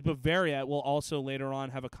 Because Bavaria will also later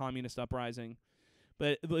on have a communist uprising.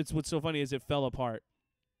 But what's so funny is it fell apart.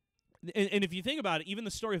 And if you think about it, even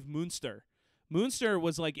the story of Münster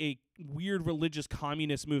was like a weird religious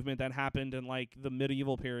communist movement that happened in like the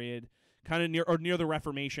medieval period, kind of near the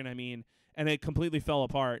Reformation, I mean, and it completely fell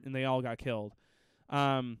apart and they all got killed.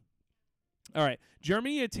 All right.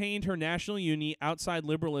 Germany attained her national unity outside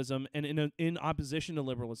liberalism and in opposition to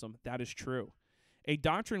liberalism. That is true. A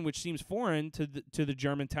doctrine which seems foreign to the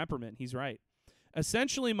German temperament. He's right.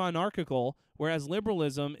 Essentially monarchical, whereas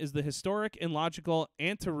liberalism is the historic and logical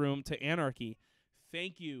anteroom to anarchy.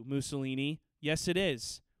 Thank you, Mussolini. Yes, it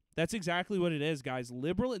is. That's exactly what it is, guys.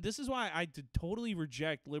 This is why I totally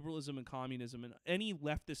reject liberalism and communism and any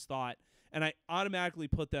leftist thought, and I automatically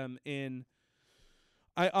put them in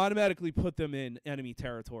enemy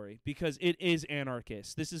territory because it is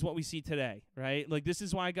anarchist. This is what we see today, right? Like, this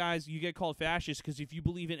is why, guys, you get called fascist, because if you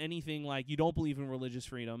believe in anything, like, you don't believe in religious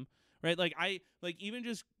freedom, right? Like, even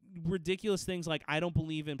just ridiculous things like I don't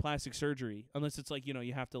believe in plastic surgery unless it's like,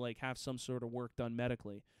 you have to like have some sort of work done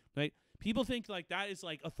medically, right? People think like that is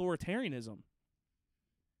like authoritarianism.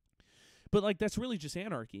 But like that's really just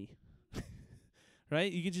anarchy.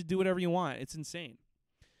 Right? You can just do whatever you want. It's insane.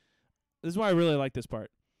 This is why I really like this part.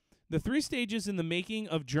 The three stages in the making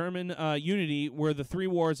of German unity were the three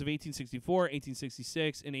wars of 1864,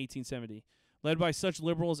 1866, and 1870, led by such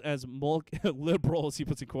liberals as liberals, he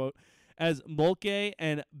puts in quote, as Moltke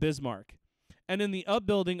and Bismarck. And in the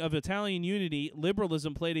upbuilding of Italian unity,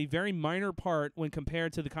 liberalism played a very minor part when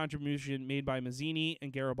compared to the contribution made by Mazzini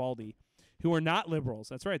and Garibaldi, who were not liberals.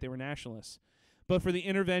 That's right, they were nationalists. But for the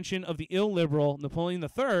intervention of the illiberal Napoleon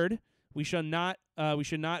III, we should not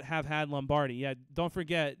have had Lombardy. Yeah, don't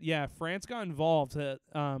forget. Yeah, France got involved to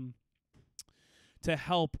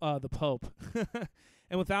help the Pope,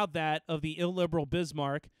 and without that, of the illiberal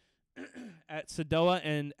Bismarck at Sadowa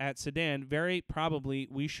and at Sedan, very probably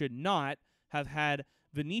we should not have had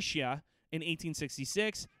Venetia in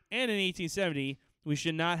 1866, and in 1870 we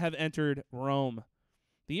should not have entered Rome.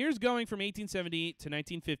 The years going from 1870 to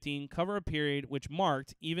 1915 cover a period which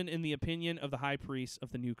marked, even in the opinion of the high priests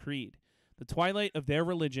of the new creed, the twilight of their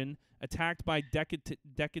religion, attacked by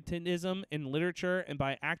decadentism in literature and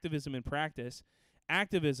by activism in practice.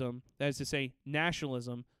 Activism, that is to say,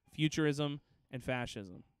 nationalism, futurism, and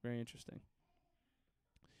fascism. Very interesting.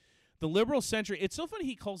 The liberal century. It's so funny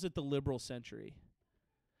he calls it the liberal century.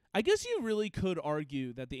 I guess you really could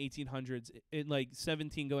argue that the 1800s, in like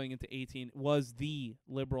 17 going into 18, was the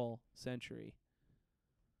liberal century.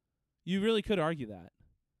 You really could argue that.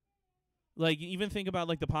 Like, even think about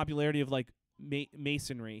like the popularity of like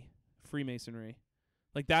Masonry, Freemasonry.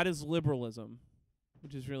 Like, that is liberalism,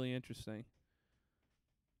 which is really interesting.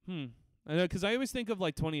 I know, because I always think of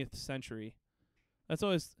like 20th century. That's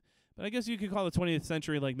always, but I guess you could call the 20th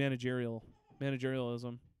century like managerialism.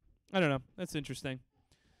 I don't know. That's interesting.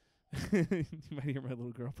 You might hear my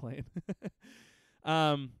little girl playing.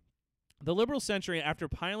 The liberal century, after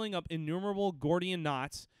piling up innumerable Gordian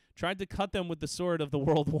knots, tried to cut them with the sword of the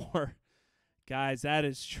World War. Guys, that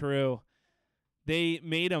is true. They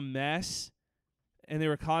made a mess, and they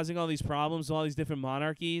were causing all these problems with all these different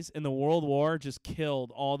monarchies, and the World War just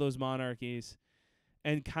killed all those monarchies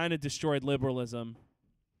and kind of destroyed liberalism.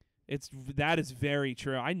 That is very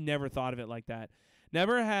true. I never thought of it like that.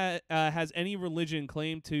 Never has any religion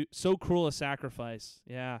claimed to so cruel a sacrifice.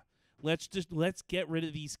 Yeah. Let's get rid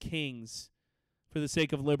of these kings for the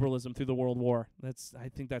sake of liberalism through the World War. I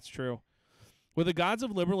think that's true. Were the gods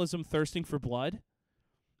of liberalism thirsting for blood?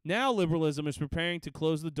 Now liberalism is preparing to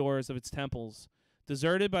close the doors of its temples,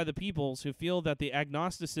 deserted by the peoples who feel that the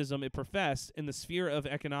agnosticism it professed in the sphere of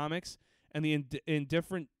economics and the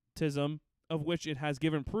indifferentism of which it has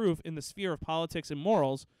given proof in the sphere of politics and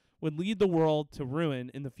morals would lead the world to ruin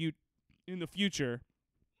in the future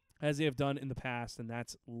as they have done in the past, and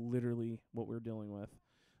that's literally what we're dealing with.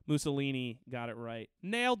 Mussolini got it right.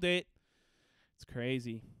 Nailed it. It's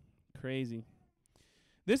crazy. Crazy.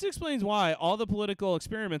 This explains why all the political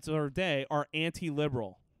experiments of our day are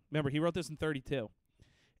anti-liberal. Remember, he wrote this in 1932.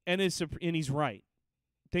 And he's right.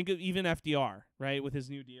 Think of even FDR, right, with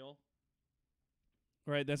his New Deal.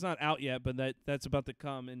 Right, that's not out yet, but that's about to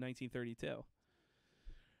come in 1932.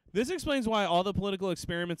 This explains why all the political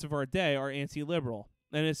experiments of our day are anti-liberal,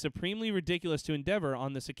 and it's supremely ridiculous to endeavor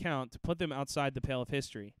on this account to put them outside the pale of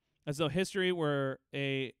history, as though history were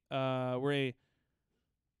a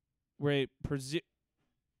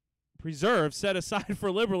preserve set aside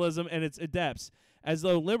for liberalism and its adepts, as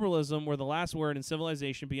though liberalism were the last word in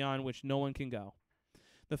civilization beyond which no one can go.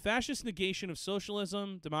 The fascist negation of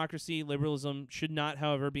socialism, democracy, liberalism should not,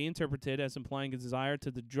 however, be interpreted as implying a desire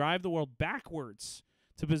to drive the world backwards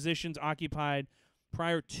to positions occupied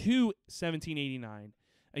prior to 1789,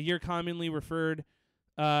 a year commonly referred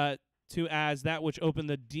to as that which opened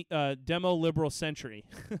the demo-liberal century.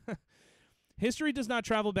 History does not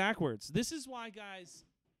travel backwards. This is why, guys,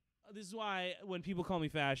 when people call me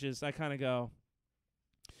fascist, I kind of go,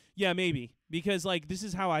 yeah, maybe. Because, like, this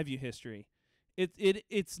is how I view history.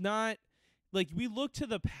 It's not, like, we look to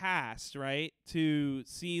the past, right, to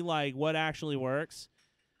see, like, what actually works.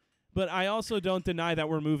 But I also don't deny that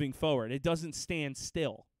we're moving forward. It doesn't stand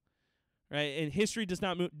still, right? And history does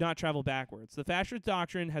not travel backwards. The fascist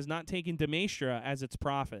doctrine has not taken de Maistre as its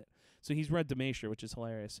prophet. So he's read de Maistre, which is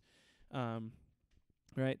hilarious.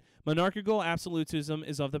 Right? Monarchical absolutism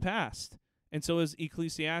is of the past, and so is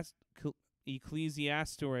ecclesiastory.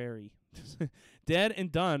 Dead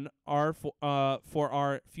and done are for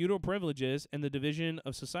our feudal privileges and the division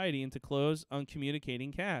of society into closed,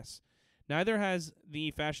 uncommunicating castes. Neither has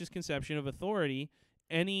the fascist conception of authority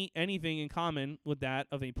anything in common with that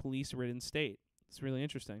of a police-ridden state. It's really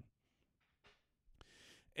interesting.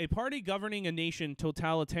 A party governing a nation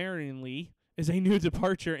totalitarianly is a new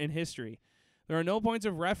departure in history. There are no points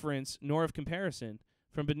of reference nor of comparison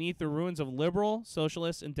from beneath the ruins of liberal,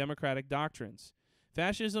 socialist, and democratic doctrines.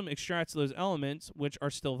 Fascism extracts those elements which are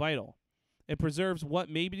still vital. It preserves what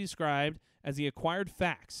may be described as the acquired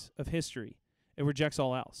facts of history. It rejects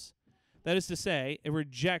all else. That is to say, it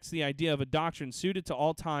rejects the idea of a doctrine suited to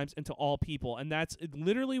all times and to all people. And that's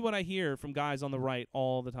literally what I hear from guys on the right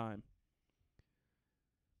all the time.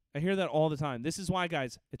 I hear that all the time. This is why,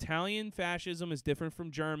 guys, Italian fascism is different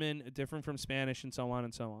from German, different from Spanish, and so on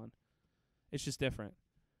and so on. It's just different.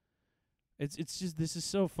 It's just, this is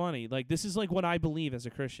so funny. Like, this is like what I believe as a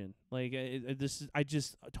Christian. Like, I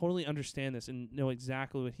just totally understand this and know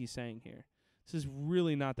exactly what he's saying here. This is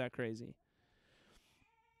really not that crazy.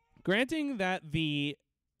 Granting that the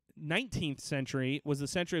 19th century was the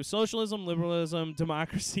century of socialism, liberalism,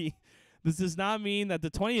 democracy, this does not mean that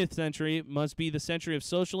the 20th century must be the century of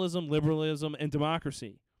socialism, liberalism, and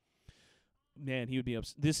democracy. Man, he would be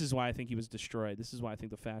upset. This is why I think he was destroyed. This is why I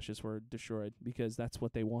think the fascists were destroyed, because that's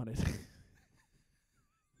what they wanted.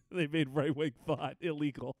 They made right-wing thought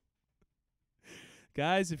illegal.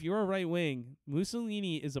 Guys, if you're a right-wing,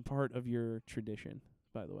 Mussolini is a part of your tradition,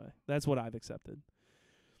 by the way. That's what I've accepted.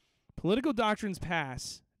 Political doctrines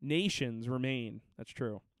pass, nations remain. That's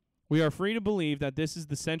true. We are free to believe that this is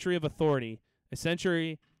the century of authority, a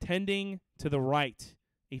century tending to the right,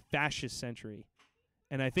 a fascist century.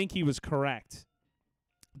 And I think he was correct.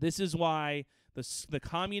 This is why the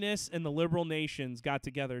communists and the liberal nations got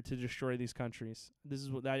together to destroy these countries. This is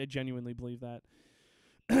what I genuinely believe that.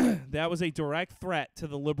 That was a direct threat to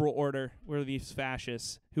the liberal order, were these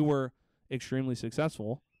fascists, who were extremely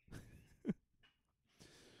successful.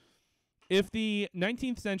 If the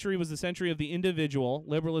 19th century was the century of the individual,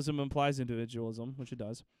 liberalism implies individualism, which it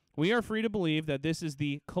does, we are free to believe that this is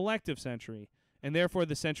the collective century, and therefore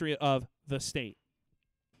the century of the state.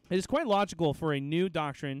 It is quite logical for a new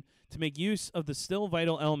doctrine to make use of the still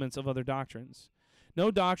vital elements of other doctrines. No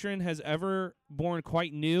doctrine has ever born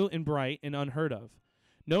quite new and bright and unheard of.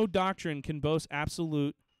 No doctrine can boast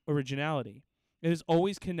absolute originality. It is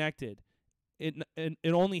always connected, it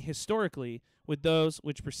only historically, with those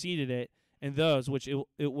which preceded it, and those which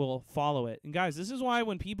it will follow it. And guys, this is why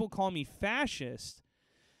when people call me fascist,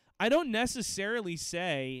 I don't necessarily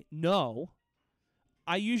say no.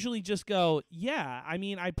 I usually just go, yeah, I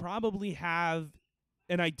mean, I probably have,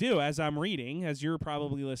 and I do as I'm reading, as you're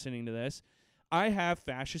probably listening to this, I have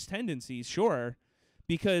fascist tendencies, sure,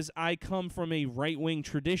 because I come from a right-wing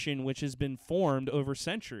tradition which has been formed over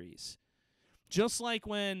centuries. Just like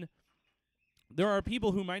when there are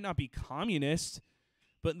people who might not be communist,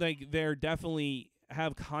 but like they're definitely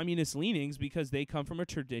have communist leanings because they come from a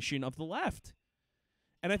tradition of the left.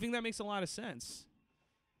 And I think that makes a lot of sense.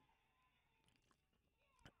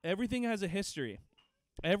 Everything has a history.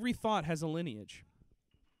 Every thought has a lineage.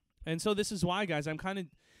 And so this is why, guys, I'm kind of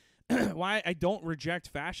why I don't reject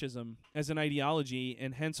fascism as an ideology,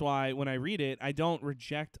 and hence why when I read it, I don't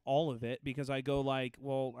reject all of it, because I go like,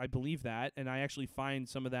 well, I believe that, and I actually find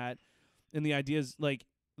some of that in the ideas, like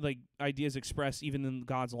ideas expressed even in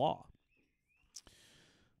God's law.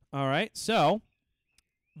 All right, so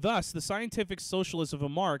thus, the scientific socialism of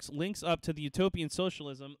Marx links up to the utopian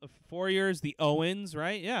socialism of Fourier's, the Owens,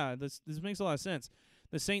 right? Yeah, this makes a lot of sense.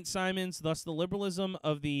 The St. Simons, thus the liberalism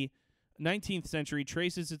of the 19th century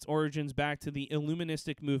traces its origins back to the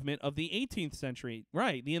Illuministic movement of the 18th century,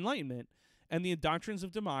 right, the Enlightenment, and the doctrines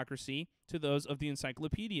of democracy to those of the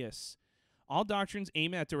Encyclopedists. All doctrines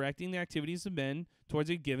aim at directing the activities of men towards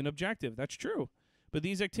a given objective. That's true. But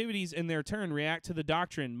these activities, in their turn, react to the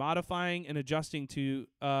doctrine, modifying and adjusting to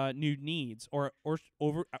new needs, or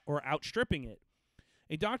outstripping it.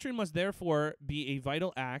 A doctrine must therefore be a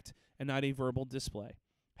vital act and not a verbal display.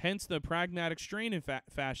 Hence, the pragmatic strain in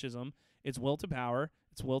fascism: its will to power,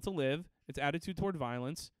 its will to live, its attitude toward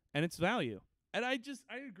violence, and its value. And I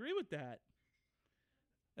agree with that.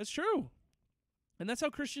 That's true, and that's how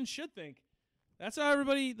Christians should think. That's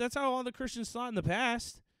how all the Christians thought in the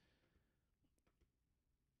past.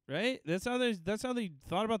 Right? That's how they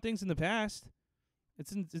thought about things in the past.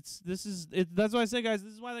 That's why I say, guys,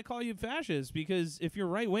 this is why they call you fascist, because if you're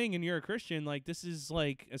right wing and you're a Christian, like, this is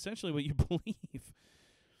like essentially what you believe.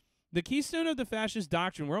 The keystone of the fascist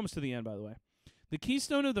doctrine, we're almost to the end, by the way. The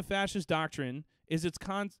keystone of the fascist doctrine is its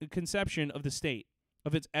conception of the state,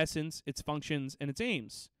 of its essence, its functions, and its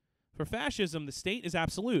aims. For fascism, the state is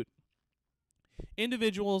absolute.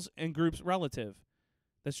 Individuals and groups relative.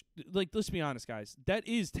 That's like, let's be honest, guys. That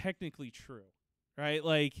is technically true, right?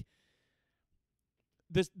 Like,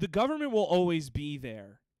 the government will always be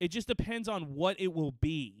there. It just depends on what it will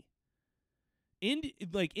be.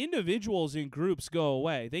 Individuals and groups go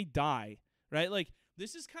away. They die, right? Like,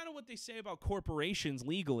 this is kind of what they say about corporations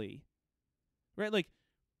legally, right? Like,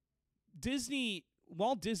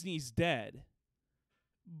 Walt Disney's dead,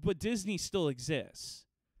 but Disney still exists.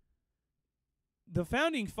 The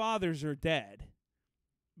founding fathers are dead,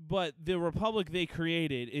 but the republic they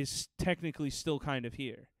created is technically still kind of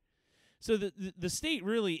here. So the state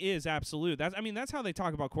really is absolute. That's how they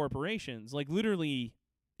talk about corporations, like literally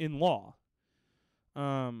in law.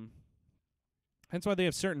 That's why they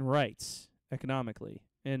have certain rights economically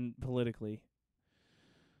and politically.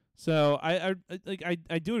 So I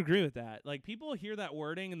do agree with that. Like, people hear that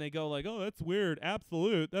wording and they go like, "Oh, that's weird,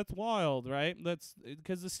 absolute, that's wild," right? That's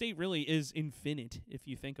because the state really is infinite if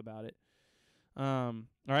you think about it. All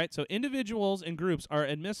right, so individuals and groups are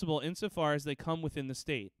admissible insofar as they come within the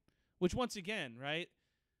state, which, once again, right,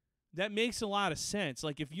 that makes a lot of sense.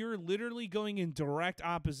 Like, if you're literally going in direct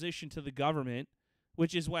opposition to the government,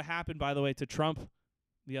 which is what happened, by the way, to Trump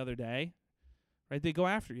the other day, right, they go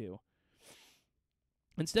after you.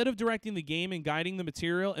 Instead of directing the game and guiding the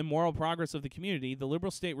material and moral progress of the community, the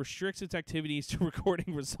liberal state restricts its activities to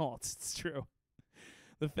recording results. It's true.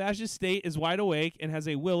 The fascist state is wide awake and has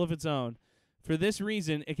a will of its own. For this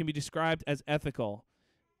reason, it can be described as ethical.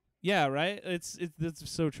 Yeah, right? That's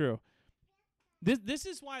so true. This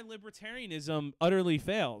is why libertarianism utterly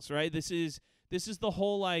fails, right? This is the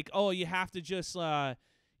whole, like, oh, you have to just like,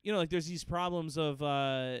 there's these problems of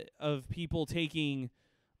people taking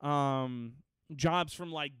jobs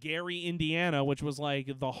from, like, Gary, Indiana, which was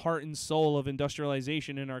like the heart and soul of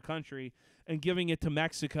industrialization in our country, and giving it to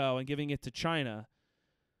Mexico and giving it to China.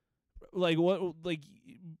 Like, what? Like,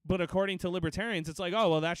 but according to libertarians, it's like, oh,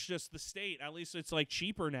 well, that's just the state. At least it's, like,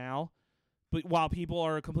 cheaper now. But while people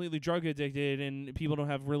are completely drug addicted and people don't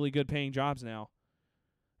have really good paying jobs now,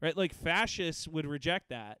 right? Like, fascists would reject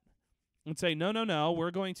that and say, no,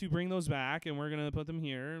 we're going to bring those back and we're going to put them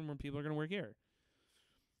here and people are going to work here.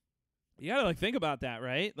 You got to, like, think about that,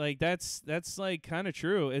 right? Like, that's like kind of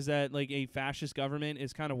true, is that, like, a fascist government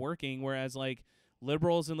is kind of working, whereas, like,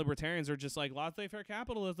 liberals and libertarians are just like laissez-faire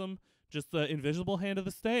capitalism, just the invisible hand of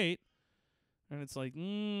the state, And it's like,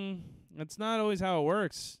 that's not always how it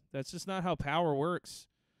works. That's just not how power works.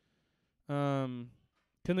 Can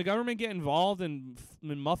the government get involved and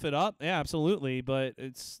muff it up? Yeah, absolutely. But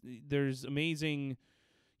there's amazing,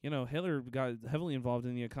 Hitler got heavily involved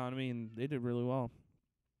in the economy, and they did really well.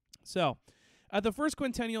 So, at the first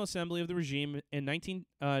quintennial assembly of the regime in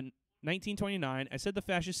 1929, I said the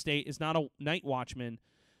fascist state is not a night watchman.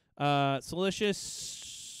 Salacious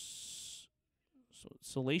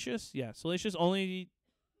only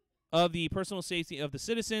of the personal safety of the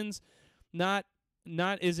citizens, not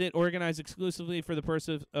is it organized exclusively for the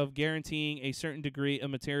purpose of guaranteeing a certain degree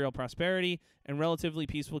of material prosperity and relatively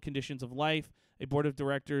peaceful conditions of life. A board of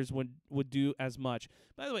directors would do as much.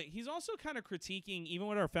 By the way, he's also kind of critiquing even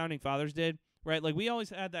what our founding fathers did, right? Like, we always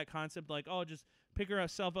had that concept, like, oh, just pick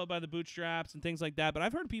ourselves up by the bootstraps and things like that. But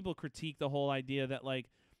I've heard people critique the whole idea that, like,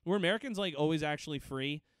 were Americans, like, always actually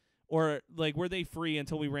free? Or, like, were they free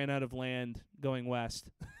until we ran out of land going west?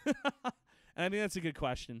 And I think that's a good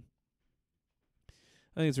question.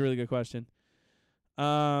 I think it's a really good question.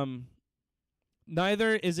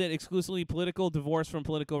 Neither is it exclusively political, divorced from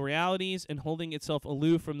political realities, and holding itself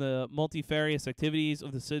aloof from the multifarious activities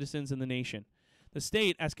of the citizens and the nation. The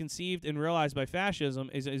state, as conceived and realized by fascism,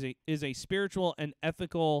 is a spiritual and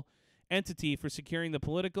ethical entity for securing the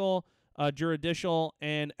political, juridical,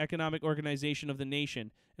 and economic organization of the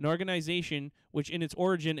nation. An organization which in its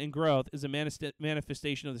origin and growth is a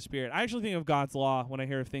manifestation of the spirit. I actually think of God's law when I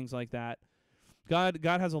hear of things like that. God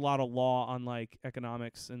has a lot of law on, like,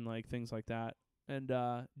 economics and, like, things like that, and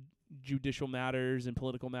judicial matters and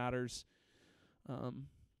political matters.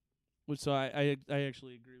 So I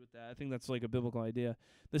actually agree with that. I think that's, like, a biblical idea.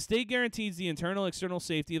 The state guarantees the internal external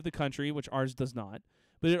safety of the country, which ours does not.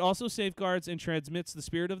 But it also safeguards and transmits the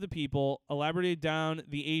spirit of the people, elaborated down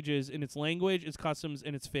the ages in its language, its customs,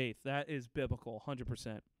 and its faith. That is biblical,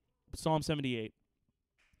 100%. Psalm 78.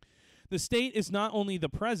 The state is not only the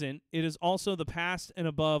present, it is also the past and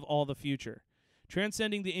above all the future.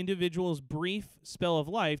 Transcending the individual's brief spell of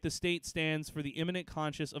life, the state stands for the immanent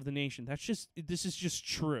conscience of the nation. This is just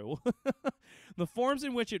true. The forms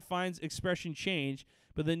in which it finds expression change,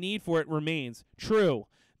 but the need for it remains. True.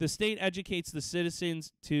 The state educates the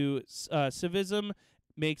citizens to civism,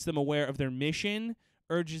 makes them aware of their mission,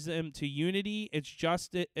 urges them to unity. Its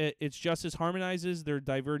justice harmonizes their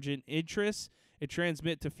divergent interests. It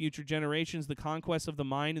transmits to future generations the conquest of the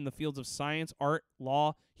mind in the fields of science, art,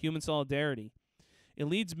 law, human solidarity. It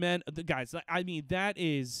leads men, guys. I mean,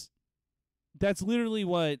 that's literally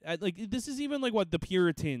what, like, this is even like what the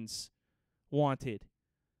Puritans wanted,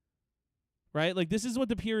 right? Like, this is what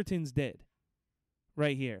the Puritans did,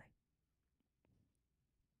 right here.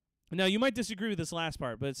 Now, you might disagree with this last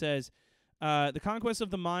part, but it says, the conquest of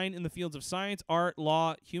the mind in the fields of science, art,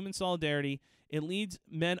 law, human solidarity. It leads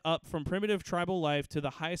men up from primitive tribal life to the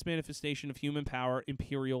highest manifestation of human power,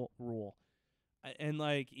 imperial rule. And,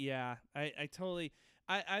 like, yeah, I totally...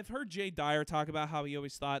 I've heard Jay Dyer talk about how he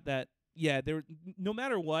always thought that, yeah, no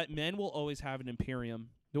matter what, men will always have an imperium.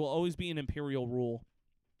 There will always be an imperial rule.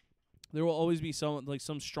 There will always be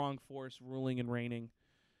some strong force ruling and reigning.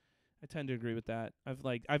 I tend to agree with that.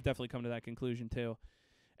 I've definitely come to that conclusion too.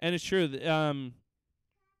 And it's true.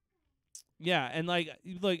 Yeah, and like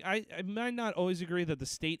I might not always agree that the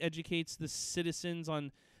state educates the citizens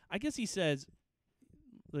on, I guess he says,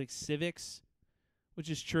 like, civics, which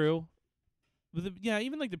is true. But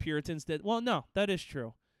even like the Puritans did. Well, no, that is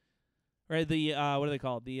true. Right? The what are they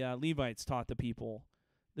called? The Levites taught the people.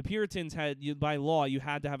 The Puritans by law, you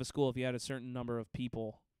had to have a school if you had a certain number of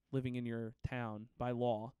people living in your town by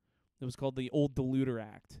law. It was called the Old Deluder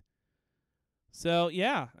Act. So,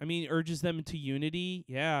 yeah, I mean, urges them to unity.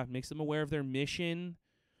 Yeah, makes them aware of their mission.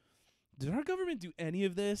 Did our government do any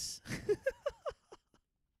of this? It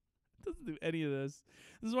doesn't do any of this.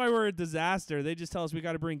 This is why we're a disaster. They just tell us we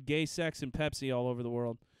got to bring gay sex and Pepsi all over the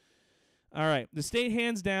world. All right. The state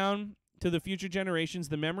hands down to the future generations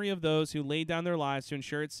the memory of those who laid down their lives to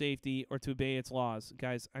ensure its safety or to obey its laws.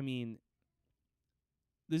 Guys, I mean,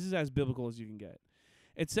 this is as biblical as you can get.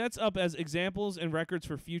 It sets up as examples and records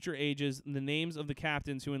for future ages the names of the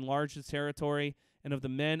captains who enlarged its territory and of the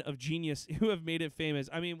men of genius who have made it famous.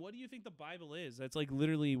 I mean, what do you think the Bible is? That's like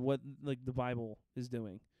literally what like the Bible is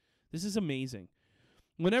doing. This is amazing.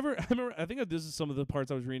 I think this is some of the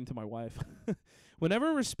parts I was reading to my wife.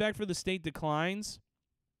 Whenever respect for the state declines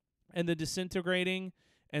and the disintegrating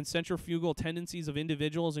and centrifugal tendencies of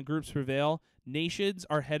individuals and groups prevail, nations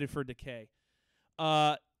are headed for decay.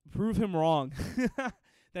 Prove him wrong.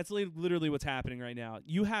 That's literally what's happening right now.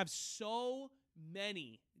 You have so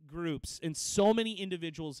many groups and so many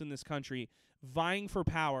individuals in this country vying for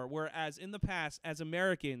power, whereas in the past, as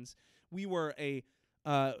Americans, We were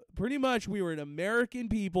pretty much we were an American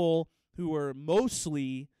people who were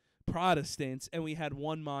mostly Protestants, and we had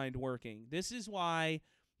one mind working. This is why,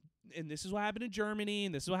 and this is what happened in Germany,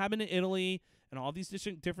 and this is what happened in Italy, and all these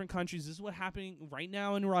different countries. This is what's happening right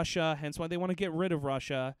now in Russia, hence why they want to get rid of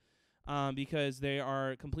Russia, because they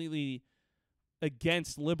are completely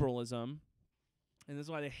against liberalism, and this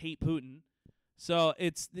is why they hate Putin. So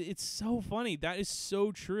it's so funny. That is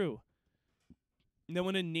so true. Now,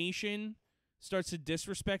 when a nation starts to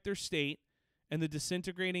disrespect their state and the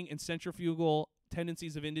disintegrating and centrifugal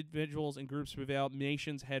tendencies of individuals and groups prevail,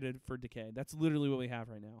 nations headed for decay. That's literally what we have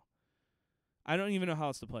right now. I don't even know how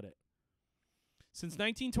else to put it. Since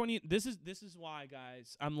 1920, this is why,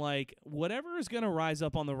 guys, I'm like, whatever is going to rise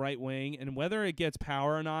up on the right wing, and whether it gets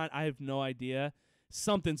power or not, I have no idea.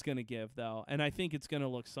 Something's going to give, though, and I think it's going to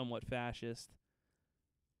look somewhat fascist.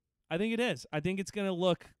 I think it is. I think it's going to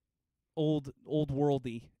look old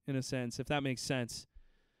worldy in a sense, if that makes sense.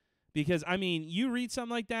 Because, I mean, you read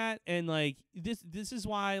something like that, and, like, this is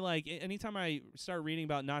why, like, anytime I start reading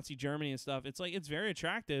about Nazi Germany and stuff, it's, like, it's very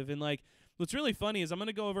attractive. And, like, what's really funny is I'm going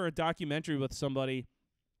to go over a documentary with somebody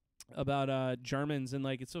about Germans, and,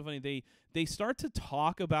 like, it's so funny. They start to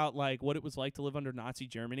talk about, like, what it was like to live under Nazi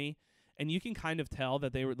Germany, and you can kind of tell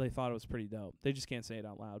that they thought it was pretty dope. They just can't say it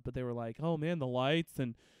out loud, but they were like, oh, man, the lights,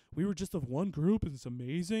 and we were just of one group, and it's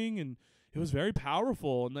amazing, and it was very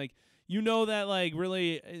powerful. And, like, you know that, like,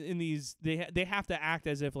 really in these, they have to act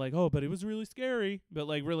as if, like, oh, but it was really scary. But,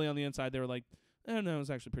 like, really on the inside, they were like, I don't know, it was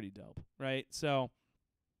actually pretty dope, right? So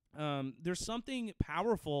there's something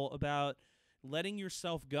powerful about letting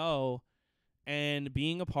yourself go and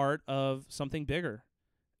being a part of something bigger.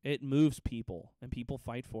 It moves people, and people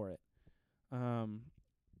fight for it.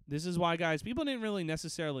 This is why, guys, people didn't really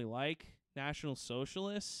necessarily like National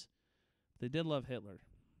Socialists. They did love Hitler.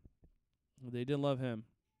 They did love him.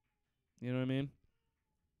 You know what I mean?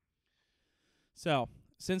 So,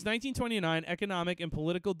 since 1929, economic and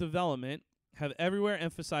political development have everywhere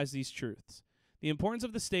emphasized these truths. The importance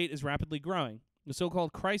of the state is rapidly growing. The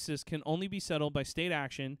so-called crisis can only be settled by state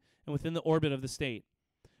action and within the orbit of the state.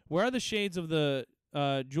 Where are the shades of the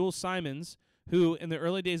Jules Simons, who, in the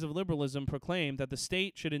early days of liberalism, proclaimed that the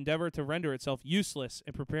state should endeavor to render itself useless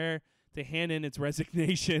and prepare to hand in its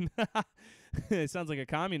resignation? It sounds like a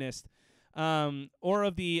communist. Or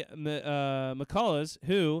of the McCullochs,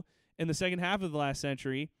 who, in the second half of the last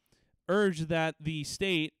century, urged that the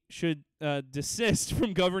state should desist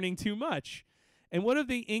from governing too much. And what of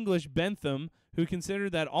the English Bentham, who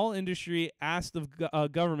considered that all industry asked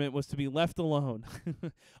of government was to be left alone?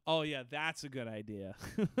 Oh, yeah, that's a good idea.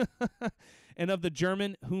 And of the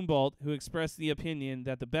German Humboldt, who expressed the opinion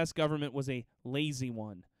that the best government was a lazy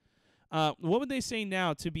one. What would they say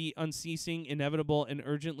now to be unceasing, inevitable, and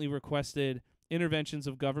urgently requested interventions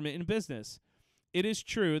of government in business? It is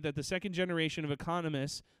true that the second generation of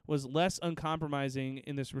economists was less uncompromising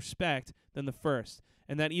in this respect than the first,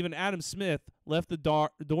 and that even Adam Smith left the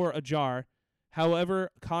door ajar,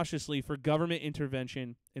 however cautiously, for government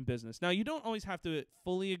intervention in business. Now, you don't always have to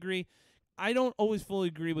fully agree. I don't always fully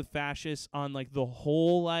agree with fascists on, like, the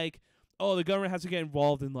whole, like, oh, the government has to get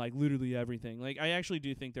involved in, like, literally everything. Like, I actually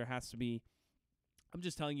do think there has to be, I'm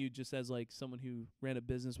just telling you just as, like, someone who ran a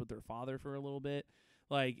business with their father for a little bit.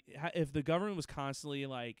 Like, if the government was constantly,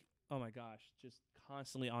 like, oh, my gosh, just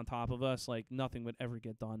constantly on top of us, like, nothing would ever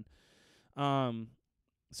get done.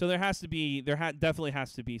 So there has to be, definitely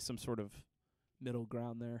has to be some sort of middle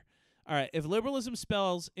ground there. All right, if liberalism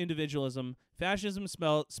spells individualism, fascism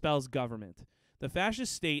spells government. The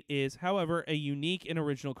fascist state is, however, a unique and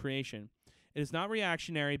original creation. It is not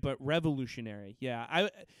reactionary, but revolutionary. Yeah,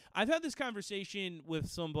 I've had this conversation with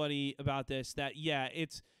somebody about this, that, yeah,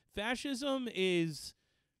 it's fascism is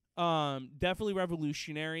definitely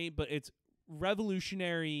revolutionary, but it's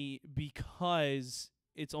revolutionary because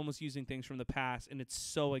it's almost using things from the past, and it's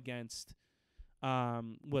so against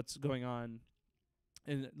what's going on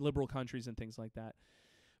in liberal countries and things like that.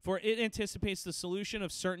 For it anticipates the solution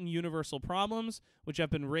of certain universal problems which have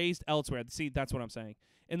been raised elsewhere. See, that's what I'm saying.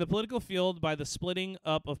 In the political field, by the splitting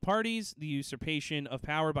up of parties, the usurpation of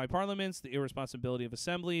power by parliaments, the irresponsibility of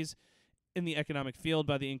assemblies. In the economic field,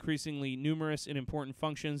 by the increasingly numerous and important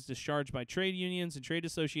functions discharged by trade unions and trade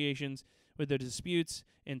associations with their disputes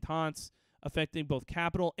and taunts affecting both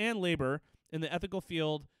capital and labor. In the ethical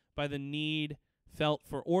field, by the need felt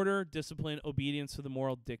for order, discipline, obedience to the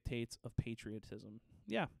moral dictates of patriotism.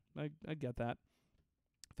 Yeah, I get that.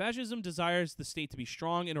 Fascism desires the state to be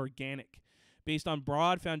strong and organic, based on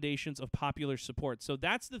broad foundations of popular support. So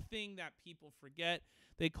that's the thing that people forget.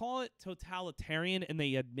 They call it totalitarian, and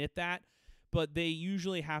they admit that. but they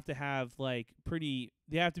usually have to have like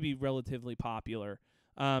they have to be relatively popular.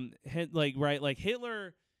 Like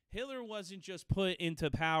Hitler wasn't just put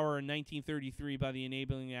into power in 1933 by the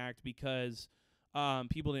Enabling Act because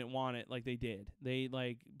people didn't want it like they did. They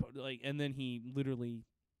and then he literally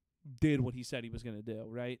did what he said he was going to do,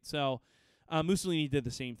 right? So Mussolini did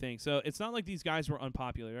the same thing. So it's not like these guys were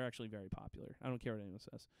unpopular. They're actually very popular. I don't care what anyone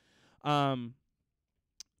says.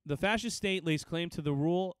 The fascist state lays claim to the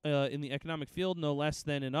rule in the economic field no less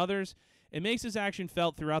than in others. It makes its action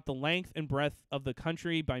felt throughout the length and breadth of the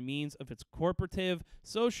country by means of its corporative,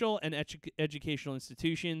 social, and educational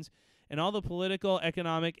institutions, and all the political,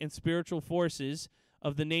 economic, and spiritual forces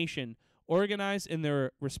of the nation, organized in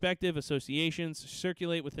their respective associations,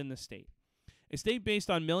 circulate within the state. A state based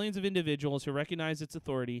on millions of individuals who recognize its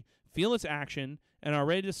authority, feel its action, and are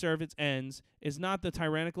ready to serve its ends is not the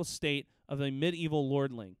tyrannical state of a medieval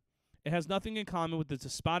lordling. It has nothing in common with the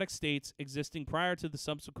despotic states existing prior to the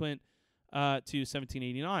subsequent to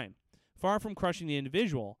 1789. Far from crushing the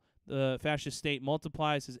individual, the fascist state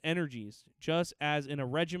multiplies his energies, just as in a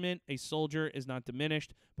regiment a soldier is not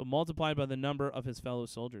diminished, but multiplied by the number of his fellow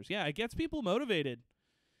soldiers. Yeah, it gets people motivated.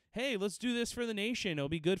 Hey, let's do this for the nation. It'll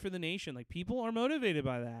be good for the nation. Like, people are motivated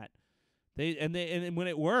by that. And when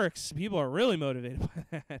it works, people are really motivated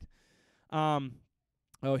by that.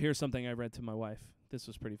 Oh, here's something I read to my wife. This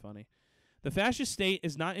was pretty funny. The fascist state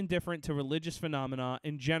is not indifferent to religious phenomena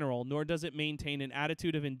in general, nor does it maintain an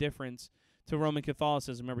attitude of indifference to Roman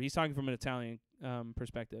Catholicism. Remember, he's talking from an Italian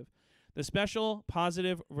perspective. The special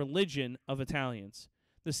positive religion of Italians.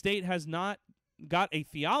 The state has not got a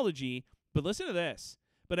theology, but listen to this,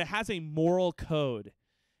 but it has a moral code.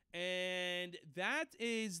 And that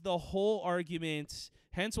is the whole argument.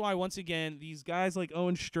 Hence why, once again, these guys like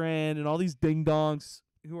Owen Strachan and all these ding-dongs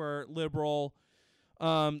who are liberal,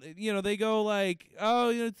 they go like, oh,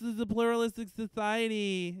 it's a pluralistic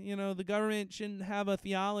society. The government shouldn't have a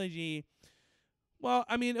theology. Well,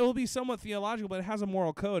 I mean, it will be somewhat theological, but it has a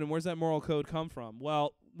moral code. And where's that moral code come from?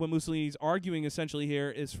 Well, what Mussolini's arguing essentially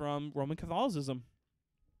here is from Roman Catholicism.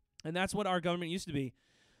 And that's what our government used to be.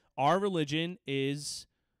 Our religion is,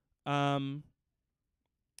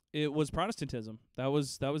 it was Protestantism. That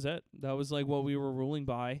was it. That was like what we were ruling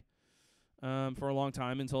by for a long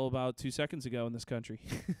time until about 2 seconds ago in this country.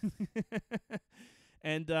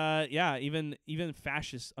 And even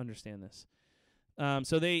fascists understand this.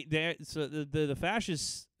 So the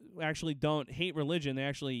fascists actually don't hate religion. They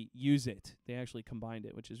actually use it. They actually combined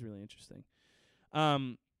it, which is really interesting.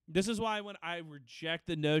 This is why when I reject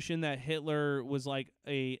the notion that Hitler was like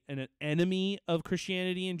an enemy of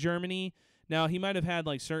Christianity in Germany. Now, he might have had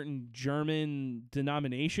like certain German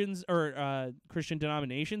denominations or Christian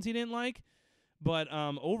denominations he didn't like. But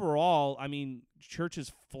overall, I mean,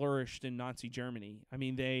 churches flourished in Nazi Germany. I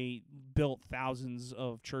mean, they built thousands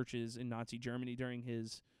of churches in Nazi Germany during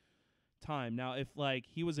his time. Now, if like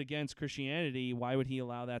he was against Christianity, why would he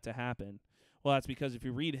allow that to happen? Well, that's because if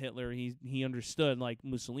you read Hitler, he understood, like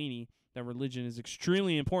Mussolini, that religion is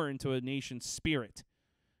extremely important to a nation's spirit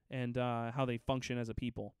and how they function as a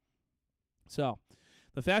people. So,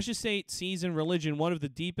 the fascist state sees in religion one of the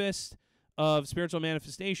deepest of spiritual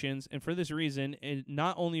manifestations, and for this reason, it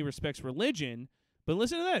not only respects religion, but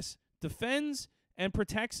listen to this, defends and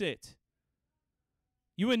protects it.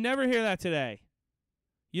 You would never hear that today.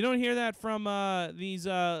 You don't hear that from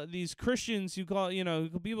these Christians who call,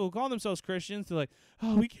 people who call themselves Christians. They're like,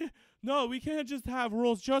 oh, we can't just have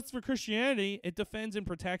rules just for Christianity. It defends and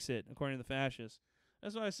protects it, according to the fascists.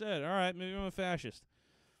 That's what I said. All right, maybe I'm a fascist.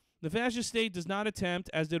 The fascist state does not attempt,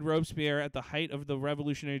 as did Robespierre at the height of the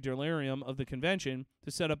revolutionary delirium of the convention,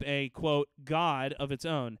 to set up a, quote, God of its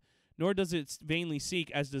own, nor does it vainly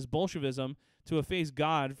seek, as does Bolshevism, to efface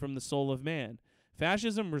God from the soul of man.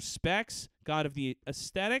 Fascism respects God of the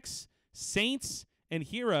aesthetics, saints, and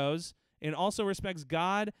heroes, and also respects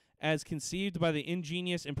God as conceived by the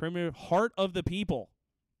ingenious and primitive heart of the people,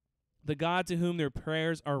 the God to whom their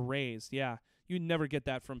prayers are raised. Yeah, you'd never get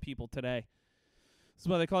that from people today. This is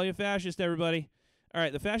why they call you a fascist, everybody. All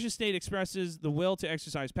right, the fascist state expresses the will to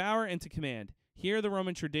exercise power and to command. Here, the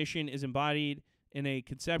Roman tradition is embodied in a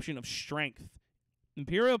conception of strength.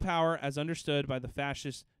 Imperial power as understood by the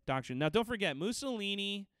fascist doctrine. Now, don't forget,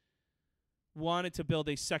 Mussolini wanted to build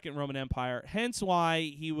a second Roman Empire, hence why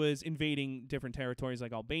he was invading different territories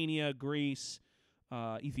like Albania, Greece,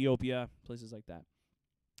 Ethiopia, places like that.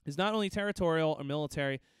 It's not only territorial or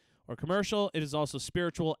military or commercial, it is also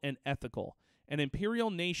spiritual and ethical. An imperial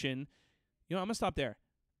nation, I'm going to stop there.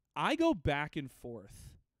 I go back and forth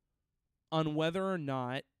on whether or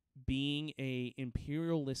not being a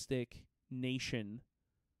imperialistic nation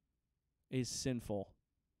is sinful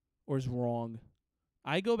or is wrong.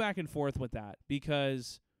 I go back and forth with that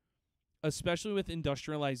because, especially with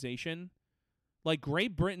industrialization, like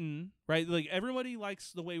Great Britain, right? Like everybody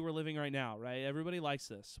likes the way we're living right now, right? Everybody likes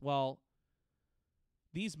this. Well,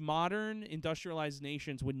 these modern industrialized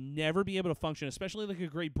nations would never be able to function, especially like a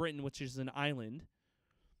Great Britain, which is an island.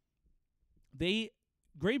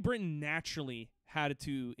 Great Britain naturally had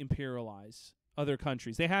to imperialize other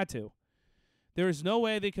countries. They had to. There is no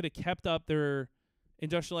way they could have kept up their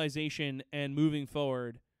industrialization and moving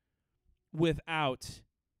forward without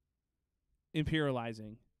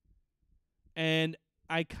imperializing. And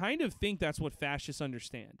I kind of think that's what fascists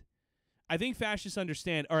understand. I think fascists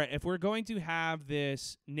understand, all right, if we're going to have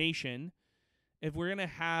this nation, if we're going to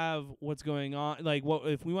have what's going on, like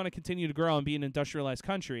if we want to continue to grow and be an industrialized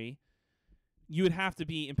country, you would have to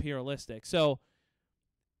be imperialistic. So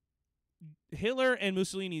Hitler and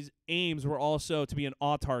Mussolini's aims were also to be an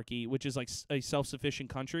autarky, which is like a self-sufficient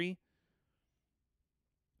country,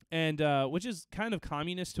 and which is kind of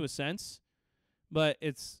communist to a sense, but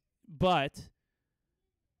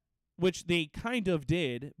which they kind of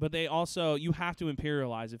did, but they also, you have to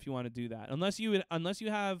imperialize if you want to do that. Unless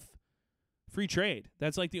you have free trade.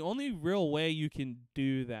 That's like the only real way you can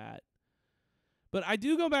do that. But I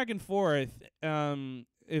do go back and forth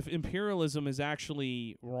if imperialism is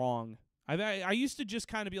actually wrong. I used to just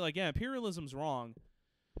kind of be like, yeah, imperialism's wrong.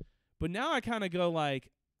 But now I kind of go like,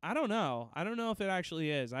 I don't know. I don't know if it actually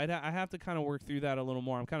is. I have to kind of work through that a little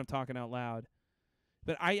more. I'm kind of talking out loud.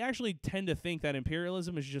 But I actually tend to think that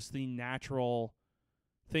imperialism is just the natural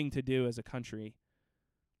thing to do as a country,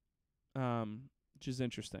 which is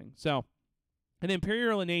interesting. So, an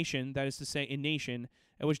imperial nation, that is to say a nation,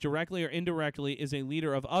 at which directly or indirectly is a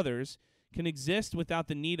leader of others, can exist without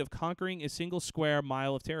the need of conquering a single square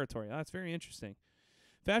mile of territory. Oh, that's very interesting.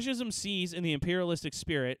 Fascism sees in the imperialistic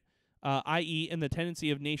spirit, i.e. in the tendency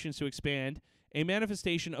of nations to expand, a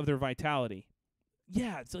manifestation of their vitality.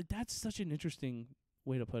 Yeah, it's like that's such an interesting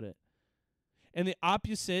way to put it. And the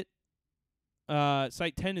opposite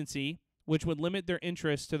site tendency, which would limit their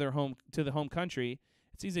interest to the home country,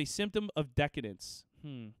 it sees a symptom of decadence.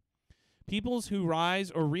 Peoples who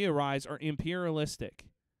rise or re-arise are imperialistic.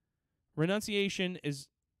 Renunciation is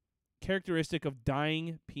characteristic of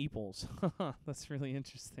dying peoples. That's really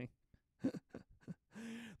interesting.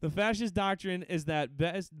 The fascist doctrine is that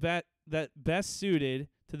best suited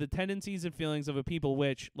to the tendencies and feelings of a people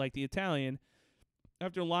which, like the Italian,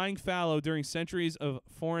 after lying fallow during centuries of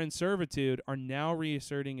foreign servitude, are now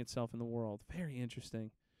reasserting itself in the world. Very interesting.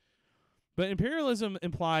 But imperialism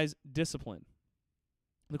implies discipline,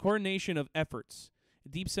 the coordination of efforts, a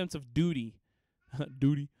deep sense of duty,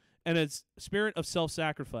 and a spirit of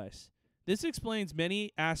self-sacrifice. This explains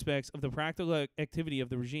many aspects of the practical activity of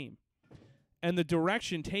the regime and the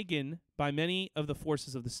direction taken by many of the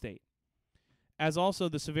forces of the state, as also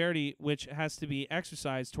the severity which has to be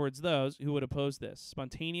exercised towards those who would oppose this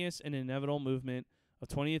spontaneous and inevitable movement of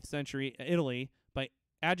 20th century Italy by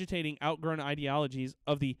agitating outgrown ideologies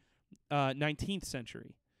of the 19th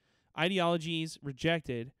century. Ideologies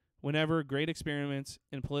rejected whenever great experiments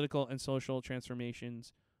in political and social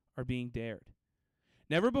transformations are being dared.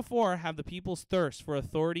 Never before have the people's thirst for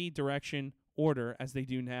authority, direction, order as they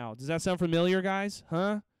do now. Does that sound familiar, guys?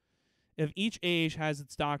 Huh? If each age has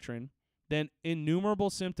its doctrine, then innumerable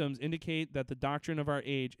symptoms indicate that the doctrine of our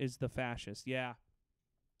age is the fascist. Yeah.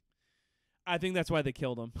 I think that's why they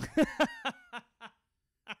killed him.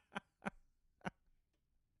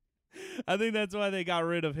 I think that's why they got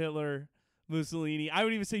rid of Hitler, Mussolini. I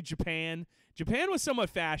would even say Japan. Japan was somewhat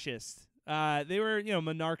fascist. They were,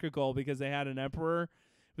 monarchical because they had an emperor,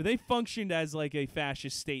 but they functioned as like a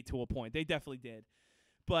fascist state to a point. They definitely did.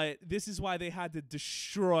 But this is why they had to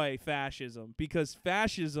destroy fascism, because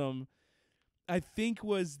fascism, I think,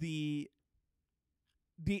 was the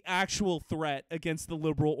actual threat against the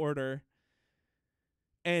liberal order,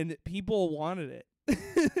 and people wanted it.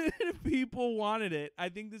 People wanted it. I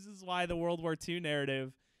think this is why the World War II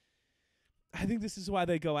narrative, I think this is why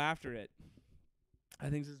they go after it.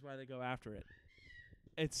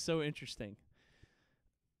 It's so interesting.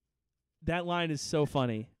 That line is so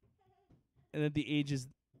funny. And that the age is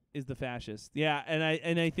the fascist. Yeah,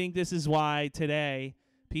 and I think this is why today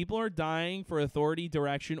people are dying for authority,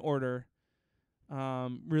 direction, order,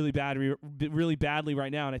 really badly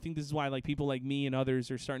right now. And I think this is why people like me and others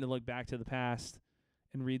are starting to look back to the past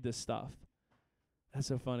and read this stuff. That's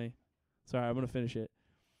so funny. Sorry, I'm going to finish it.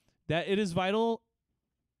 That it is vital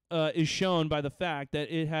is shown by the fact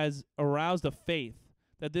that it has aroused a faith.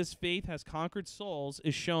 That this faith has conquered souls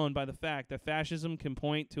is shown by the fact that fascism can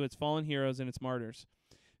point to its fallen heroes and its martyrs.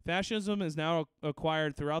 Fascism is now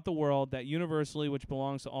acquired throughout the world that universally which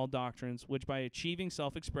belongs to all doctrines, which by achieving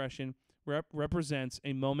self-expression represents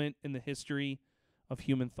a moment in the history of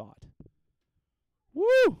human thought. Woo!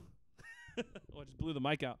 Oh, I just blew the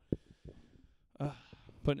mic out.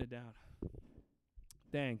 Putting it down.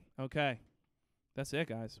 Dang. Okay. That's it,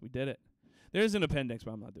 guys. We did it. There's an appendix,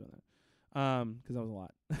 but I'm not doing that because that was a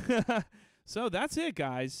lot. So that's it,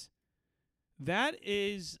 guys. That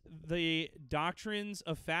is the Doctrines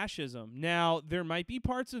of Fascism. Now, there might be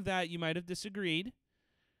parts of that you might have disagreed,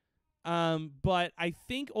 but I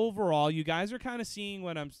think overall you guys are kind of seeing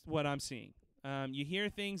what I'm seeing. You hear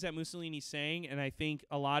things that Mussolini's saying, and I think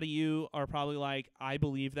a lot of you are probably like, I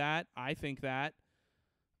believe that. I think that.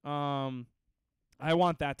 I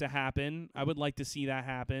want that to happen. I would like to see that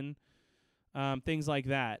happen. Things like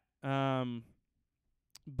that.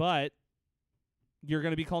 But you're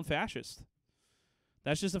going to be called fascist.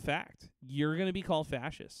 That's just a fact. You're going to be called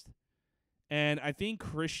fascist. And I think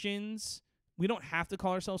Christians, we don't have to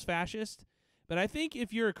call ourselves fascist, but I think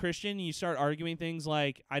if you're a Christian and you start arguing things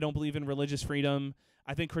like, I don't believe in religious freedom,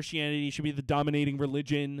 I think Christianity should be the dominating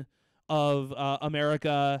religion of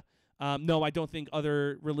America. No, I don't think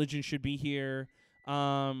other religions should be here.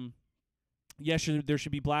 Yes, there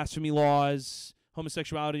should be blasphemy laws.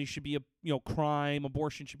 Homosexuality should be a crime.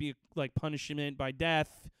 Abortion should be like punishment by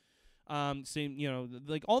death. Same,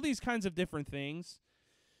 like all these kinds of different things.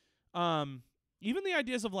 Even the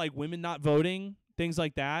ideas of like women not voting, things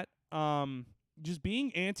like that. Just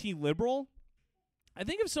being anti-liberal. I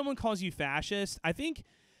think if someone calls you fascist, I think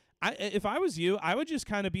if I was you, I would just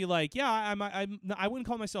kind of be like, yeah, I wouldn't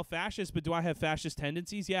call myself fascist, but do I have fascist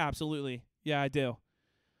tendencies? Yeah, absolutely. Yeah, I do.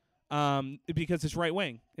 Because it's right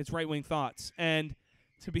wing. It's right wing thoughts. And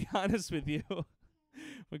to be honest with you,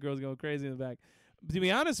 my girl's going crazy in the back. To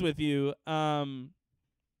be honest with you, a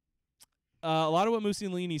lot of what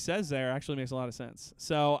Mussolini says there actually makes a lot of sense.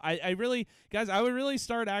 So I really, guys, I would really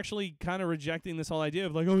start actually kind of rejecting this whole idea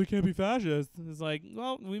of like, oh, we can't be fascist. It's like,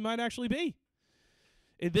 well, we might actually be.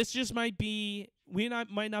 This just might be,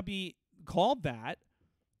 might not be called that.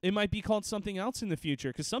 It might be called something else in the future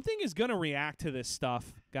because something is going to react to this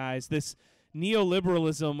stuff, guys. This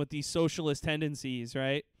neoliberalism with these socialist tendencies,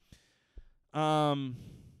 right?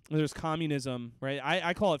 There's communism, right?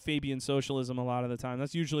 I call it Fabian socialism a lot of the time.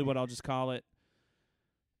 That's usually what I'll just call it.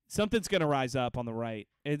 Something's going to rise up on the right,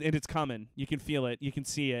 and it's coming. You can feel it. You can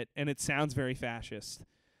see it, and it sounds very fascist.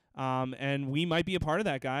 And we might be a part of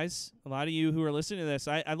that, guys. A lot of you who are listening to this,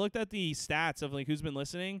 I looked at the stats of like who's been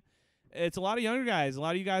listening. It's a lot of younger guys. A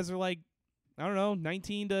lot of you guys are like, I don't know,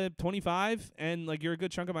 19 to 25, and like you're a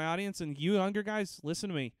good chunk of my audience. And you younger guys, listen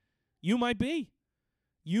to me. You might be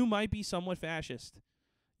somewhat fascist.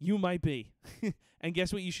 You might be. And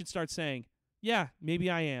guess what you should start saying? Yeah, maybe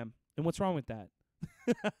I am. And what's wrong with that?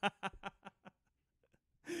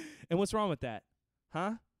 And what's wrong with that?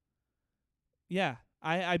 Huh? Yeah,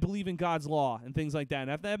 I believe in God's law and things like that.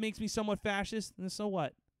 And if that makes me somewhat fascist, then so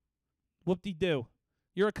what? Whoop-de-doo.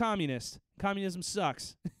 You're a communist. Communism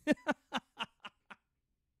sucks.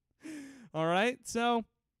 All right? So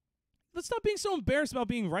let's stop being so embarrassed about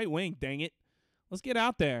being right-wing, dang it. Let's get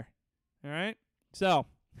out there. All right? So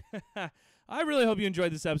I really hope you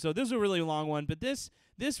enjoyed this episode. This was a really long one, but this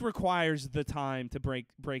requires the time to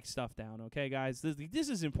break stuff down, okay, guys? This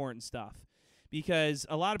is important stuff because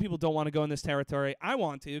a lot of people don't want to go in this territory. I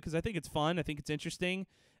want to because I think it's fun. I think it's interesting.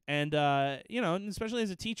 And, especially as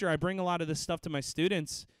a teacher, I bring a lot of this stuff to my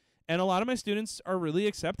students, and a lot of my students are really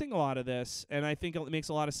accepting a lot of this, and I think it makes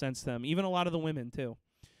a lot of sense to them, even a lot of the women, too,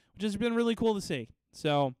 which has been really cool to see.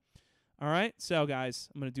 So, all right, so, guys,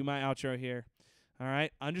 I'm going to do my outro here. All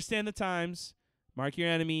right, understand the times, mark your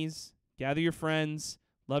enemies, gather your friends,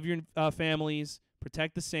 love your families,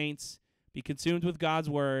 protect the saints, be consumed with God's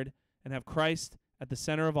word, and have Christ at the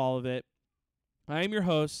center of all of it. I am your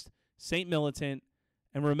host, Saint Militant.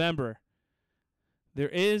 And remember, there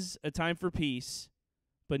is a time for peace,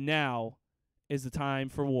 but now is the time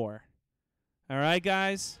for war. All right,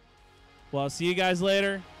 guys? Well, I'll see you guys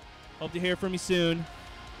later. Hope to hear from you soon.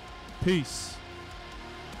 Peace.